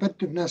reduce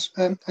competitiveness.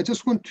 I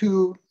just want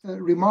to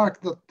remark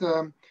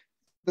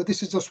that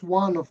this is just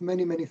one of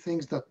many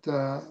things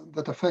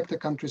that affect a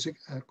country's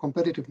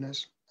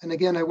competitiveness. And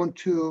again, I want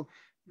to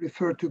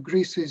refer to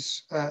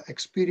Greece's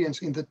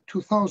experience in the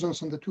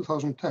 2000s and the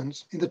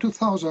 2010s. In the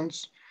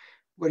 2000s,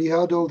 where you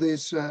had all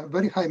these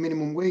very high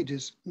minimum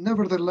wages,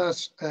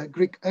 nevertheless,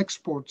 Greek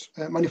exports,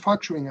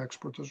 manufacturing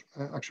exports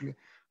actually,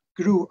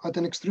 grew at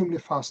an extremely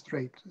fast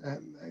rate.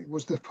 It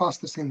was the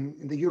fastest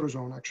in the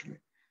Eurozone, actually,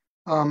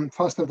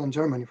 faster than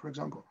Germany, for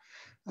example,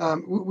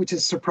 which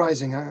is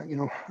surprising,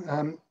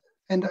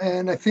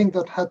 And I think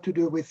that had to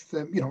do with,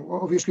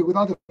 obviously with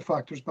other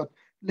factors, but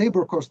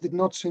labor costs did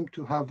not seem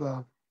to have,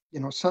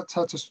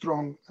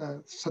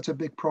 such a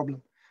big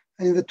problem.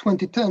 And in the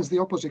 2010s, the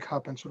opposite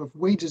happened. Sort of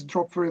wages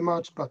dropped very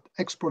much, but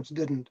exports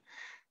didn't.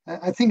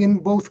 I think in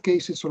both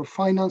cases, sort of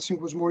financing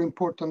was more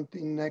important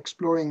in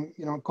exploring,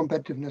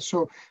 competitiveness.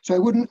 So I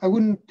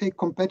wouldn't take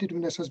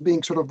competitiveness as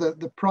being sort of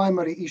the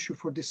primary issue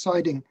for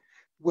deciding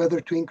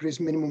whether to increase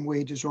minimum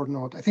wages or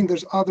not. I think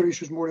there's other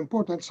issues more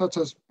important, such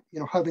as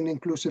having an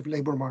inclusive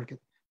labor market,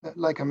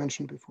 like I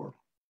mentioned before.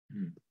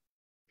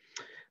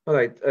 All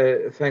right,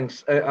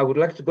 thanks. I would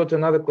like to go to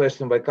another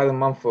question by Karen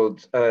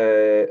Mumford,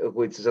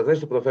 which is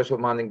addressed to Professor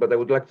Manning, but I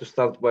would like to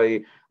start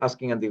by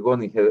asking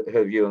Antigone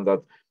her view on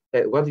that.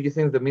 What do you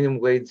think the minimum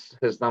wage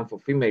has done for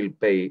female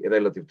pay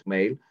relative to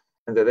male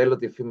and the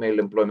relative female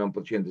employment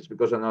opportunities?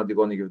 Because I know,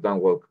 Antigone, you've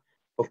done work,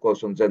 of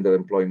course, on gender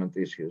employment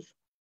issues.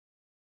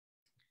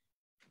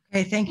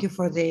 Okay, thank you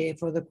for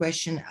the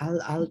question.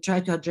 I'll try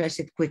to address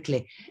it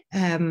quickly.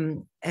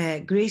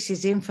 Greece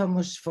is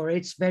infamous for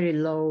its very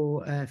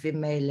low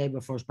female labor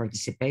force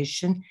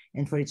participation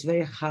and for its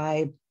very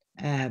high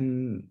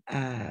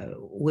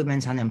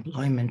women's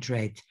unemployment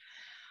rate.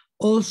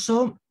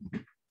 Also,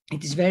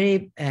 it is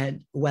very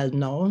well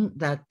known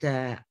that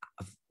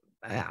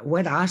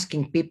when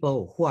asking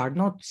people who are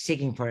not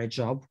seeking for a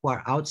job, who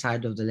are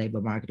outside of the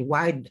labor market,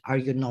 why are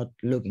you not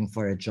looking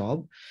for a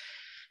job?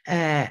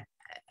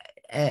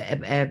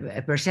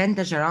 A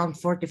percentage around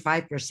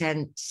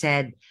 45%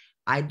 said,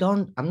 I'm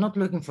not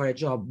looking for a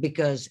job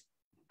because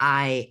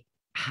I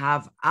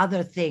have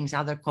other things,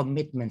 other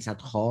commitments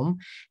at home,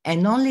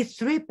 and only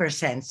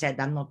 3% said,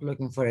 I'm not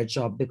looking for a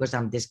job because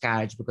I'm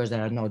discouraged because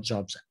there are no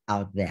jobs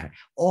out there,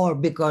 or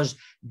because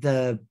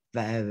the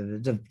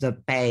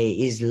pay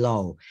is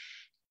low.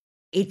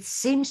 It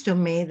seems to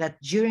me that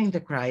during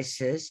the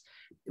crisis,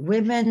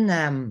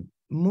 women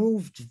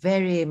moved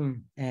very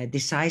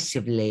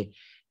decisively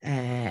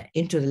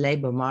into the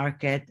labor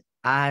market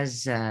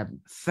as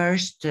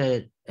first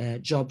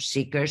job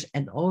seekers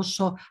and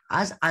also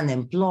as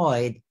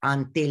unemployed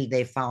until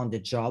they found a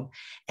job.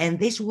 And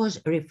this was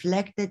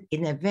reflected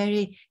in a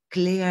very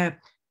clear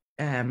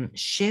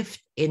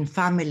shift in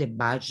family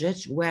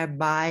budgets,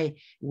 whereby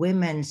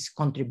women's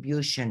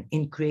contribution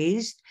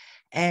increased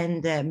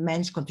and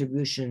men's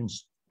contribution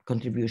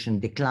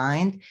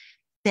declined,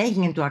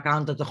 taking into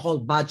account that the whole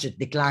budget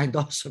declined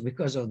also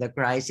because of the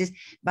crisis,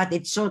 but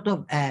it sort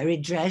of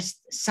redressed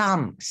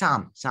some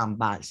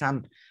semblance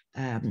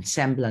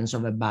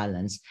of a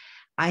balance.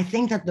 I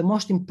think that the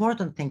most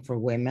important thing for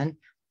women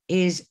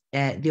is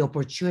the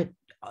opportunity,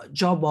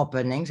 job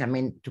openings. I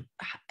mean,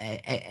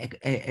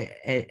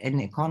 an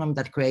economy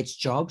that creates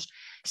jobs.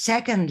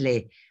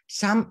 Secondly,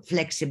 some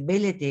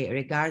flexibility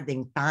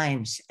regarding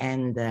times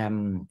and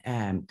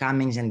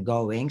comings and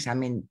goings. I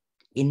mean,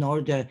 in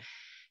order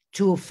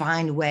to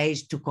find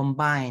ways to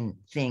combine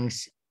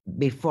things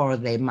before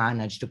they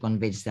manage to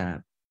convince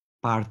their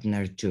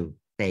partner to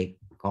take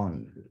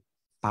on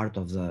part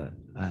of the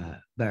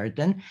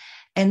burden,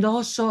 and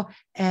also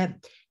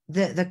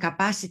the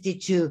capacity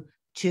to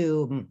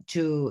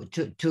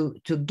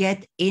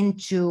get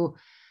into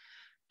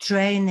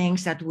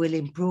trainings that will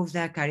improve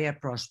their career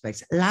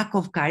prospects. Lack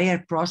of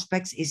career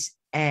prospects is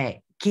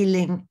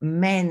killing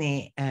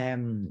many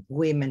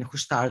women who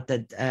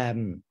started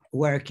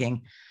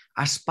working,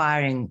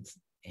 aspiring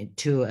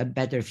to a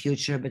better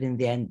future, but in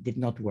the end did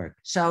not work.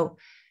 So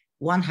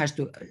one has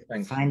to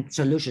find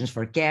solutions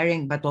for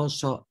caring, but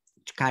also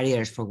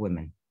careers for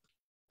women.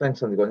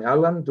 Thanks, Antigone.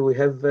 Alan, do we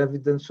have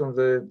evidence on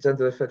the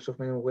gender effects of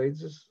minimum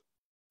wages?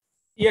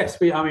 Yes,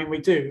 we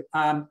do.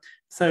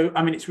 So,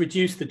 it's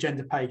reduced the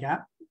gender pay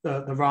gap,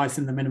 the rise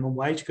in the minimum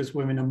wage, because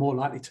women are more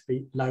likely to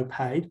be low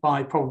paid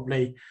by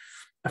probably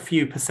a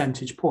few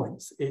percentage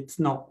points. It's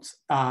not,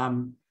 I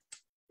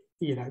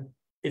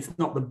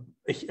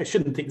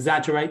shouldn't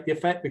exaggerate the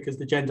effect, because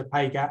the gender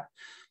pay gap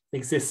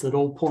exists at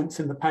all points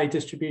in the pay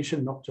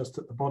distribution, not just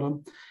at the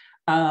bottom.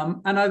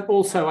 And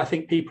I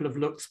think people have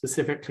looked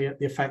specifically at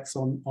the effects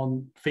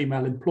on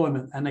female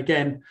employment. And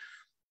again,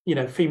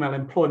 female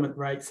employment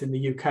rates in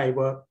the UK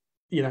were,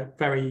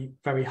 very,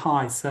 very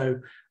high. So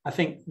I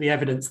think the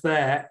evidence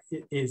there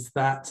is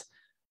that,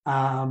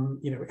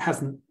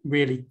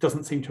 it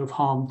doesn't seem to have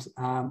harmed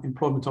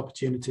employment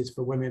opportunities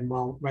for women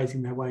while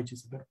raising their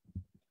wages a bit.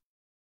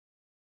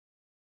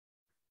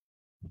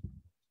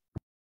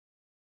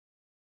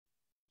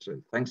 So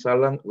thanks,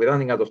 Alan. We're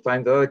running out of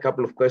time. There are a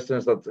couple of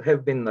questions that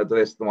have been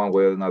addressed one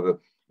way or another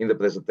in the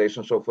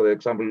presentation. So, for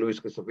example, Louis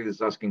Christophidis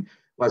is asking,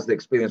 what's the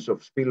experience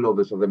of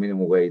spillovers of the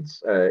minimum wage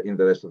in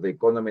the rest of the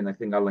economy? And I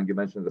think, Alan, you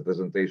mentioned in the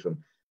presentation,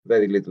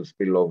 very little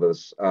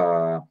spillovers,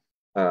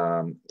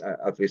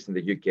 at least in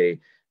the UK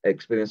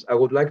experience. I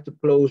would like to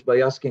close by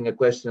asking a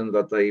question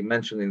that I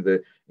mentioned in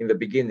the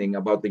beginning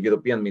about the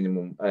European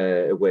minimum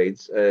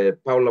wage.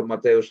 Paula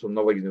Mateus from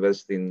Nova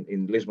University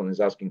in Lisbon is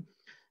asking,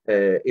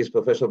 is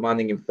Professor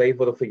Manning in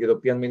favor of a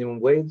European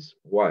minimum wage?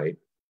 Why?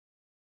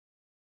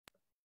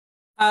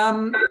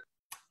 To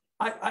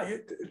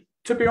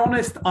be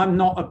honest, I'm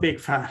not a big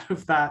fan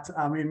of that.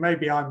 I mean,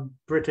 maybe I'm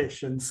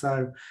British, and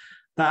so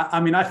that,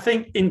 I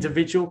think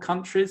individual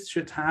countries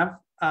should have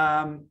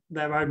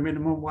their own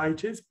minimum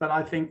wages, but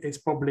I think it's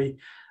probably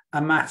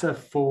a matter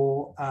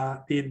for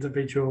the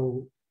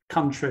individual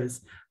countries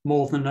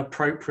more than an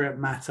appropriate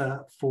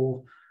matter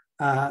for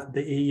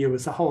the EU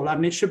as a whole. I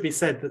mean, it should be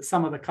said that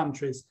some of the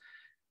countries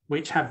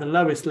which have the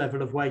lowest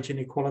level of wage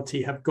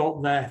inequality have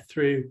got there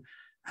through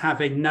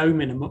having no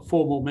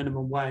formal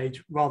minimum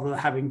wage, rather than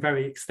having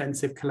very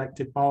extensive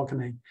collective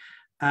bargaining.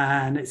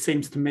 And it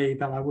seems to me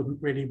that I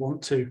wouldn't really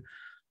want to,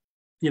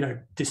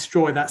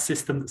 destroy that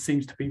system that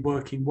seems to be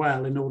working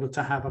well in order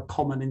to have a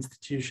common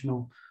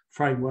institutional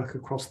framework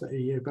across the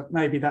EU. But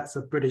maybe that's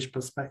a British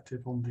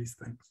perspective on these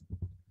things.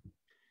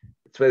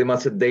 It's very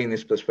much a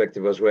Danish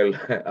perspective as well,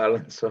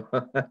 Alan. So,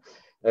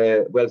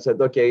 well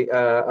said. Okay,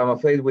 I'm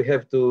afraid we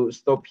have to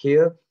stop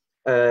here.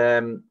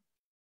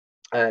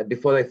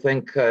 Before I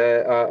thank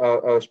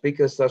our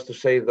speakers, just to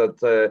say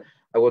that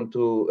I want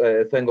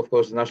to thank, of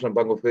course, the National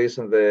Bank of Greece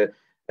and the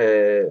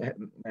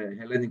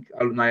Hellenic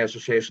Alumni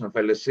Association of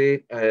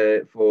LSE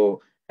for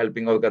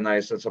helping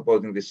organize and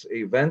supporting this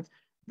event.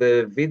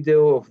 The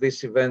video of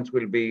this event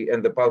will be,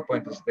 and the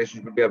PowerPoint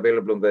presentation will be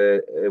available on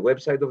the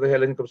website of the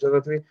Hellenic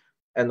Observatory,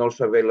 and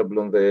also available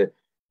on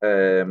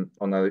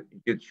our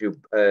YouTube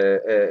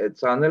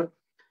channel.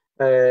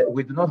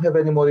 We do not have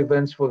any more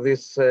events for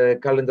this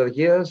calendar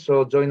year,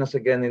 so join us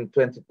again in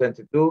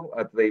 2022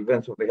 at the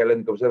events of the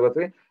Hellenic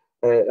Observatory.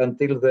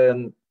 Until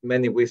then,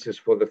 many wishes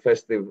for the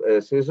festive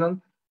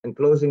season. In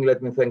closing,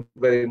 let me thank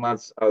very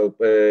much our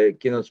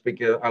keynote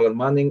speaker, Alan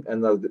Manning,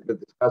 and the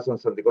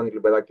discussants, Antigone,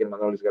 Lyberaki, and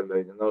Manolis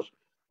Galenianos,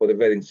 for the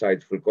very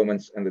insightful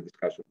comments and the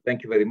discussion.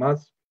 Thank you very much,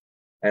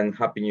 and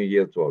Happy New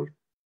Year to all.